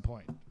at some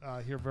point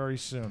here very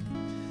soon.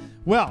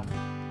 Well,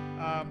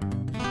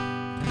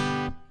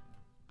 I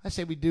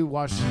say we do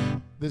wash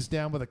this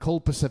down with a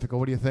cold Pacifico.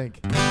 What do you think?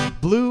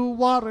 Blue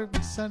water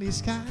and sunny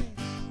skies,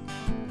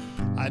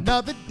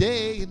 another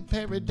day in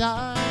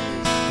paradise.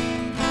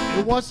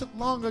 It wasn't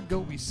long ago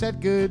we said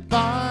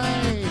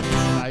goodbye.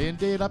 I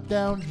ended up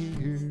down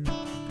here.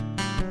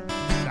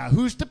 Now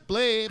who's to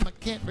blame? I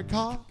can't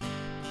recall.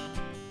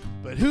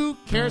 But who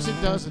cares, it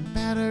doesn't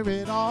matter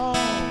at all,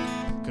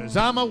 'cause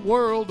I'm a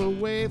world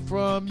away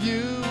from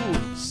you,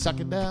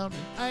 sucking down an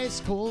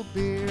ice cold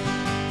beer.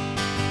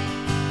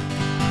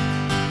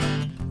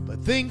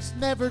 But things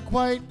never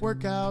quite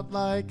work out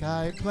like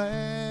I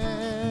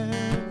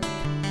planned.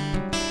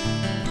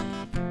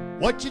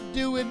 What you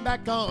doing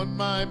back on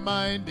my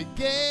mind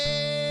again?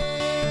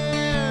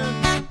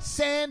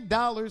 Sand,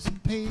 dollars,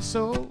 and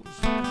pesos,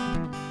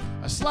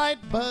 a slight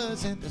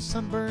buzz and a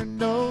sunburned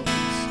nose.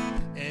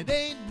 It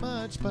ain't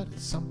much, but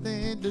it's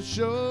something to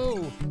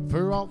show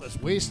for all this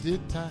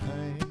wasted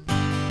time.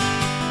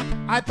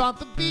 I thought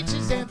the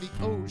beaches and the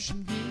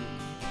ocean view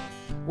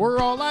were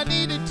all I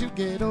needed to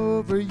get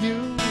over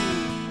you.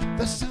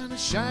 The sun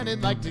is shining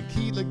like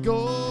tequila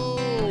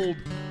gold,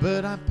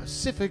 but I'm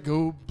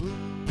Pacifico blue.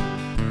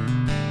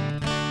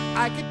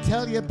 I can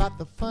tell you about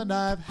the fun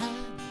I've had.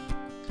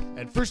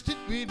 At first it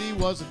really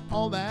wasn't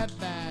all that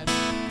bad.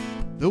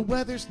 The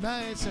weather's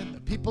nice and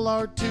the people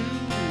are too,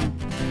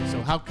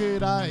 so how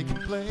could I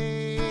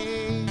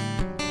complain?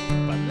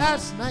 But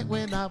last night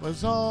when I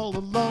was all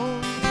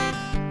alone,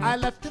 I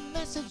left a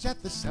message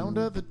at the sound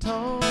of the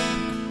tone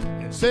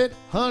and said,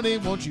 honey,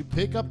 won't you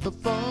pick up the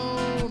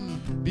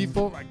phone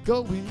before I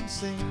go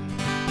insane?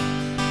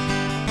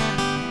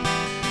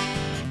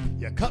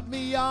 You cut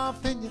me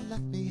off and you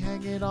left me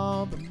hanging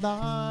on the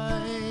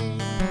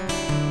line.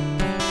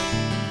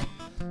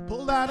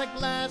 Pulled out a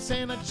glass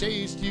and I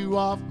chased you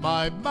off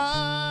my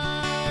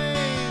mind.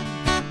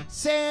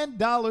 Sand,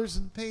 dollars,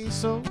 and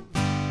pesos,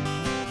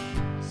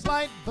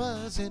 slight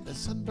buzz and a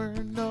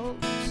sunburned nose.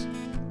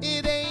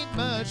 It ain't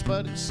much,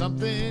 but it's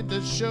something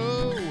to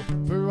show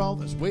for all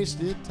this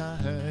wasted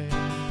time.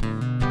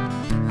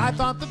 I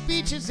thought the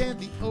beaches and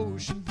the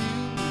ocean view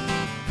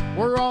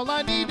were all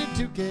I needed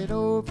to get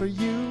over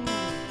you.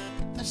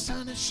 The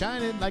sun is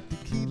shining like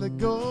tequila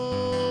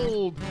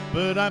gold,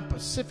 but I'm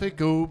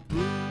Pacifico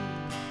blue.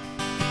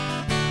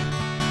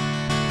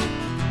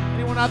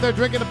 Anyone out there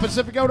drinking a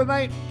Pacifico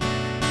tonight?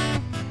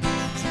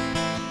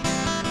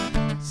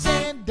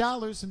 Sand,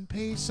 dollars, and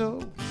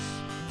pesos,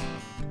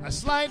 a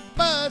slight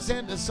buzz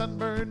and a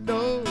sunburned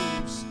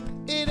nose.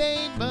 It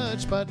ain't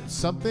much, but it's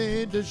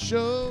something to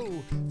show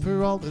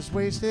for all this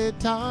wasted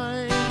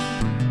time.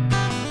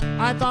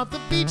 I thought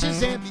the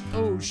beaches and the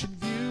ocean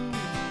view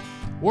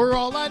were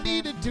all I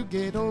needed to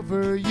get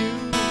over you.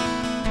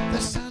 The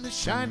sun is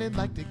shining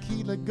like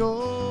tequila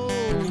gold,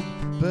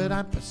 but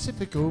I'm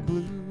Pacifico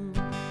blue.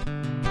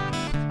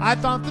 I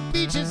thought the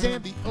beaches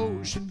and the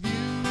ocean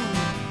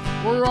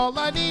view were all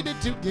I needed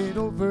to get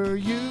over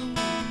you.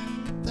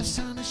 The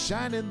sun is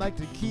shining like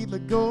tequila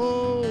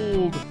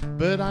gold,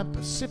 but I'm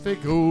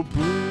Pacifico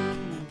blue.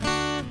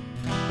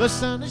 The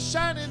sun is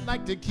shining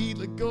like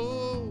tequila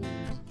gold,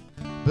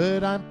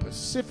 but I'm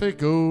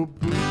Pacifico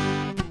blue.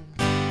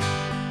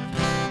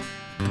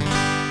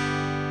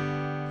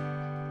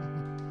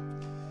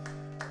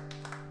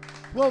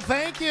 Well,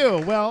 thank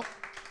you. Well,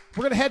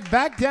 we're going to head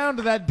back down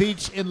to that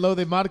beach in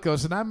Los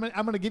Marcos, and I'm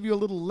going to give you a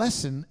little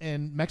lesson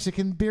in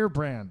Mexican beer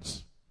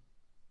brands.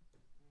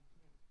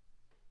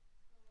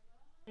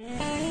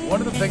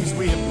 One of the things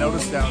we have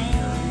noticed down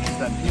here is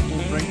that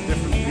people drink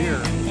different beer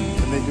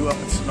than they do up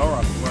in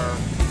Sonora, where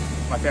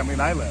my family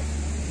and I live.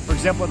 For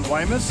example, in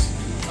Guaymas,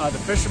 the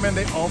fishermen,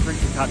 they all drink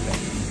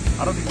Tecate.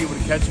 I don't think you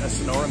would catch a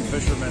Sonoran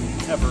fisherman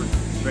ever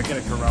drinking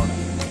a Corona.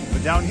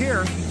 But down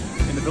here,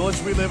 in the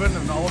village we live in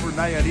and all over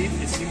Nayarit,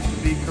 it seems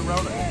to be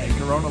Corona and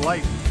Corona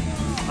Light.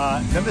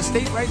 Then the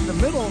state right in the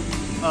middle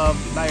of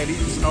Nayarit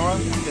and Sonora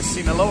is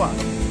Sinaloa.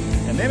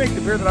 And they make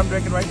the beer that I'm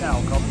drinking right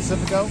now called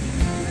Pacifico.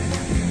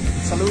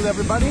 Salud,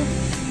 everybody.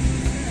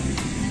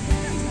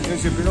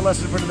 Here's your beer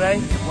lesson for today.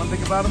 One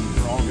thing about them,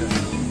 they're all good.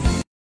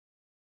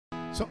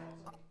 So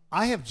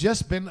I have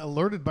just been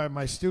alerted by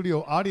my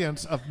studio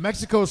audience of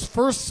Mexico's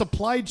first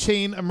supply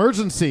chain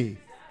emergency.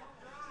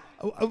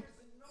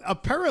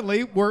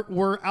 Apparently,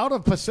 we're out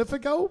of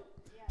Pacifico.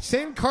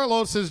 San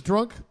Carlos has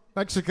drunk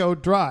Mexico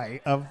dry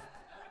of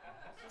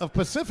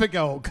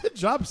Pacifico. Good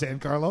job, San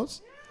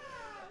Carlos.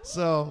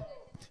 So,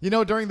 you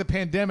know, during the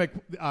pandemic,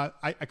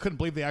 I couldn't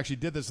believe they actually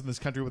did this in this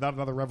country without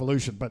another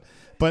revolution.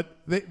 But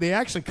they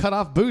actually cut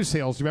off booze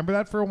sales. You remember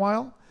that for a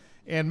while?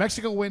 And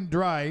Mexico went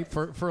dry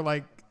for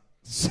like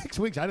 6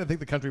 weeks. I didn't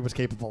think the country was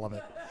capable of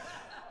it.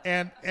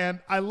 And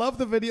I love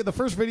the video. The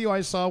first video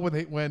I saw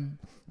when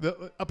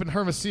up in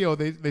Hermosillo,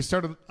 they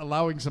started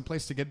allowing some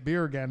place to get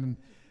beer again. And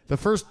the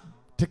first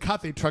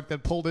Tecate truck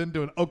that pulled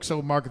into an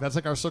Oxxo market, that's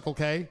like our Circle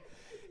K.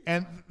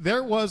 And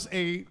there was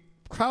a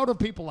crowd of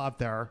people out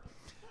there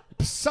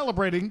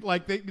celebrating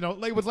like it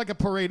was like a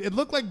parade. It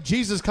looked like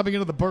Jesus coming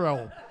into the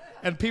borough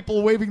and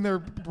people waving their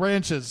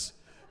branches,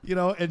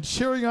 and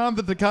cheering on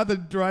the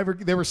Tecate driver.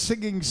 They were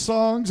singing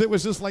songs. It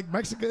was just like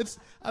Mexico.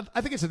 I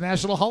think it's a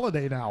national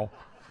holiday now.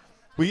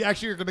 We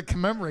actually are going to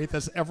commemorate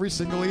this every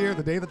single year,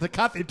 the day the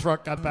Tecate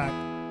truck got back.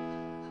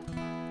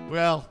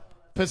 Well,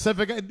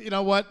 Pacifico, you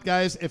know what,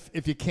 guys?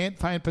 If you can't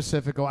find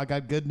Pacifico, I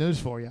got good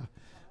news for you.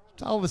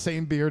 It's all the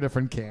same beer,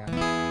 different can.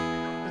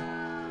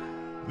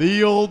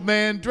 The old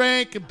man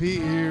drank a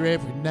beer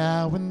every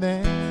now and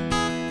then.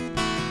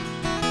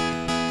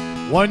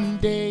 One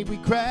day we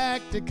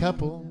cracked a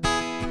couple,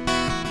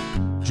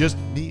 just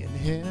me and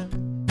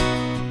him.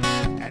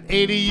 At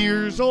 80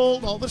 years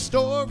old, all the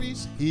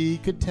stories he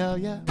could tell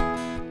ya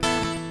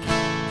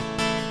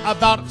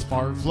about his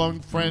far-flung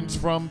friends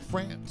from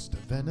France to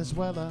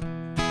Venezuela.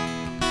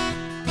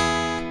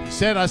 He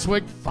said I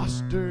swigged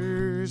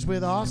Fosters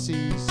with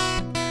Aussies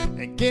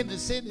and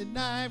Guinness in an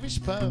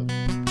Irish pub,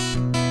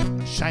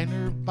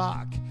 Shiner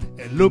Bach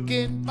and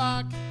Looking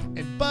Bach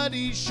and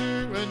Buddy.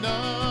 Sure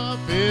enough,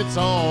 it's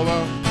all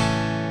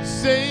the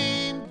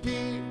same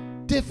beer,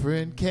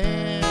 different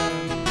can.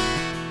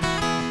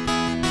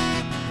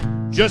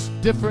 Just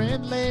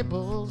different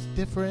labels,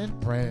 different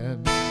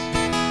brands.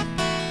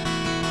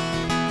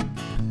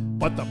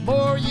 But the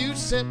more you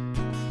sip,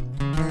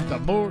 the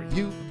more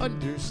you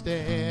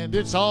understand.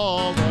 It's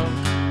all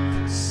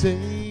the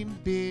same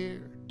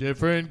beer,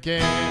 different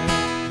can.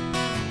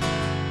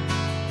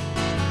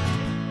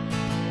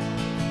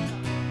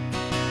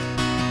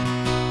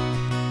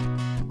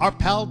 Our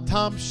pal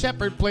Tom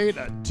Shepard played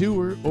a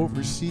tour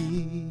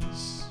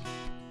overseas,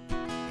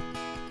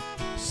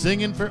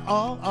 singing for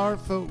all our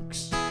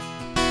folks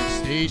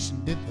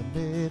stationed in the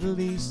Middle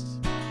East,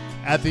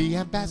 at the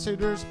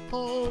ambassador's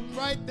home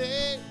right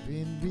there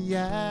in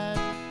Riyadh.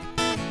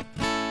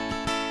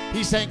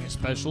 He sang a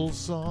special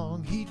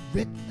song he'd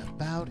written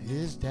about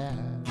his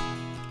dad.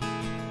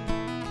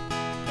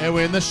 And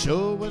when the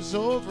show was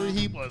over,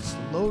 he was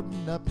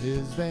loading up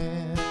his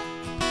van.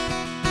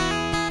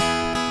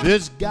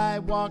 This guy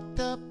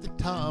walked up to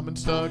Tom and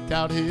stuck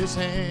out his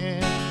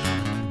hand.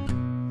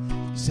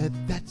 He said,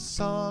 that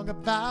song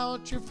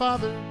about your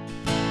father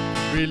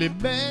really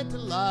meant a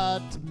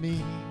lot to me,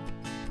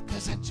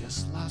 'cause I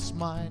just lost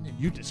mine and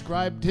you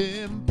described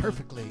him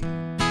perfectly.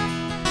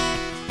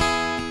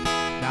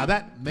 Now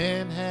that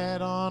man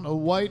had on a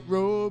white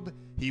robe,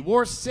 he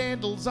wore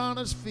sandals on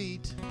his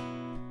feet,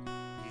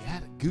 he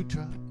had a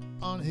guitar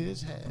on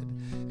his head,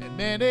 and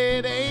man,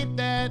 it ain't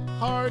that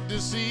hard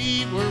to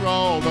see. We're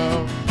all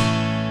the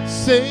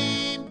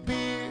same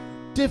beer,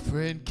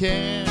 different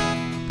can.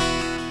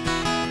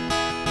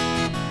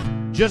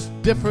 Just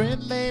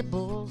different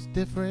labels,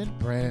 different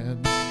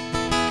brands.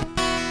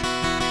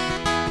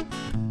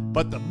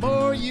 But the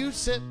more you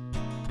sip,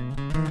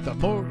 the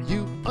more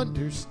you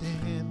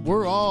understand.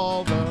 We're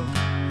all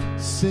the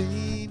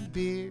same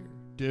beer,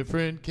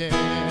 different can.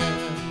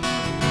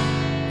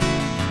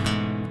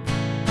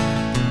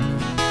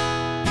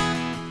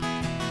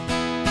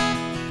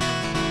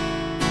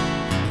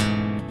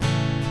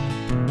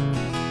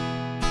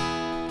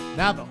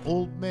 Now the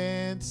old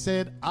man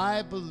said,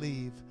 I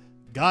believe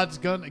God's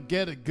gonna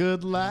get a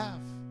good laugh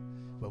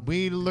when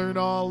we learn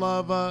all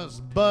of us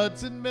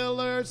Buds and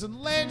Millers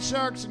and Land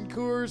Sharks and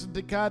Coors and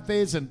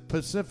Tecates and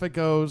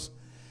Pacificos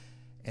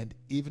and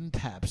even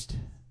Pabst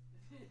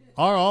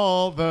are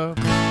all the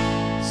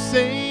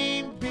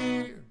same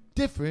beer,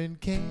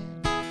 different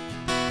can.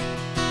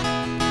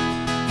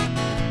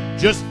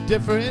 Just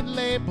different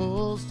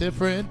labels,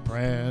 different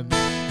brands.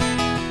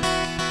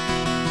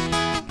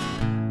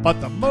 But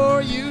the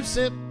more you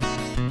sip,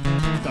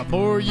 the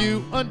more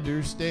you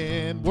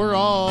understand. We're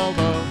all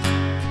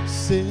the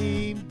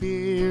same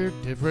beer,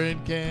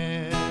 different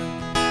can.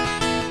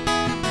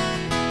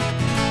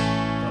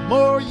 The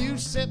more you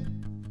sip,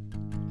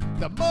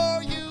 the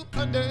more you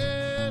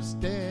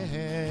understand.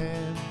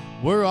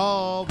 We're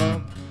all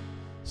the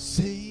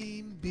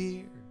same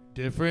beer,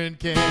 different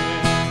can.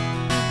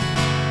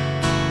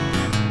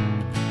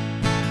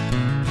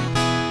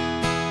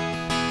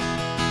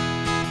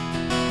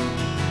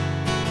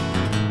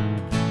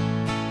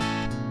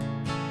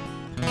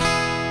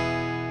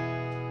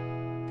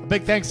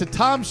 Big thanks to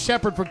Tom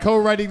Shepard for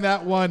co-writing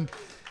that one.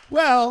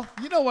 Well,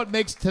 you know what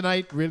makes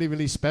tonight really,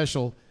 really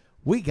special?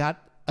 We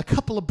got a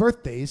couple of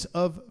birthdays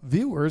of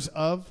viewers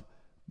of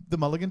the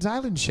Mulligan's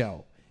Island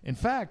show. In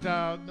fact,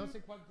 and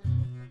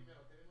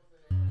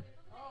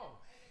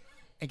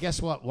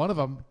guess what? One of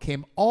them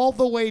came all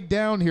the way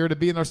down here to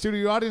be in our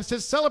studio audience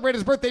to celebrate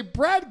his birthday.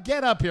 Brad,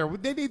 get up here.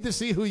 They need to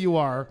see who you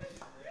are.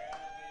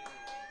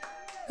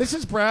 This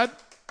is Brad.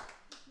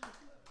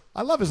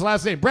 I love his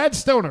last name, Brad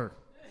Stoner.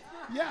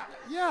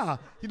 Yeah.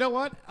 You know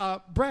what?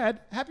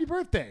 Brad, happy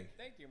birthday.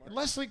 Thank you, Mark.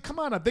 Leslie, come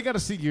on up. They got to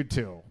see you,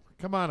 too.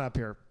 Come on up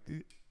here.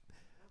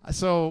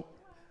 So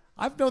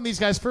I've known these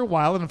guys for a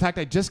while, and in fact,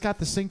 I just got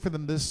to sing for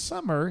them this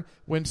summer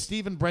when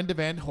Steve and Brenda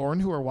Van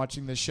Horn, who are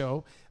watching this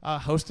show,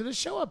 hosted a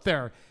show up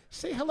there.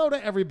 Say hello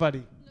to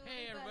everybody.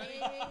 Hey, everybody.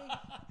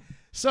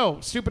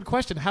 So, stupid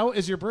question. How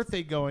is your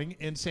birthday going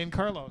in San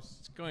Carlos?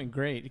 It's going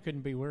great. It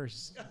couldn't be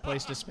worse.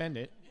 Place to spend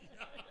it.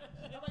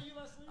 How about you,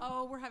 Leslie?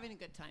 Oh, we're having a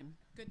good time.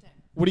 Good time.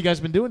 What have you guys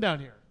been doing down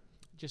here?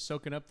 Just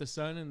soaking up the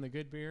sun and the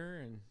good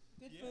beer and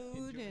good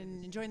food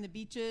and enjoying the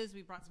beaches.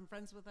 We brought some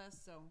friends with us,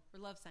 so we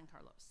love San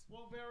Carlos.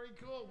 Well, very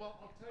cool. Well,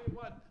 I'll tell you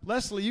what,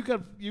 Leslie,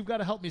 you've got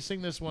to help me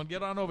sing this one.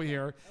 Get on over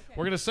here. Okay.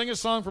 We're gonna sing a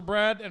song for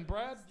Brad, and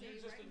Brad, you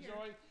just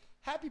enjoy. Here.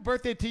 Happy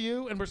birthday to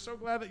you, and we're so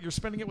glad that you're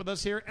spending it with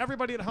us here.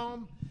 Everybody at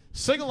home,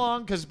 sing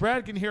along because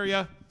Brad can hear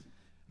you.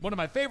 One of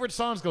my favorite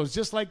songs goes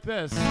just like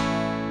this.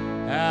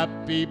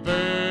 Happy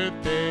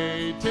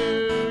birthday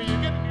to you.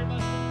 Get in here,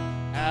 Leslie.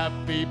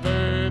 Happy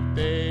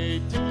birthday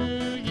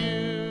to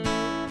you.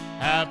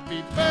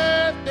 Happy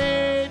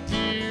birthday,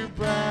 dear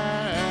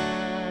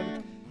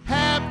Brad.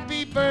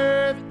 Happy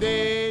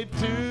birthday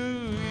to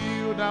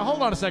you. Now hold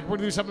hold on a second. We're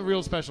going to do something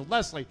real special.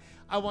 Leslie,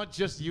 I want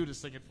just you to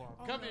sing it for him.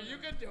 Come here. You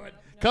can do it.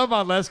 Come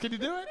on, Les. Can you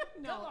do it?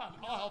 No. Come on.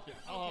 I'll help you.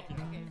 I'll help you.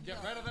 Okay.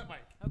 Get right on that mic.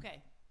 Okay.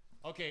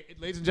 Okay,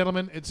 ladies and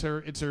gentlemen, it's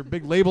her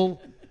big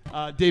label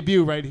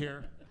debut right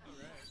here.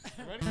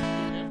 All right. Ready?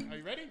 Yeah. Are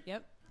you ready?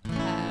 Yep.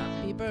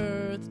 Happy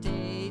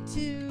birthday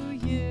to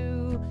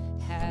you.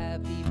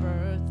 Happy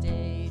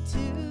birthday to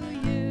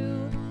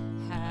you.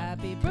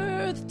 Happy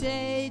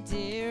birthday,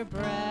 dear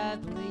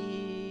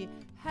Bradley.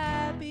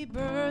 Happy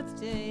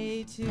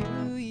birthday to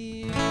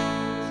you.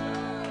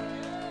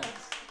 Yes.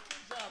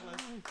 Good job,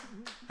 Les.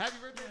 Happy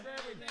birthday,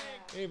 Bradley.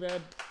 Hey,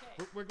 man.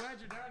 We're glad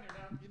you're down here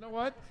now. You know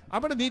what?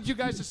 I'm going to need you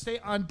guys to stay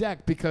on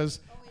deck because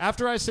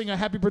after I sing a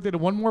happy birthday to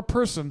one more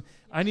person,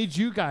 I need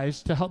you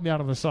guys to help me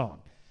out on the song.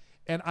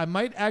 And I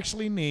might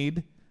actually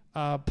need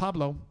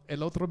Pablo,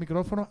 el otro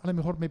micrófono, a lo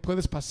mejor me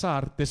puedes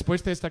pasar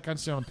después de esta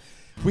canción.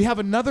 We have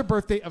another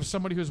birthday of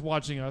somebody who's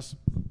watching us,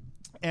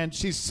 and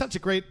she's such a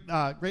great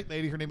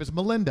lady. Her name is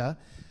Melinda.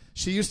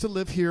 She used to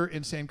live here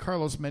in San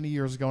Carlos many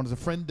years ago and is a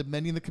friend to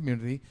many in the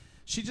community.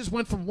 She just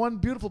went from one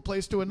beautiful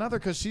place to another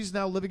because she's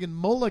now living in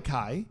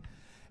Molokai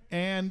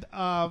and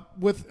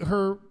with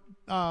her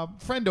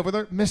friend over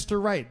there,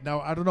 Mr. Wright. Now,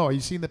 I don't know. Are you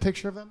seeing the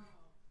picture of them?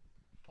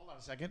 Hold on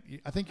a second.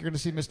 I think you're going to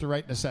see Mr.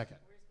 Wright in a second.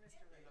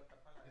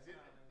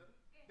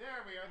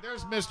 There we are.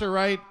 There's Mr.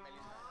 Wright.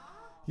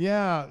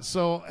 Yeah.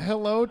 So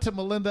hello to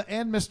Melinda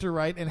and Mr.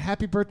 Wright, and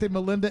happy birthday,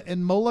 Melinda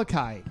in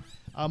Molokai.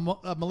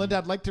 Melinda,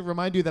 I'd like to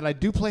remind you that I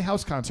do play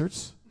house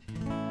concerts.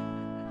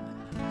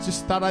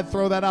 Just thought I'd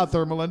throw that out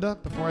there, Melinda,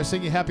 before I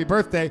sing you happy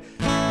birthday.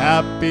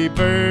 Happy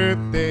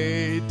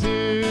birthday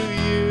to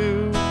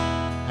you.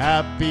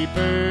 Happy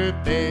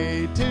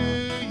birthday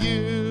to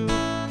you.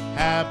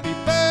 Happy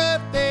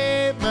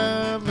birthday,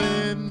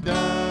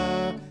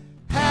 Melinda.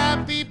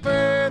 Happy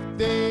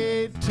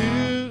birthday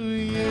to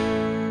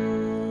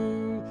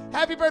you.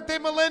 Happy birthday,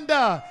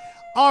 Melinda.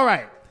 All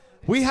right.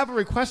 We have a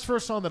request for a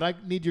song that I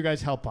need you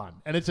guys' help on,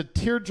 and it's a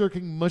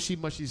tear-jerking, mushy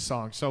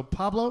song. So,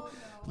 Pablo,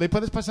 le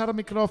puedes pasar el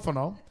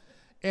micrófono.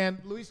 And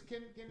Luis, ¿quién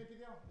le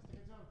pidió?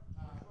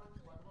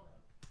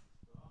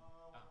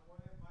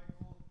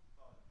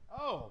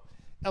 Oh,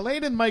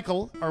 Elaine and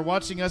Michael are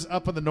watching us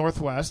up in the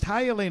Northwest.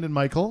 Hi, Elaine and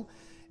Michael.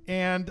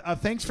 And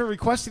thanks for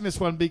requesting this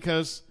one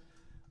because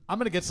I'm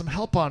going to get some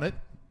help on it.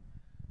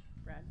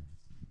 Brad.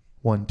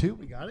 1, 2.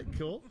 We got it.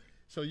 Cool.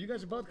 So you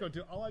guys are both going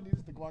to. All I need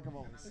is the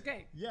guacamoles.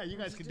 Okay. Yeah, you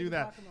guys can do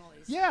that.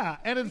 Guacamoles. Yeah,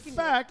 and in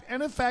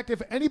fact,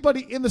 if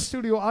anybody in the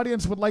studio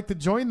audience would like to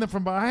join them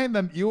from behind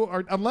them, you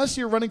are, unless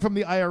you're running from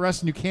the IRS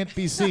and you can't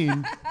be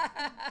seen.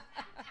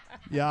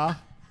 Yeah.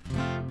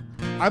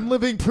 I'm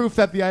living proof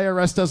that the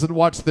IRS doesn't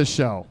watch this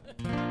show.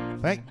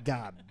 Thank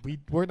God.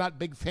 We're not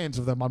big fans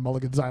of them on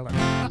Mulligan's Island.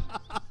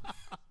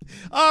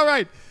 All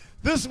right.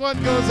 This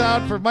one goes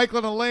out for Michael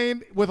and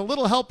Elaine with a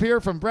little help here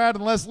from Brad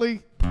and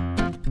Leslie.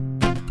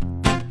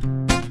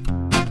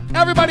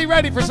 Everybody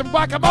ready for some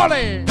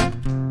guacamole?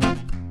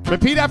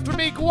 Repeat after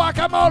me,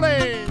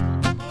 guacamole.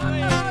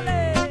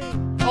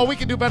 Guacamole. Oh, we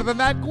can do better than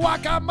that.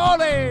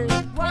 Guacamole.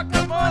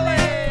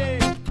 Guacamole.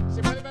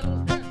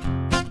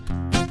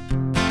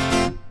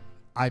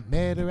 I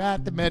met her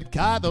at the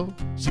mercado.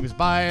 She was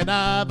buying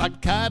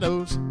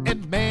avocados.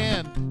 And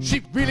man,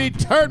 she really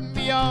turned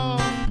me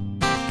on.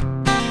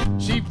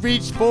 She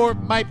reached for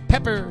my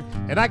pepper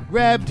and I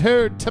grabbed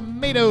her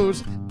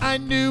tomatoes. I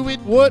knew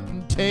it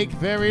wouldn't take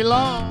very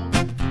long.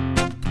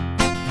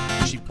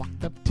 She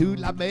walked up to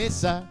la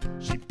mesa.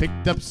 She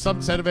picked up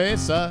some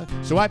cerveza.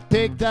 So I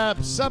picked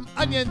up some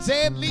onions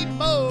and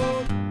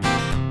limon.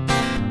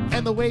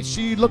 And the way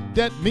she looked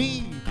at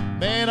me,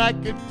 man, I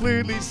could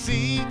clearly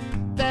see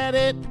that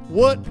it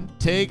wouldn't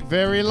take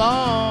very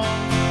long.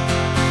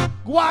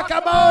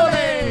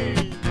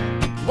 Guacamole!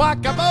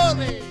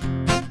 Guacamole!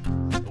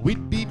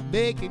 We'd be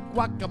making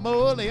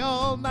guacamole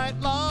all night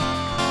long.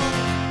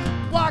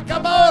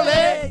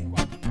 Guacamole!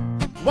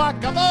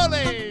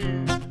 Guacamole!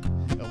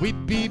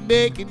 We'd be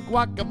making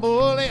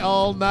guacamole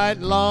all night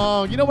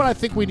long. You know what I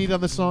think we need on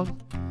this song?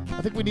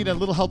 I think we need a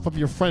little help from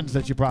your friends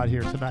that you brought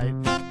here tonight.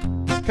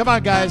 Come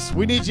on, guys.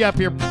 We need you up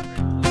here.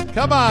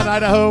 Come on,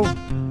 Idaho.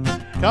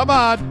 Come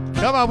on.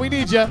 Come on. We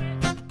need you. You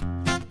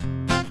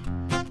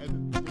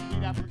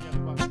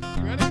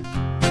ready?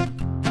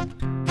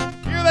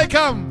 Here they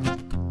come.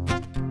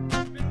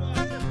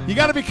 You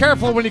got to be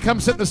careful when you come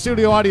sit in the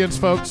studio audience,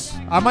 folks.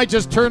 I might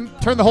just turn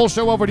the whole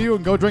show over to you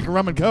and go drink a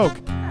rum and coke.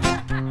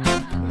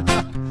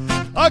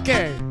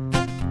 Okay.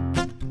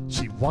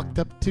 She walked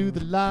up to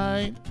the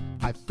line.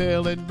 I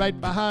fell in right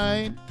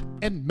behind.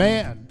 And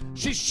man,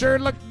 she sure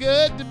looked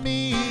good to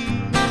me.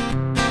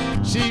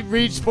 She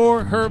reached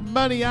for her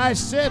money. I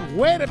said,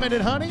 wait a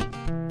minute, honey.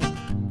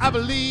 I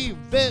believe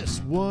this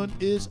one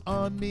is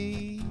on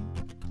me.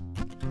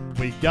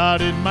 We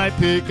got in my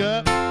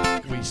pickup.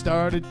 We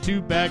started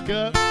to back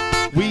up.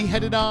 We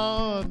headed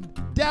on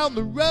down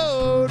the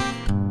road.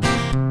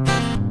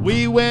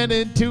 We went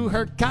into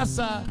her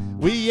casa.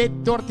 We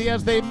ate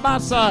tortillas de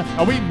masa.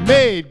 And we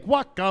made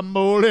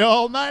guacamole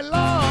all night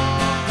long.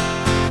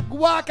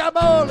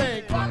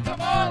 Guacamole,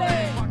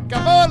 guacamole,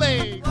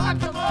 guacamole.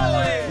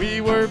 Guacamole.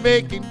 We were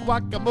making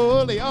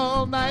guacamole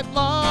all night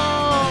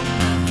long.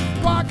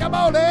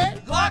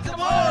 Guacamole.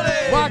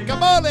 Guacamole.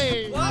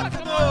 Guacamole.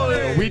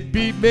 Guacamole. We'd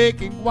be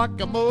making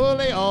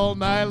guacamole all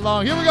night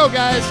long. Here we go,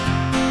 guys.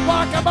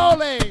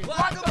 Guacamole.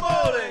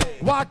 Guacamole.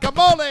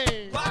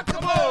 Guacamole.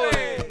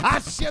 Guacamole.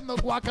 Haciendo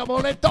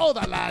guacamole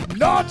toda la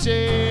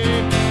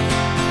noche.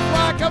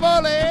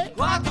 Guacamole.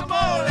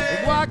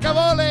 Guacamole.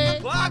 Guacamole.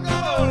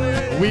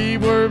 Guacamole. We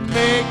were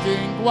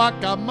making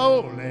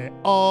guacamole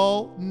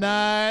all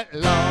night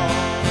long.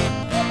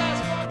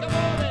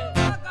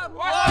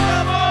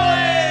 Guacamole.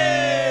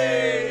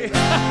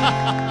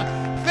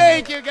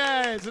 Thank you,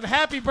 guys, and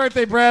happy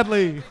birthday,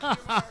 Bradley.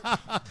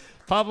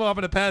 Pablo, I'm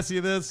going to pass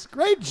you this.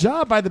 Great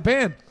job by the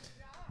band.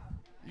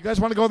 You guys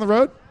want to go on the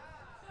road?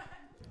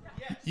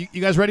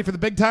 You guys ready for the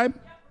big time?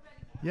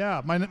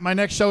 Yeah, my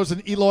next show is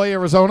in Eloy,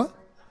 Arizona.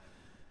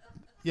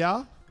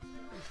 Yeah?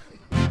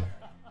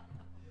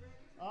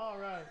 All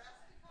right.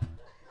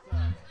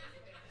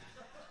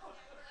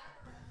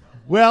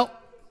 Well,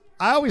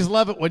 I always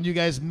love it when you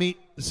guys meet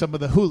some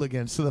of the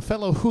hooligans. So the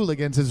fellow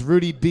hooligans, as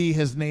Rudy B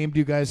has named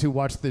you guys who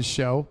watch this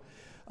show.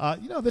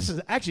 This is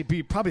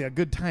actually probably a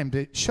good time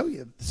to show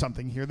you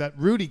something here that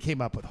Rudy came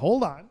up with.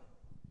 Hold on.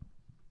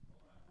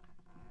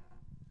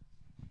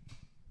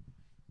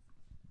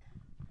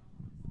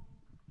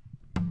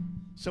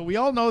 So we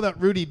all know that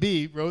Rudy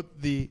B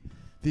wrote the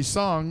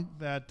song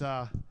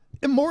that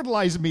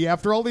immortalized me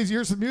after all these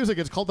years of music.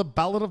 It's called The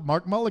Ballad of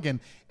Mark Mulligan.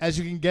 As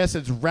you can guess,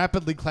 it's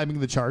rapidly climbing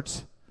the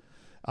charts,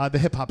 the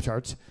hip-hop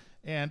charts.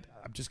 And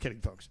I'm just kidding,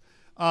 folks.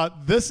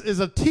 This is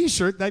a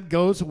T-shirt that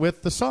goes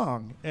with the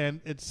song. And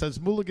it says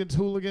Mulligan's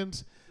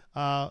Hooligans,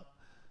 part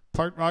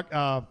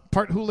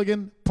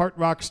hooligan, part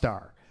rock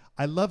star.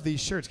 I love these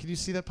shirts. Can you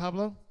see that,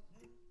 Pablo?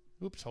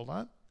 Oops, hold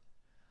on.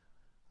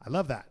 I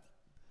love that.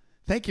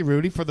 Thank you,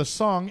 Rudy, for the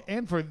song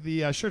and for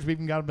the shirts. We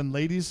even got them in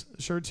ladies'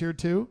 shirts here,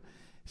 too.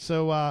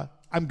 So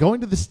I'm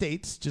going to the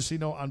States, just so you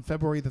know, on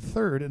February the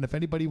 3rd. And if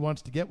anybody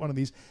wants to get one of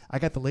these, I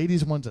got the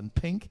ladies' ones in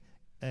pink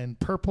and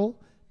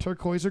purple,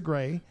 turquoise or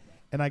gray.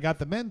 And I got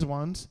the men's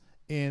ones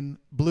in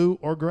blue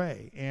or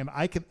gray. And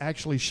I can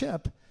actually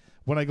ship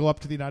when I go up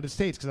to the United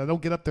States because I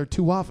don't get up there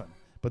too often.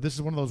 But this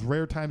is one of those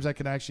rare times I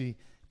can actually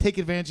take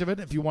advantage of it.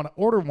 If you want to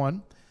order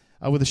one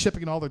with the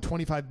shipping and all, they're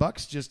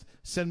 $25. Just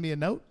send me a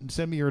note and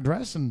send me your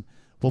address, and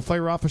we'll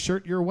fire off a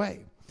shirt your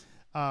way.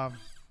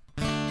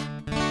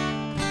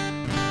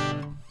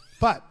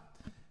 But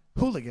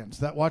hooligans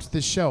that watch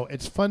this show,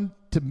 it's fun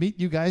to meet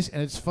you guys,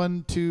 and it's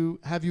fun to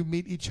have you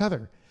meet each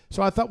other.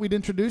 So I thought we'd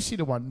introduce you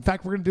to one. In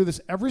fact, we're going to do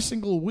this every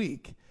single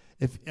week.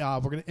 If we're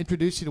going to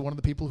introduce you to one of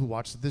the people who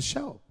watch this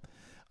show.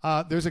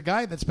 There's a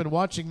guy that's been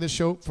watching this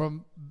show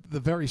from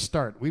the very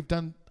start. We've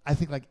done, I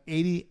think, like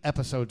 80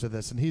 episodes of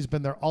this, and he's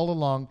been there all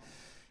along.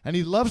 And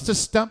he loves to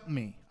stump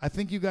me. I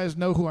think you guys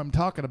know who I'm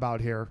talking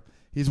about here.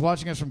 He's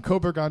watching us from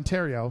Coburg,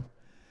 Ontario.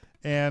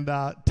 And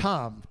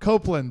Tom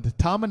Copeland,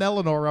 Tom and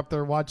Eleanor up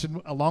there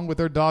watching along with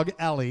their dog,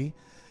 Ellie.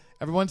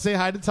 Everyone say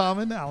hi to Tom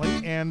and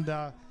Ellie. And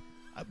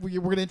we're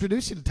going to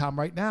introduce you to Tom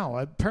right now.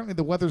 Apparently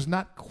the weather's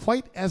not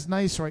quite as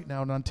nice right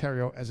now in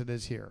Ontario as it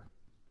is here.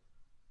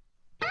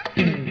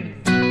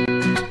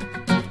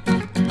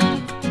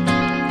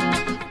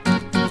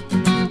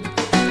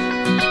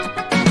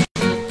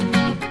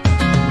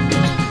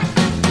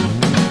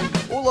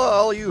 Hola,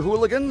 all you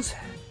hooligans.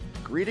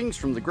 Greetings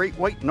from the Great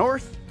White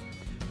North.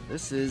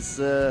 This is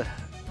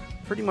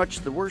pretty much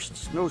the worst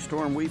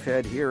snowstorm we've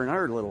had here in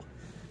our little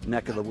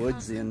neck of the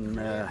woods in,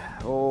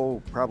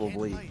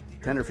 probably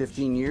 10 or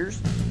 15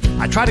 years.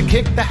 I try to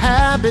kick the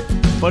habit,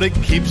 but it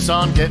keeps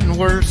on getting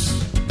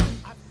worse.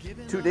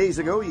 2 days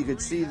ago, you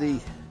could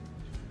see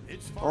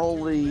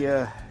all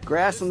the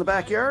grass in the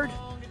backyard,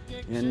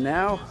 and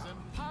now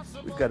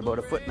we've got about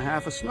 1.5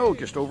 feet of snow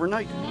just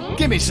overnight.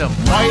 Give me some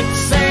white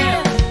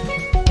sand,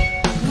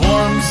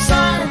 warm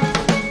sun,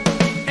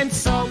 and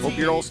salty. Hope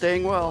you're all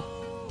staying well.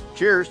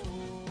 Cheers.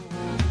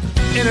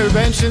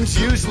 Intervention's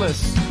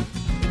useless.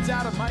 It's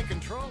out of my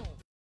control.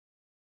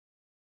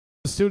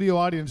 The studio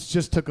audience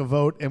just took a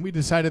vote, and we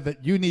decided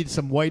that you need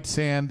some white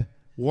sand,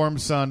 warm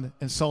sun,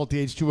 and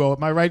salty H2O.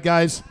 Am I right,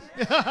 guys?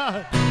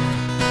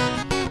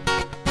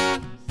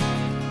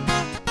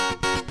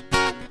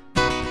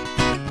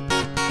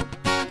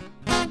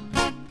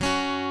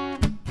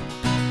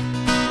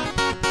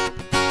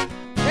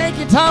 Thank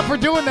you, Tom, for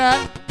doing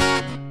that.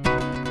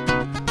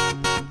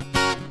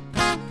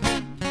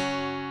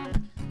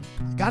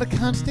 Got a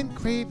constant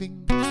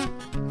craving,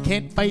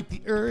 can't fight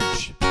the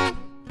urge.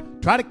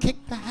 Try to kick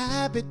the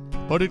habit,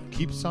 but it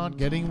keeps on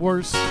getting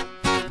worse.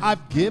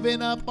 I've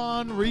given up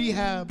on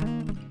rehab,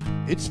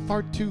 it's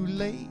far too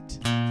late.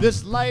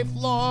 This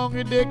lifelong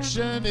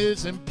addiction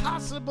is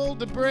impossible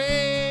to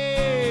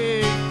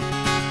break.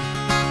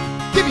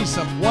 Give me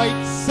some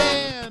white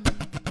sand,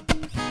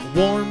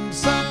 warm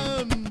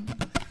sun,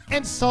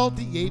 and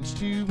salty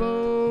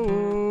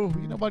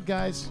H2O. You know what,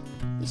 guys?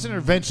 This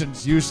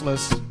intervention's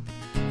useless.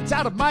 It's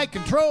out of my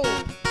control.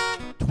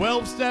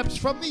 12 steps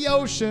from the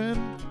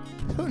ocean.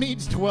 Who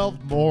needs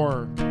 12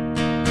 more?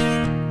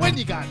 When When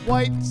you got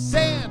white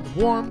sand,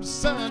 warm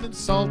sun, and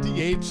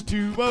salty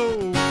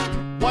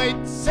H2O.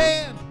 White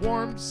sand,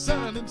 warm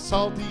sun, and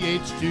salty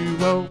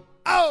H2O.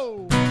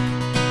 Oh!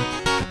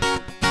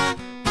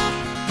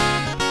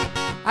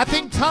 I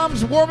think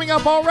Tom's warming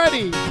up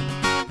already.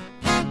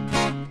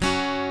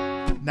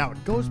 Now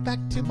it goes back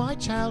to my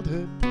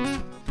childhood,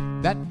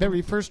 that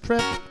very first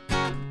trip.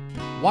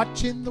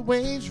 Watching the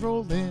waves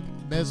roll in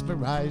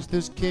mesmerized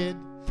this kid.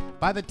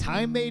 By the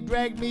time they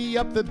dragged me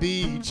up the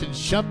beach and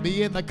shoved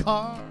me in the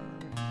car,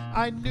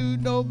 I knew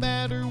no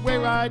matter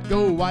where I'd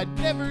go, I'd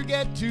never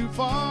get too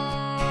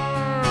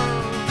far.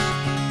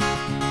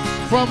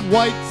 From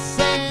white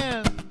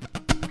sand,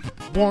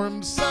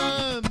 warm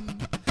sun,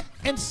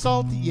 and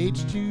salty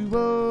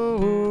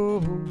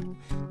H2O.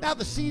 Now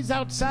the sea's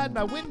outside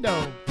my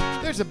window,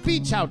 there's a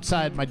beach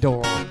outside my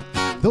door.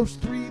 Those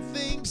three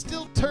things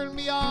still turn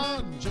me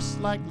on,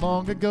 just like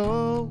long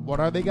ago.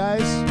 What are they,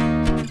 guys?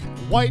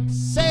 White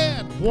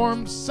sand,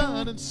 warm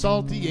sun, and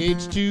salty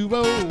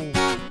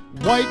H2O.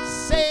 White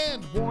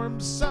sand,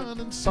 warm sun,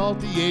 and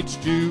salty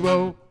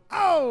H2O.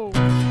 Oh!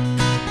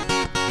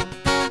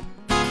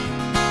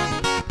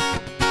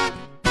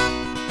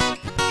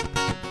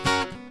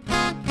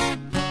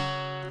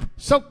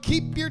 So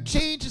keep your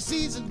change of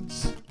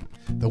seasons,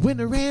 the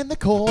winter and the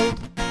cold.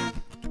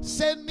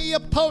 Send me a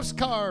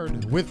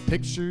postcard with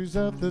pictures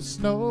of the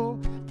snow.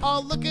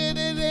 I'll look at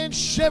it and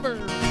shiver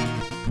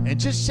and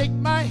just shake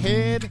my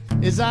head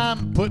as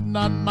I'm putting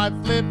on my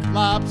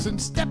flip-flops and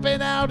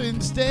stepping out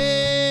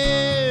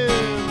instead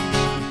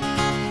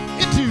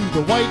into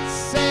the white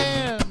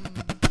sand,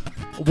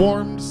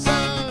 warm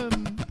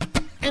sun,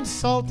 and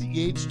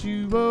salty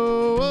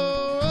H2O.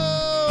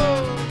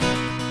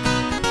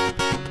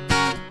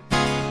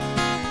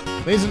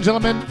 Ladies and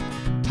gentlemen,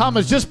 Tom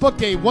has just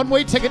booked a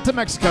one-way ticket to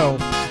Mexico.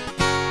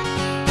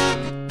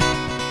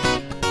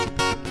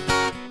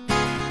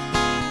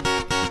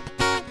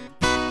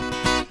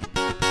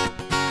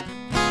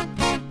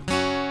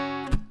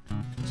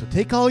 So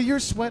take all your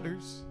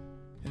sweaters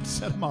and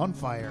set them on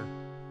fire.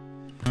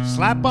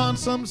 Slap on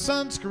some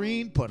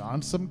sunscreen, put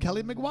on some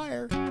Kelly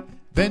McGuire.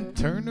 Then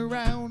turn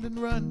around and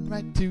run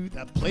right to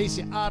the place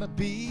you ought to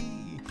be.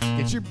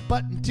 Get your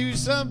butt into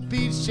some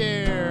beach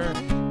chair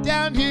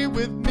down here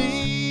with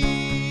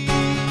me.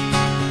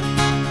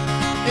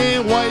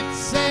 In white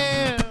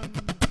sand,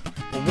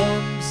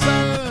 warm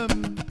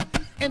sun,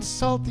 and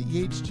salty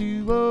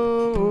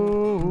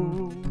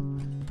H2O.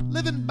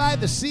 Living by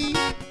the sea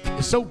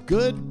is so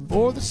good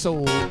for the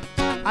soul.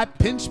 I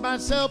pinch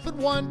myself and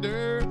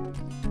wonder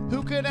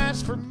who could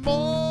ask for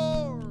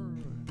more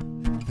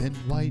than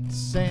white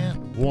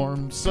sand,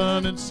 warm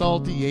sun, and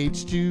salty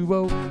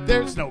H2O.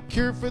 There's no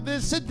cure for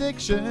this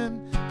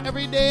addiction.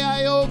 Every day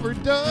I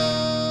overdose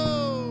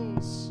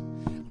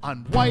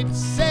on white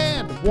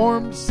sand,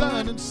 warm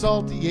sun, and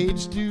salty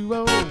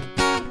H2O.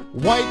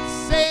 White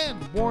sand,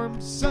 warm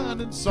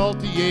sun, and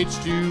salty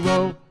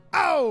H2O.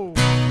 Oh!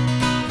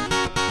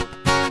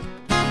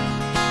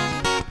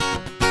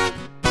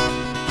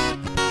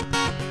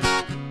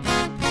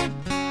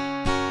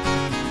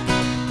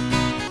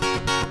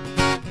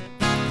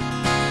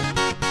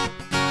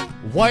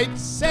 White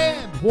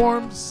sand,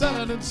 warm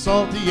sun, and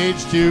salty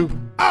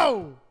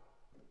H2O.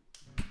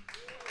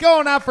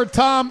 Going out for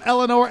Tom,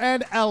 Eleanor,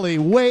 and Ellie,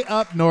 way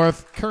up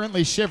north,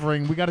 currently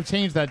shivering. We got to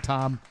change that,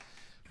 Tom.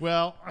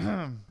 Well,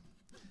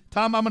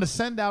 Tom, I'm going to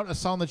send out a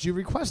song that you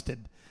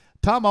requested.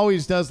 Tom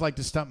always does like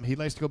to stump me. He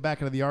likes to go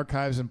back into the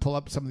archives and pull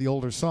up some of the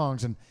older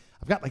songs, and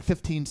I've got like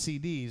 15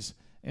 CDs,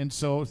 and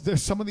so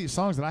there's some of these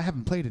songs that I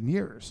haven't played in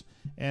years,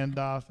 and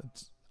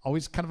it's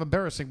always kind of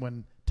embarrassing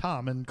when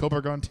Tom in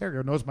Coburg,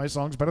 Ontario knows my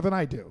songs better than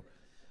I do.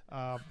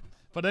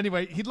 But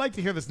anyway, he'd like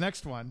to hear this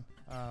next one.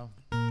 Make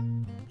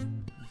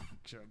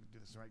sure I can do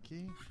this in the right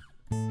key.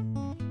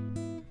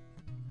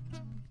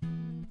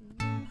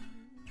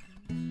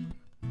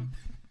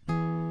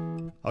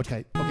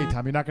 Okay,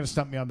 Tom, you're not going to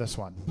stump me on this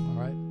one. All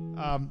right.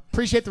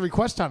 Appreciate the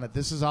request on it.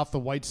 This is off the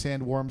White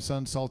Sand, Warm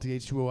Sun, Salty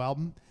H2O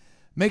album.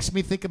 Makes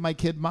me think of my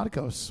kid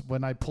Marcos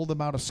when I pulled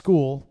him out of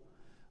school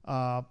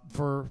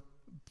for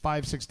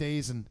 5-6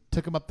 days and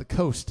took him up the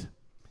coast.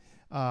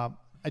 I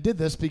did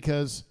this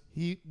because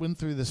he went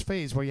through this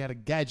phase where he had a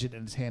gadget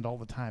in his hand all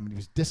the time, and he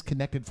was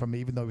disconnected from me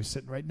even though he was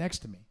sitting right next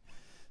to me.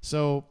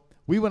 So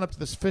we went up to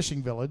this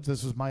fishing village.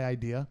 This was my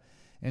idea,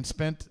 and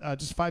spent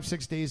just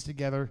 5-6 days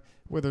together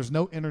where there's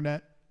no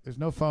internet, there's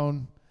no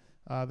phone,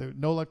 there's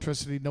no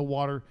electricity, no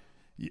water.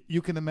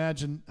 You can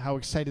imagine how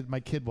excited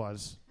my kid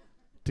was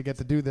to get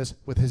to do this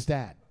with his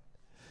dad.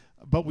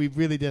 But we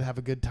really did have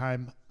a good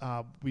time.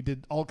 We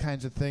did all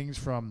kinds of things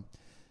from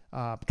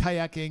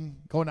kayaking,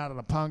 going out on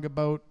a ponga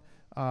boat,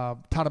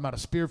 taught him how to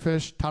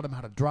spearfish, taught him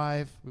how to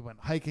drive. We went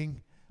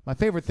hiking. My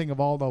favorite thing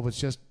of all, though, was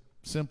just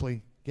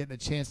simply getting a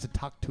chance to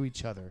talk to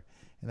each other.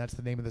 And that's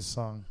the name of this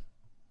song.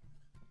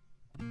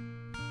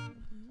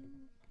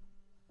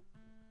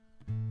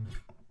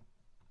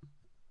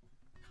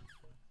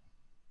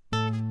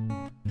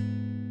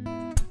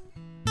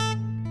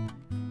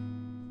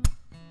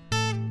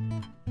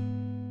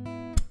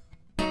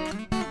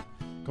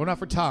 Going out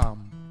for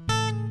Tom.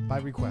 by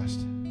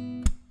request.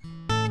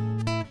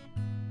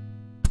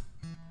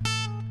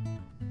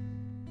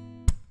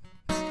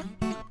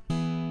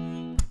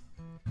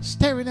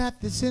 Staring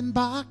at this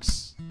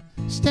inbox,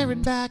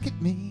 staring back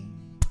at me.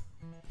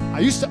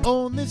 I used to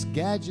own this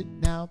gadget,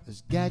 now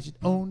this gadget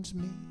owns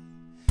me.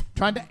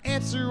 Trying to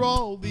answer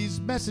all these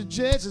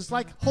messages is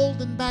like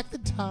holding back the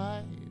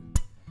tide.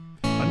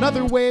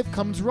 Another wave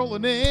comes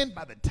rolling in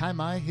by the time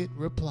I hit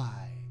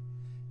reply.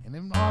 And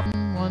then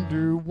often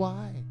wonder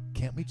why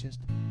can't we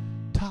just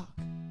talk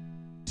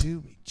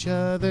to each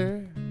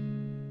other?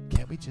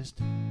 Can't we just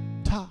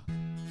talk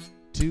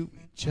to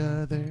each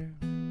other?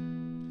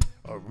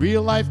 A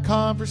real life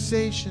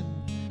conversation,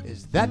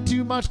 is that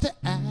too much to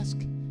ask?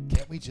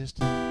 Can't we just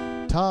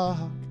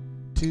talk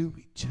to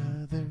each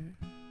other?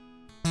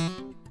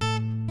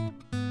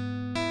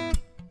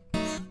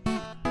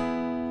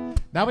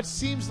 Now it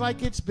seems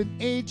like it's been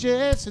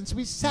ages since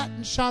we sat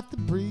and shot the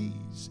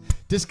breeze,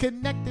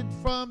 disconnected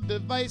from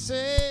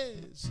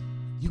devices,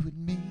 you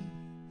and me.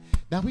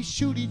 Now we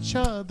shoot each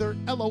other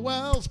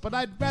LOLs, but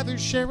I'd rather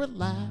share a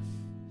laugh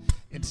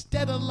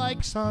instead of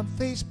likes on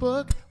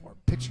Facebook or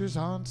pictures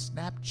on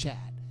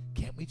Snapchat.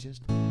 Can't we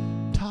just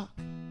talk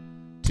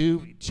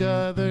to each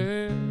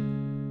other?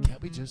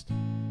 Can't we just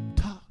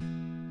talk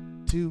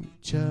to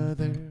each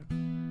other?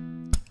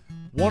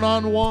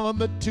 One-on-one,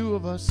 the two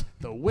of us,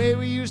 the way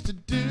we used to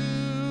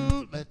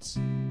do. Let's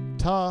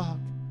talk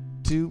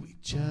to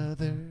each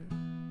other.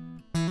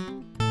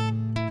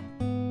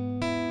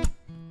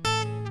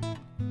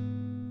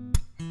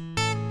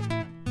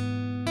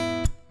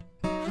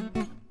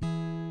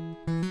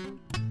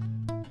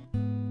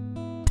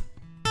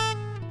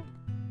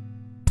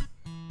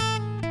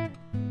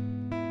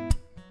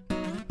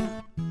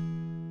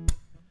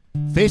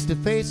 Face to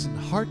face and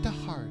heart to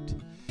heart,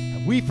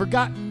 have we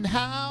forgotten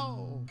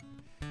how?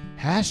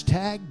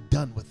 Hashtag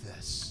done with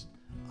this,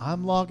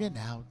 I'm logging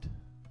out.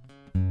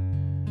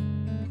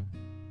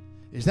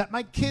 Is that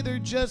my kid or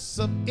just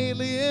some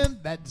alien,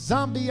 that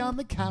zombie on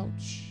the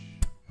couch?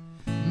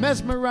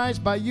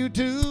 Mesmerized by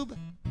YouTube,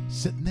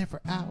 sitting there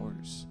for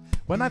hours.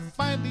 When I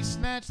finally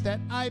snatch that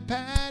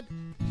iPad,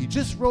 he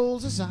just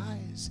rolls his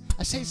eyes.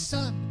 I say,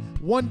 son,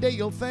 one day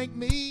you'll thank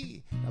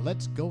me. Now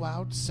let's go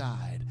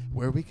outside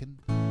where we can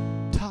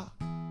talk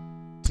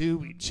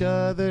to each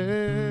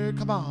other.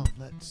 Come on,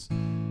 let's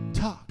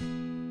talk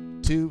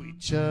to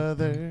each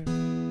other.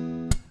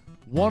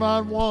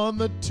 One-on-one,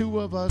 the two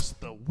of us,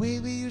 the way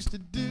we used to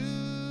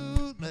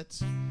do.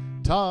 Let's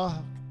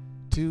talk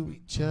to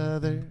each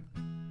other.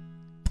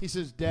 He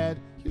says, Dad,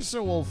 you're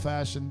so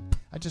old-fashioned.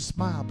 I just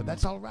smile, but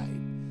that's all right,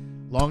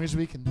 long as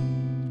we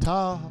can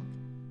talk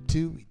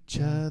to each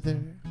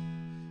other.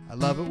 I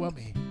love it when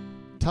we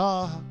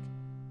talk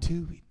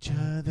to each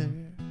other.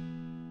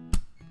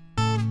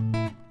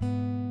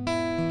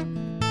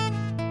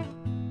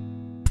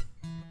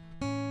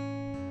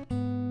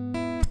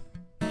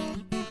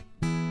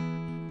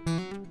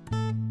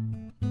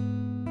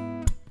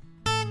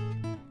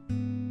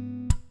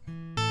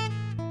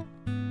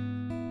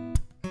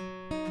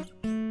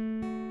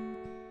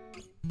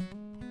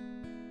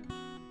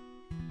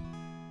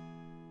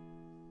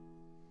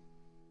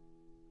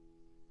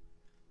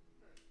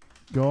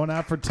 Going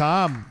out for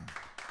Tom.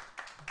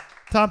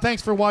 Tom,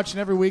 thanks for watching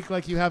every week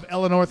like you have.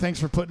 Eleanor, thanks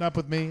for putting up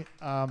with me.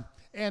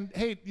 And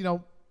hey, you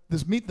know,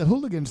 this Meet the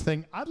Hooligans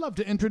thing, I'd love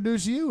to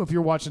introduce you if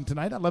you're watching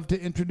tonight. I'd love to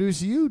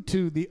introduce you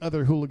to the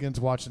other hooligans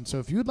watching. So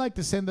if you'd like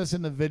to send us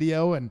in a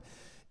video and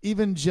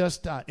even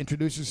just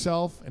introduce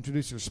yourself,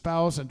 introduce your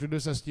spouse,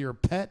 introduce us to your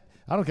pet,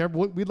 I don't care.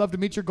 We'd love to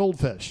meet your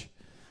goldfish.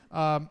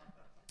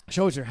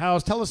 Show us your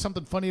house. Tell us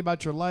something funny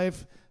about your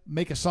life.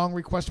 Make a song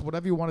request,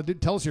 whatever you want to do.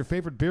 Tell us your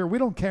favorite beer. We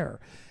don't care.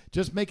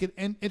 Just make it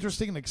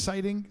interesting and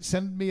exciting.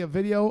 Send me a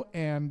video,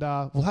 and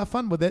we'll have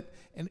fun with it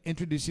and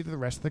introduce you to the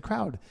rest of the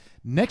crowd.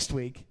 Next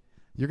week,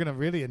 you're going to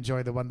really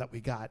enjoy the one that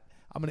we got.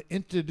 I'm going to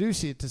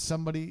introduce you to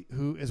somebody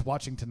who is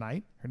watching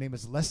tonight. Her name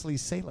is Leslie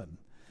Salen.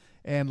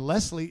 And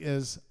Leslie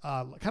is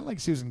kind of like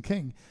Susan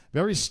King,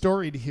 very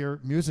storied here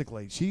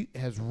musically. She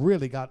has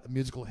really got a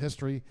musical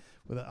history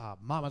with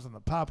Mamas and the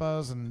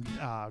Papas and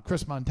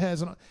Chris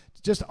Montez and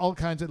just all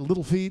kinds of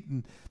Little Feat.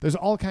 And there's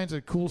all kinds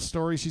of cool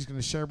stories she's going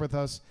to share with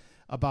us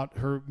about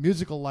her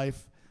musical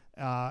life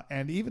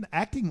and even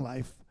acting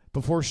life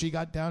before she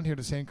got down here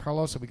to San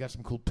Carlos. So we got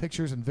some cool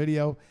pictures and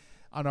video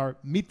on our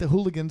Meet the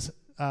Hooligans,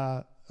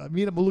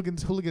 Meet the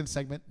Hooligans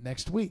segment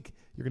next week.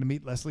 You're going to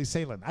meet Leslie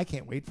Salen. I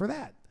can't wait for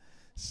that.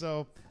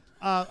 So,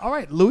 all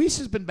right, Luis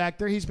has been back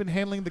there. He's been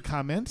handling the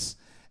comments.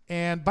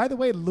 And by the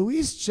way,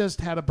 Luis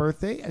just had a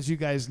birthday, as you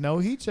guys know.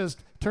 He just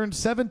turned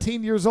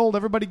 17 years old.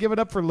 Everybody give it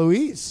up for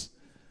Luis.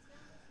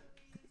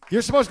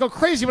 You're supposed to go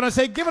crazy when I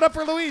say give it up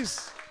for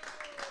Luis.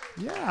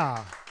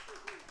 Yeah.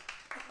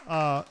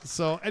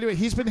 So anyway,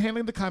 he's been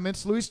handling the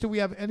comments. Luis, do we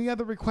have any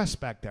other requests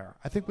back there?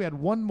 I think we had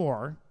one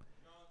more.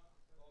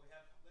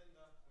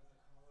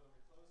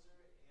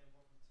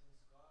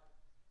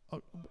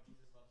 Oh,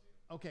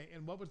 okay,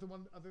 and what was the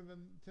one other than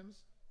Tim's?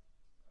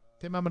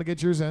 Tim, I'm going to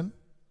get yours in.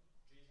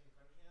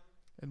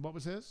 And what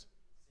was his?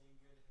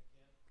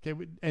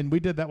 Okay, and we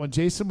did that one.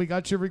 Jason, we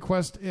got your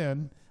request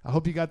in. I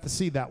hope you got to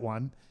see that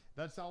one.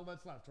 That's all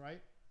that's left,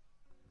 right?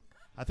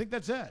 I think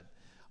that's it.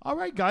 All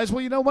right, guys.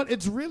 Well, you know what?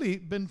 It's really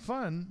been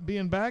fun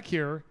being back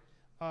here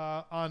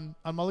on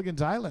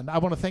Mulligan's Island. I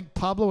want to thank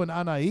Pablo and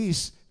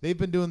Anais. They've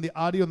been doing the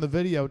audio and the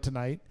video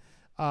tonight.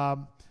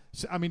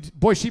 So, I mean,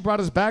 boy, she brought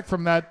us back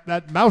from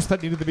that mouse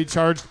that needed to be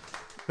charged.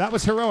 That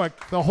was heroic.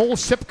 The whole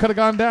ship could have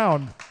gone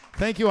down.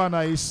 Thank you,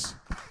 Anais.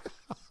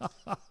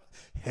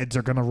 Heads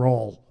are going to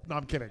roll. No,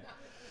 I'm kidding.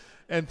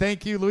 And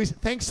thank you, Luis.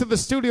 Thanks to the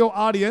studio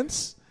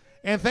audience.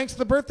 And thanks to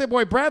the birthday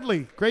boy,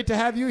 Bradley. Great to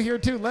have you here,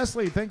 too.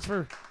 Leslie, thanks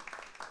for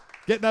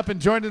getting up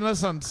and joining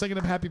us on singing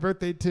him happy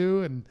birthday,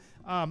 too. And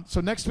so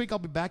next week I'll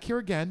be back here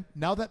again.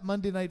 Now that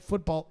Monday Night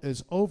Football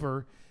is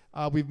over,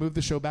 we've moved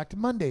the show back to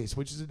Mondays,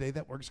 which is a day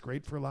that works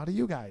great for a lot of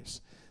you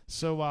guys.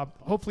 So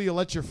hopefully you'll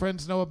let your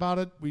friends know about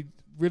it. We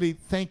really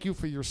thank you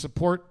for your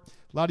support.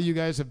 A lot of you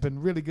guys have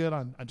been really good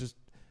on just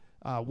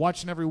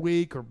watching every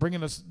week or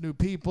bringing us new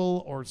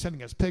people or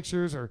sending us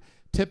pictures or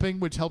tipping,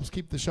 which helps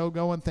keep the show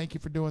going. Thank you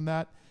for doing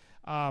that.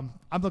 I'm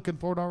looking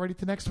forward already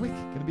to next week.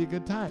 Going to be a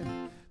good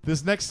time.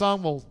 This next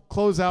song will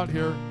close out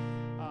here.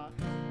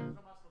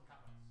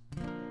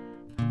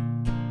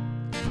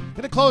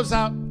 Going to close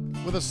out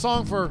with a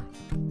song for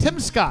Tim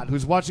Scott,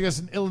 who's watching us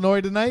in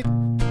Illinois tonight.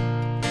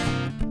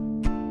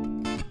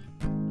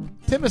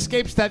 Tim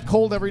escapes that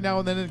cold every now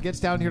and then and gets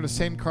down here to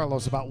San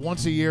Carlos about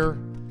once a year.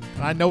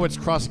 And I know it's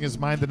crossing his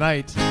mind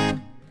tonight.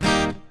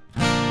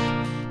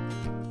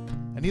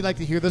 And he'd like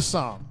to hear this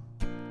song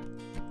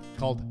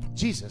called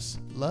Jesus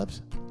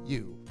Loves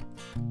You.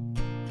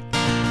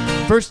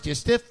 First you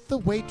stiff the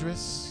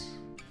waitress,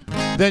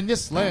 then you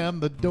slam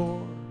the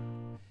door.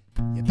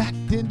 You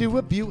backed into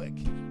a Buick,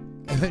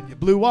 and then you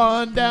blew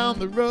on down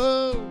the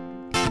road.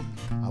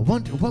 I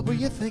wonder what were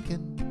you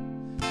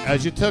thinking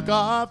as you took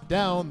off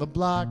down the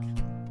block,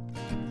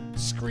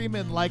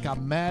 screaming like a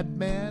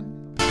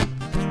madman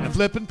and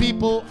flipping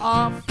people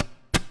off.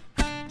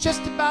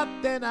 Just about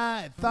then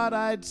I thought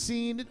I'd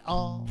seen it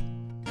all,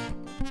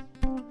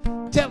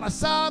 till I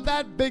saw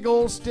that big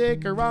old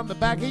sticker on the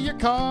back of your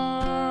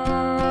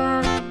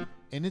car,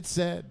 and it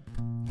said,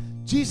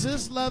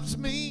 Jesus loves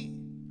me.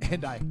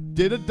 And I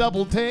did a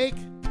double take.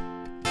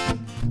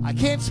 I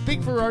can't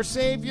speak for our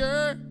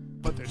Savior,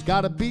 but there's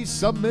gotta be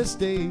some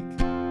mistake.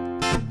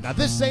 Now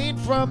this ain't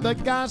from the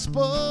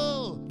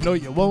gospel. No,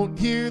 you won't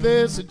hear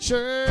this at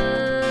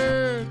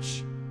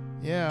church.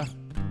 Yeah,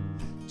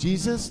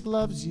 Jesus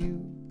loves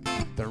you.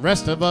 The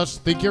rest of us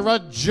think you're a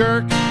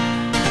jerk.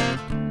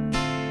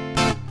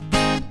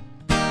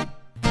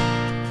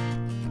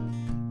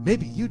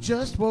 Maybe you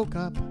just woke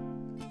up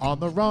on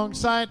the wrong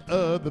side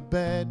of the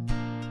bed.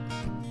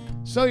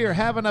 So you're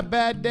having a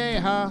bad day,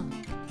 huh?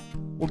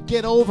 Well,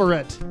 get over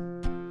it.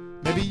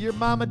 Maybe your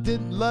mama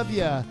didn't love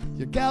you,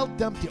 your gal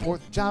dumped you, or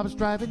the job's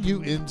driving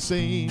you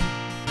insane.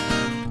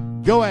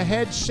 Go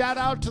ahead, shout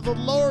out to the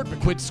Lord, but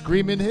quit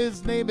screaming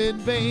his name in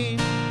vain.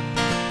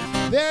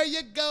 There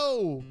you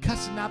go,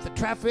 cussing out the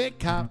traffic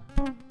cop.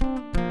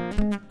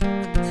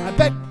 I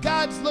bet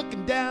God's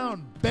looking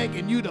down,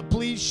 begging you to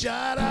please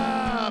shut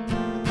up.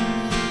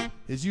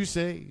 As you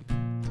say,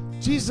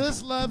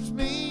 Jesus loves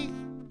me.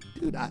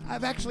 Dude,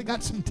 I've actually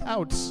got some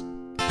doubts.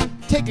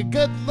 Take a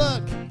good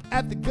look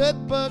at the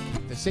good book.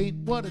 This ain't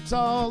what it's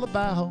all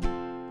about.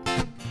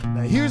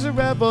 Now here's a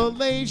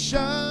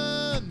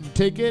revelation.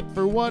 Take it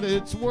for what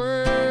it's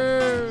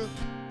worth.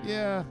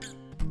 Yeah,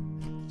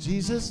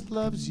 Jesus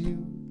loves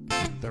you.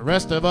 The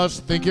rest of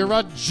us think you're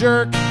a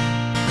jerk.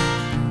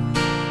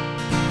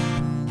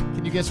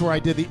 Can you guess where I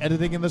did the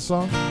editing in the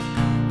song?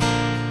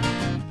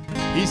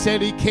 He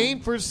said he came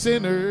for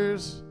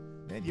sinners,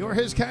 and you're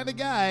his kind of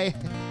guy.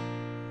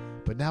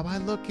 But now I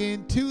look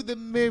into the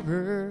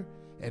mirror,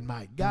 and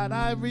my God,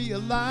 I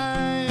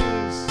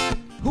realize,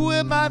 who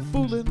am I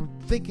fooling,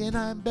 thinking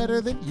I'm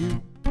better than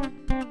you?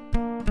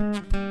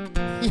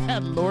 Yeah,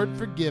 Lord,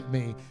 forgive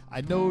me.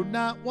 I know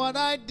not what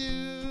I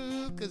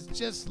do, 'cause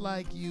just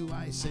like you,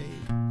 I say,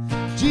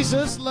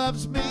 Jesus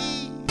loves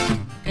me,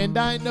 and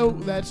I know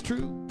that's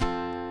true.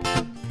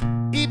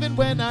 Even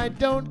when I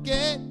don't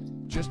get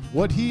just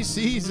what he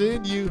sees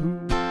in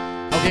you.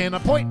 Okay, and I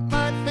point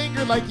my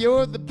finger like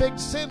you're the big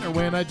sinner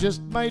when I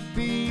just might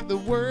be the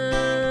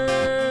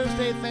worst.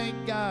 Hey,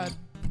 thank God,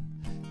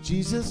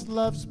 Jesus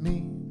loves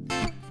me,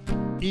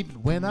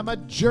 even when I'm a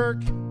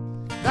jerk.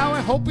 Now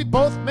I hope we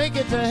both make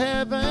it to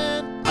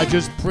heaven. I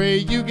just pray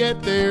you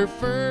get there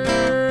first.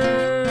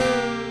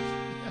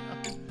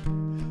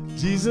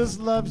 Jesus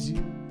loves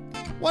you.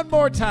 One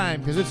more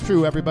time, because it's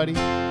true, everybody.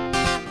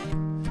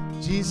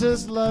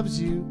 Jesus loves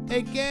you.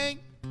 Hey, gang,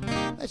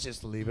 let's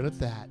just leave it at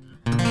that.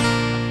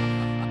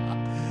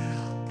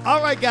 All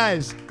right,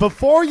 guys,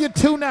 before you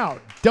tune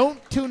out, don't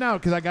tune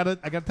out, because I gotta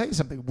tell you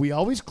something. We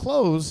always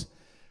close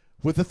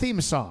with a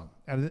theme song.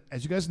 And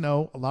as you guys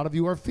know, a lot of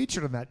you are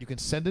featured in that. You can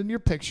send in your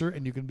picture,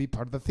 and you can be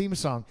part of the theme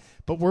song.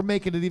 But we're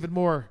making it even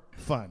more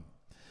fun.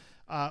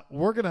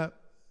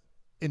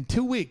 In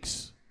 2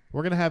 weeks,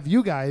 we're going to have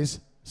you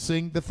guys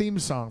sing the theme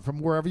song from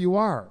wherever you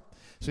are.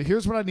 So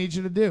here's what I need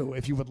you to do.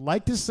 If you would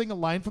like to sing a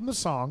line from the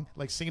song,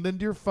 like sing it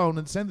into your phone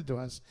and send it to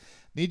us,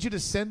 I need you to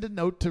send a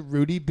note to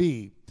Rudy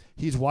B.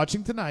 He's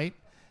watching tonight,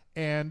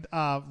 and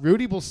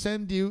Rudy will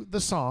send you the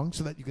song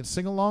so that you can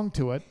sing along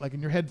to it, like in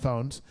your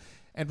headphones,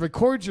 and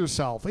record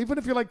yourself. Even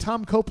if you're like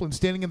Tom Copeland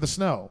standing in the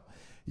snow,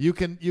 you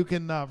can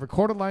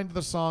record a line to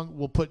the song.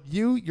 We'll put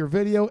you, your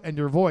video, and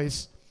your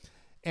voice,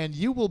 and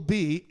you will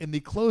be in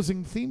the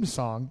closing theme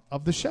song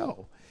of the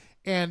show.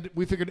 And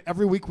we figured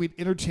every week we'd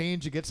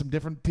interchange and get some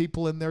different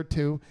people in there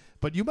too.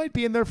 But you might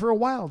be in there for a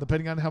while,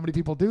 depending on how many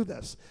people do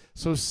this.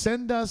 So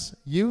send us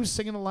you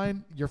singing a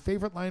line, your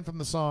favorite line from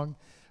the song.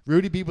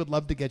 Rudy B would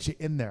love to get you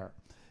in there.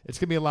 It's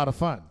going to be a lot of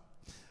fun.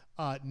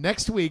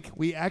 Next week,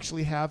 we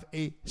actually have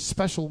a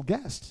special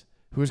guest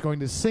who is going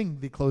to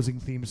sing the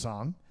closing theme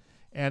song.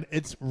 And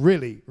it's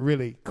really,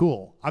 really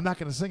cool. I'm not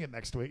going to sing it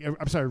next week.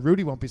 I'm sorry,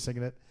 Rudy won't be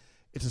singing it.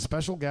 It's a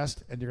special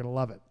guest, and you're going to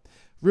love it.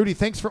 Rudy,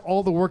 thanks for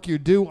all the work you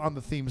do on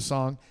the theme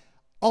song.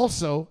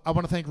 Also, I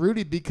want to thank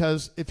Rudy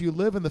because if you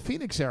live in the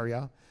Phoenix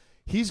area,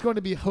 he's going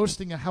to be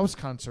hosting a house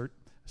concert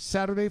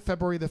Saturday,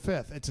 February the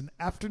 5th. It's an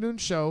afternoon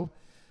show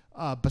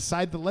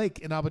beside the lake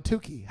in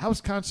Abatuki.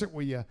 House concert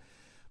where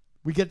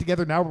we get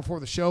together an hour before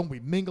the show, and we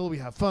mingle, we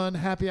have fun,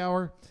 happy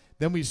hour.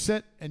 Then we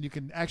sit, and you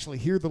can actually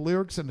hear the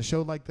lyrics in a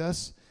show like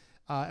this.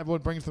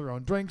 Everyone brings their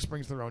own drinks,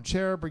 brings their own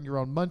chair, bring your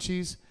own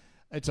munchies.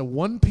 It's a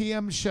 1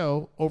 p.m.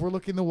 show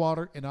overlooking the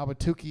water in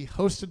Abatuki,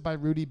 hosted by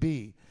Rudy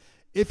B.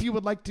 If you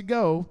would like to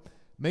go,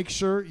 make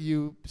sure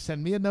you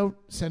send me a note,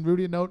 send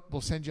Rudy a note.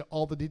 We'll send you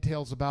all the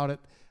details about it.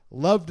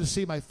 Love to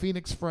see my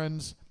Phoenix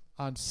friends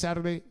on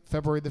Saturday,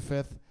 February the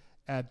 5th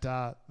at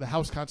the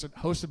house concert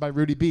hosted by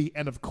Rudy B.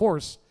 And, of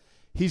course,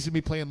 he's going to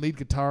be playing lead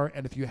guitar.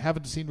 And if you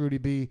haven't seen Rudy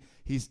B,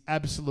 he's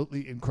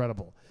absolutely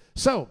incredible.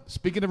 So,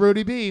 speaking of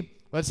Rudy B.,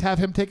 let's have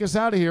him take us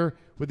out of here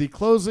with the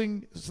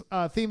closing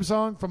theme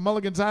song from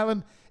Mulligan's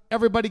Island.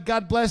 Everybody,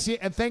 God bless you,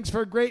 and thanks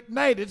for a great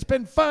night. It's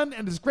been fun,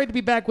 and it's great to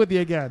be back with you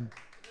again.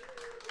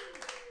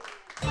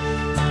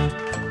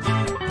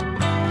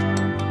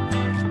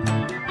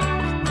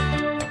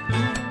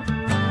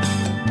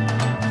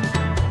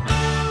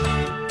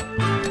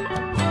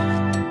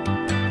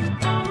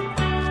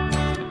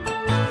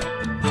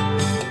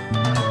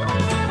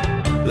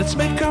 Let's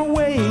make our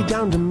way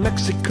down to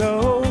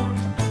Mexico,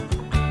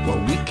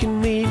 where we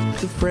can meet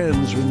the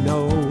friends we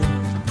know.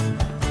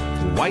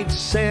 White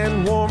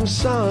sand, warm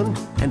sun,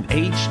 and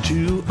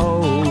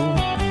H2O.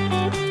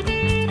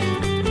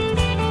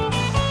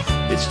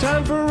 It's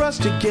time for us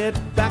to get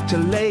back to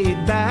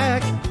laid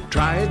back.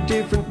 Try a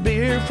different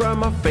beer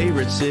from our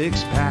favorite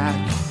six-pack.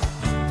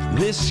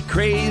 This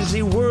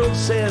crazy world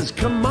says,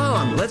 come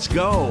on, let's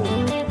go.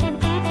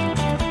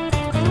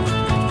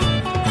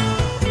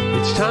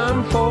 It's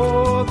time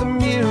for the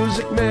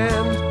music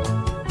man,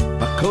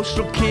 a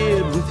coastal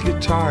kid with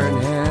guitar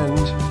in hand.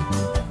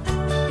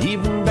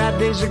 Even bad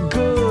days are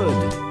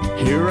good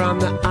here on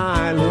the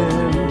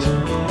island.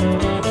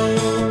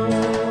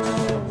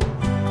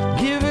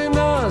 Giving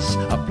us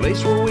a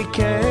place where we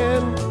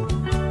can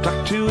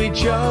talk to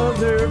each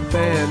other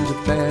fan to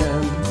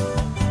fan.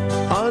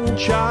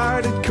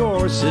 Uncharted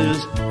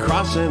courses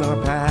crossing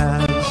our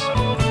paths.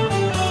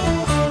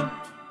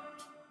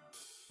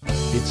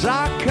 It's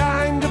our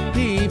kind of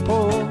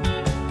people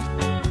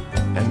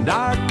and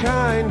our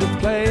kind of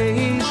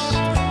place.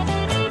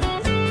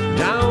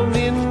 Down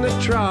in the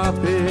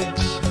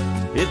tropics,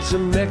 it's a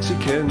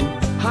Mexican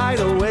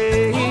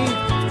hideaway.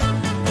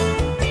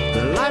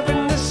 The life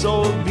in this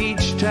old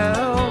beach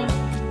town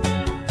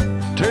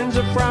turns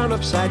a frown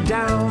upside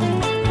down.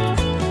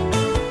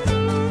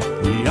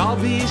 We all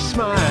be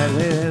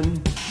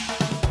smiling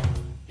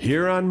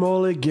here on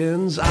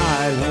Mulligan's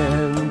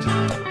Island.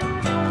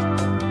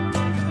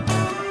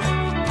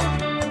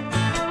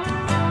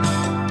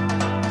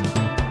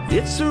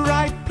 It's the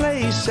right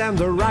place and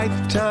the right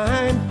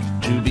time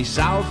to be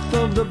south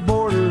of the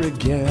border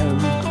again.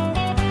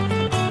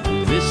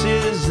 This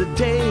is the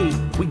day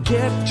we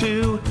get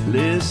to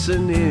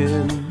listen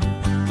in.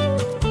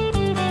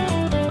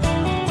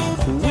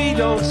 We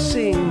don't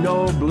sing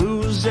no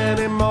blues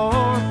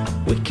anymore.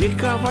 We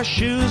kick off our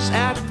shoes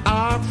at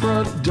our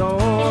front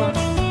door,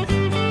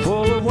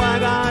 full of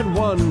wide-eyed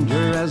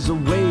wonder as the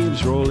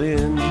waves roll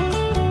in.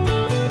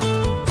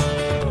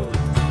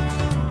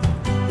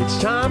 It's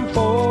time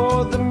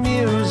for the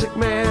music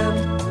man,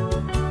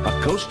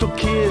 a coastal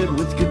kid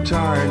with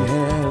guitar in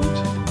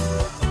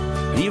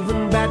hand.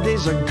 Even bad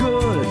days are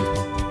good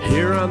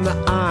here on the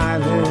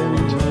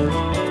island.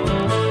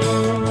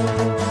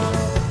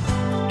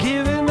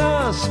 Giving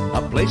us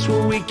a place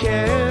where we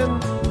can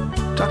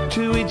talk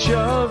to each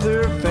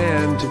other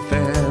fan to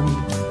fan.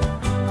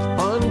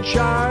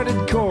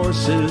 Uncharted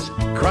courses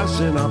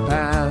crossing our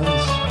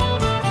paths.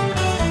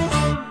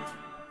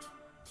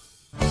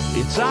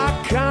 It's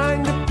our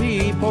kind of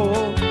people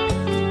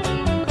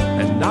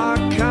and our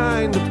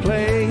kind of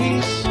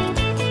place.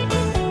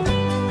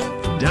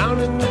 Down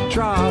in the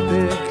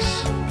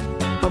tropics,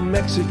 a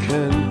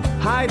Mexican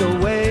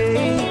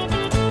hideaway.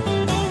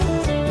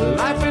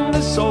 Life in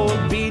this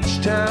old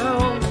beach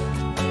town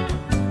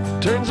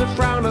turns a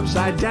frown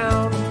upside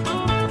down.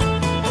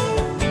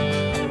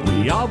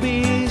 We all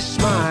be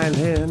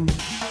smiling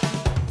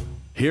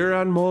here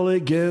on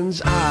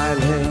Mulligan's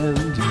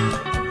Island.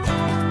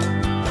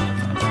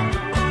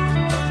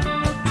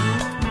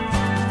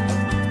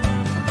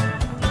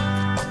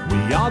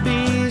 We all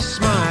be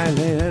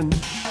smiling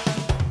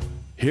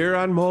here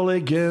on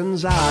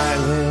Mulligan's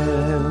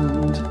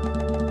Island.